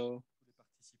 Thank you, Neno.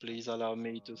 Please allow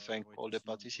me to thank all the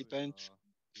participants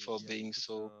for being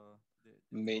so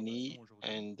many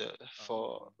and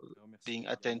for being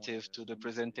attentive to the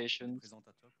presentations.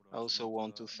 I also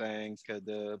want to thank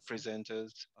the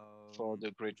presenters for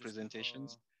the great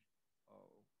presentations.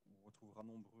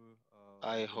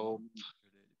 I hope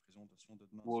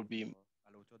will be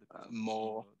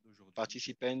more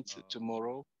participants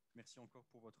tomorrow.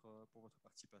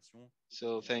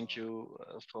 So thank you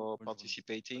for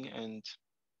participating and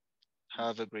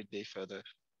have a great day further.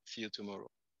 See you tomorrow.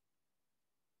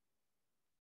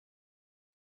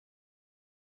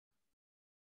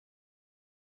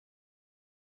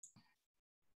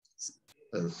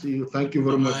 See you. Thank you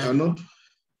very much, Arnaud.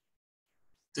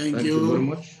 Thank you very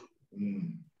much.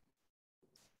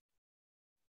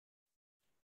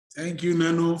 Thank you,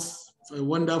 Nano, for a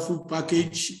wonderful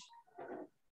package.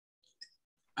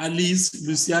 Alice,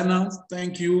 Luciana,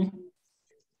 thank you.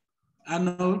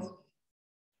 Arnaud.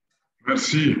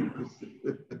 Merci.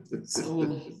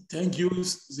 So, thank you.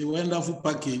 It's a wonderful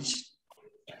package.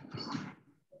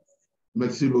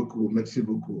 Merci beaucoup. Merci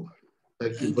beaucoup.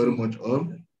 Thank you very much all.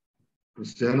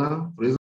 Christina,